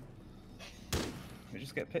 We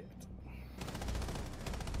just get picked.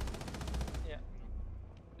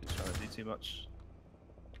 too much?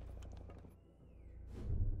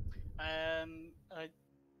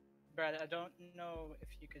 Brad, I don't know if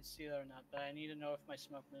you could see that or not, but I need to know if my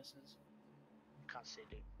smoke misses. Can't see,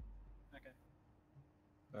 dude. Okay.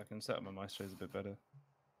 I can set up my maestros a bit better.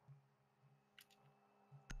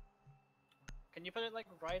 Can you put it like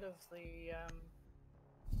right of the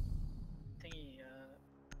thingy,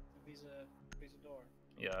 the visa door?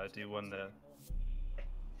 Yeah, I do one there.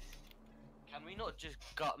 Can we not just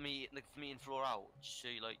gut the meeting floor out, just so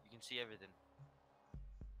you can see everything?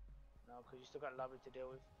 No, because you still got lobby to deal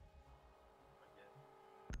with.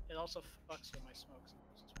 It also fucks with my smoke.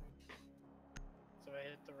 So I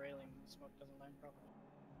hit the railing, the smoke doesn't land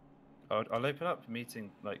properly. I'll open up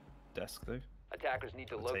meeting like desk though. Attackers need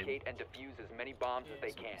to The locate and defuse as many bombs as they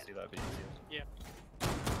So you can. can see that a bit easier. Yeah.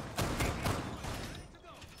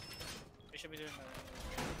 We should be doing that.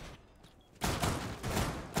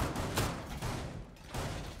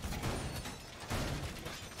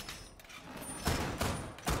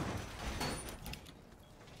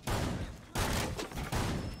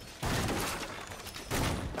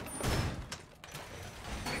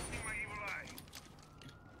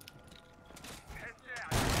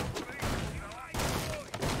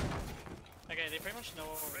 Okay, they pretty much know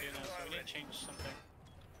what we're doing now, so we need to change something.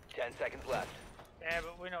 10 seconds left. Yeah,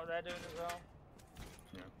 but we know what they're doing as well.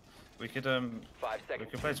 Yeah. We could 5 we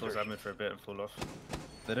seconds. could play towards admin for a bit and fall off.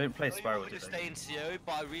 They don't play spiral, do to they? stay in CO,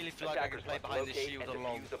 but I really feel like I can Attackers play must behind the locate shield and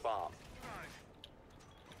along. defuse a bomb.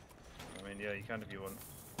 I mean, yeah, you can if you want.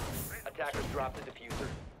 Attackers drop the diffuser.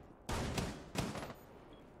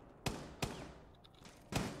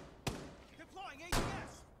 Deploying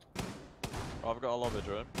ADS. Oh, I've got a lobby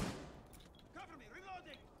drone. Cover me.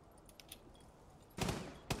 Reloading.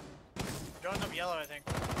 Drone's up yellow, I think.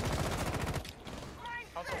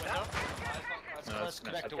 Console window. No, Let's it's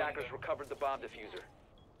not. connect a Attackers window. recovered the bomb diffuser.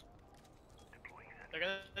 They're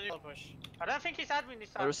gonna do yellow push. I don't think he's admin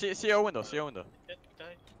this time. Oh, CO window, CO window.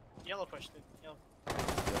 Yellow push, dude. Yellow.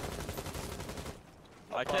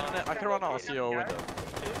 I can run out of CO window.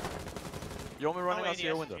 You want me running out of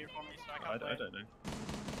CO window? I don't know.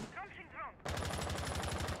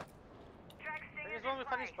 There's one with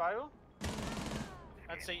funny spiral.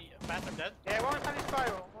 I'd say bathroom dead. Yeah, one with funny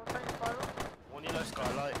spiral. One with funny spiral. One yellow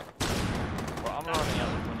skylight. Well, I'm running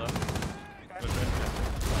out of window. Okay.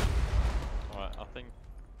 Alright, I think...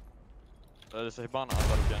 there's a Hibana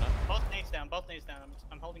outside of Jenna. Both nades down, both nades down.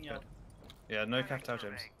 I'm holding yellow. Yeah, no capital,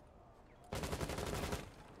 James.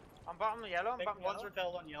 I'm bottom yellow. I I'm think bottom one's yellow.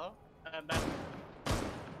 repelled on yellow. Bathroom.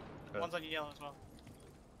 Okay. One's on yellow as well.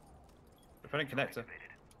 We're putting connector.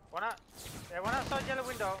 One out. Yeah, one outside yellow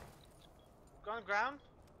window. Go on ground.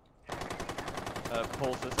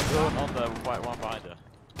 Pulses. Going on the white one behind you.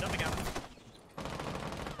 Jumping out.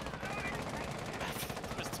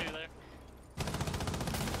 There's two there.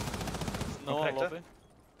 No Connector? lobby.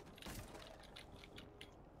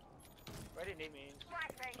 Where do you need me?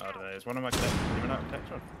 I don't know, is one of my connector? You run out of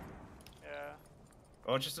connector on? Yeah.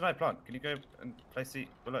 Oh, just a night plant. Can you go and place the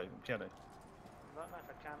below piano? I don't know if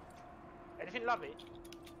I can. Anything lobby?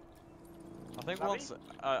 I think Lobby?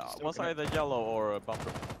 once either yellow or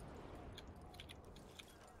bumper.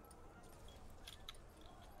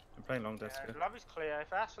 I'm playing long desk Yeah, here. the lobby's clear.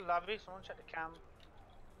 If I ask for lobby, someone check the cam.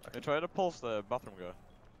 You try to pulse the bathroom guy.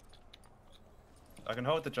 I can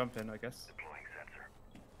hold the jump in, I guess.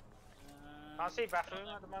 Can't see bathroom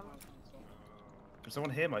at the moment. Can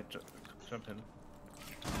someone hear my jump in?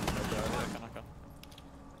 I can.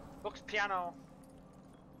 Book's piano.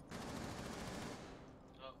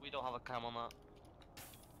 We don't have a cam on that.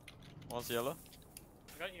 One's yellow.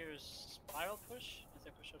 I got your spiral push. Is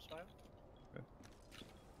there push up spiral?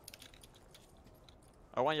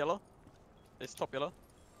 I want yellow. It's top yellow.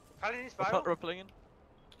 Paladin is spiral. Rappelling in.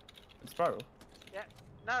 In spiral? Yeah.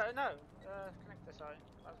 No. Connector, sorry.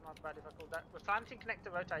 That was my bad if I called that. We're planting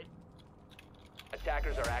connector, rotate.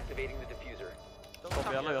 Attackers are activating the diffuser. Double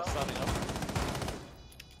Top yellow, you're standing up.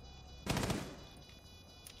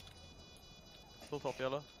 Still top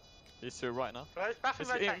yellow. He's to right now. Close. Bathroom,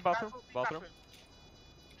 Is he rotate. in bathroom? Bathroom.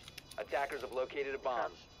 Attackers have located a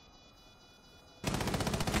bomb.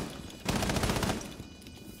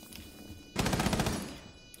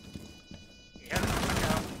 Yeah, back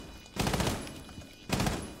out.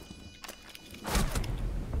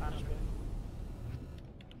 That's good.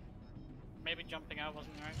 Maybe jumping out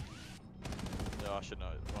wasn't right. Yeah, I should know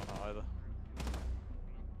run out either.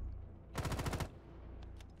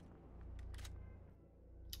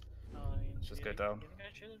 Let's just go down. You think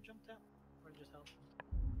I should have jumped out? Or just held?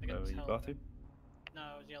 I Oh, got are this you held. bathroom? No,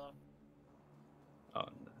 it was yellow. Oh,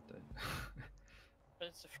 no, don't. But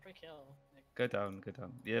it's a free kill. Like, Go down, go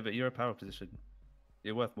down. Yeah, but you're a power position.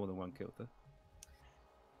 You're worth more than one kill, though.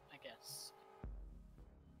 I guess.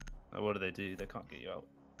 Now, what do? They can't get you out.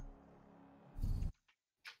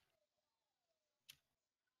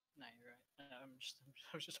 No, you're right.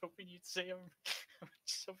 I was just hoping you'd say I'm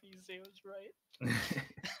just hoping you'd say I was right.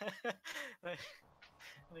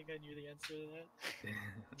 I think I knew the answer to that.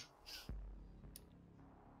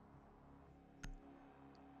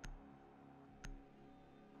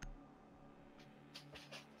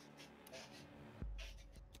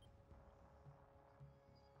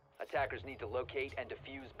 Attackers need to locate and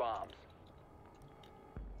defuse bombs.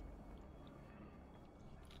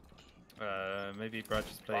 Maybe Brad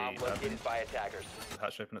just play Bomb located by attackers.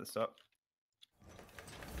 hatch open at the start.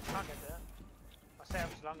 Can't get there. My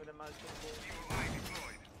setup's longer than most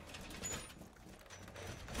people.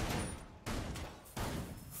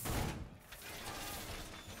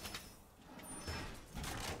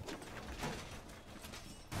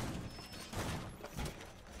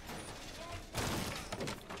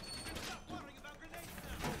 Worrying about grenades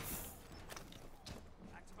now.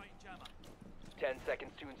 Activating jammer. 10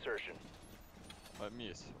 seconds to insertion.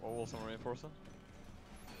 Muse. What walls am I reinforcing?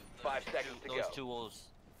 5 seconds to Those go. two walls.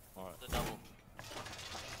 Alright. The double.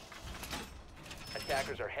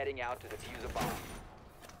 Attackers are heading out to defuse a bomb.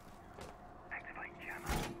 Activating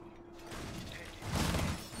jammer.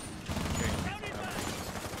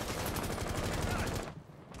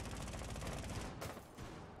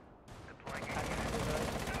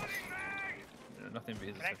 Nothing but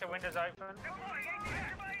Connector windows open.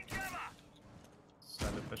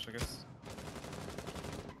 Standard push, I guess.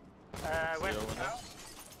 West CO window. now.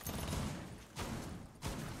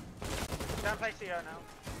 Don't play CO now.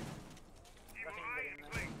 Nothing can get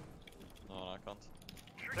in there. No, I can't.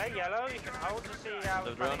 Play yellow, you can hold to see how They've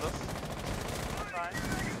it's drowned running. us.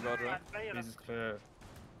 Fine. Got drone. Play yellow. These is clear.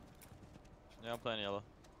 Yeah, I'm playing yellow.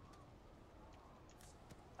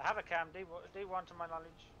 I have a cam, D1 to my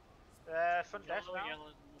knowledge. Front desk Yellow, now. yellow.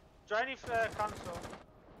 Joining console.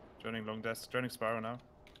 Joining long desk. Joining spiral now.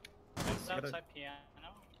 One's Yellow. outside piano.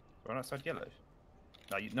 We're outside yellow.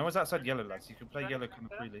 No, no one's outside yellow, lads. You can play yellow kind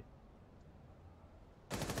of freely.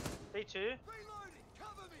 D2. Reloading.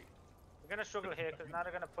 Cover me. We're gonna struggle here because now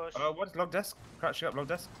they're gonna push. What's long desk? Crouching up long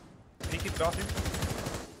desk. Peeking bathroom.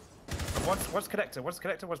 What's connector? What's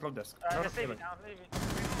connector? What's long desk? No, Just not leave it yellow. now, leave it.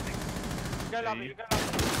 Go Yeah, lobby, you- go lobby.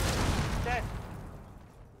 Dead.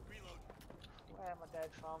 Where am I dead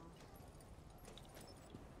from?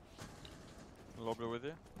 Lobby with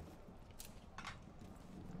you.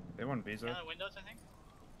 They want visa. Yellow windows, I think.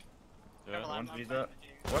 Yeah. Careful, One's I'm visa. playing with you.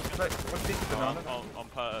 What's peeking No, banana? I'm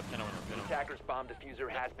pinning window. The attacker's bomb diffuser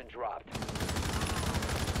has been dropped.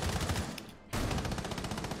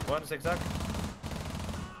 One zigzag.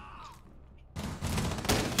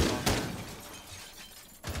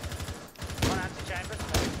 One anti-chamber.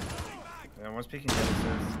 Yeah, one's peeking yellow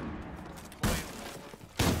stairs.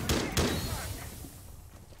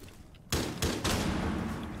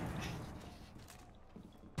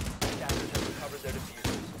 Attackers have recovered their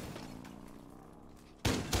diffusers.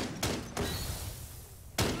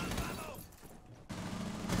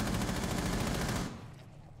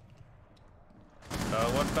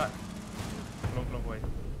 One's back. Long way.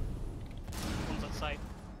 One's on site.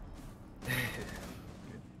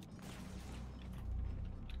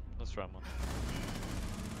 Let's try one.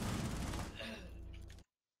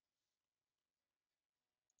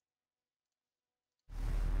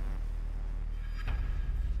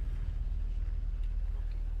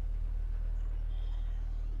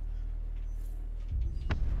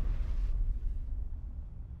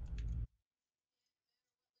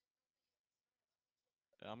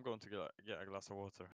 Yeah, I'm going to get a glass of water.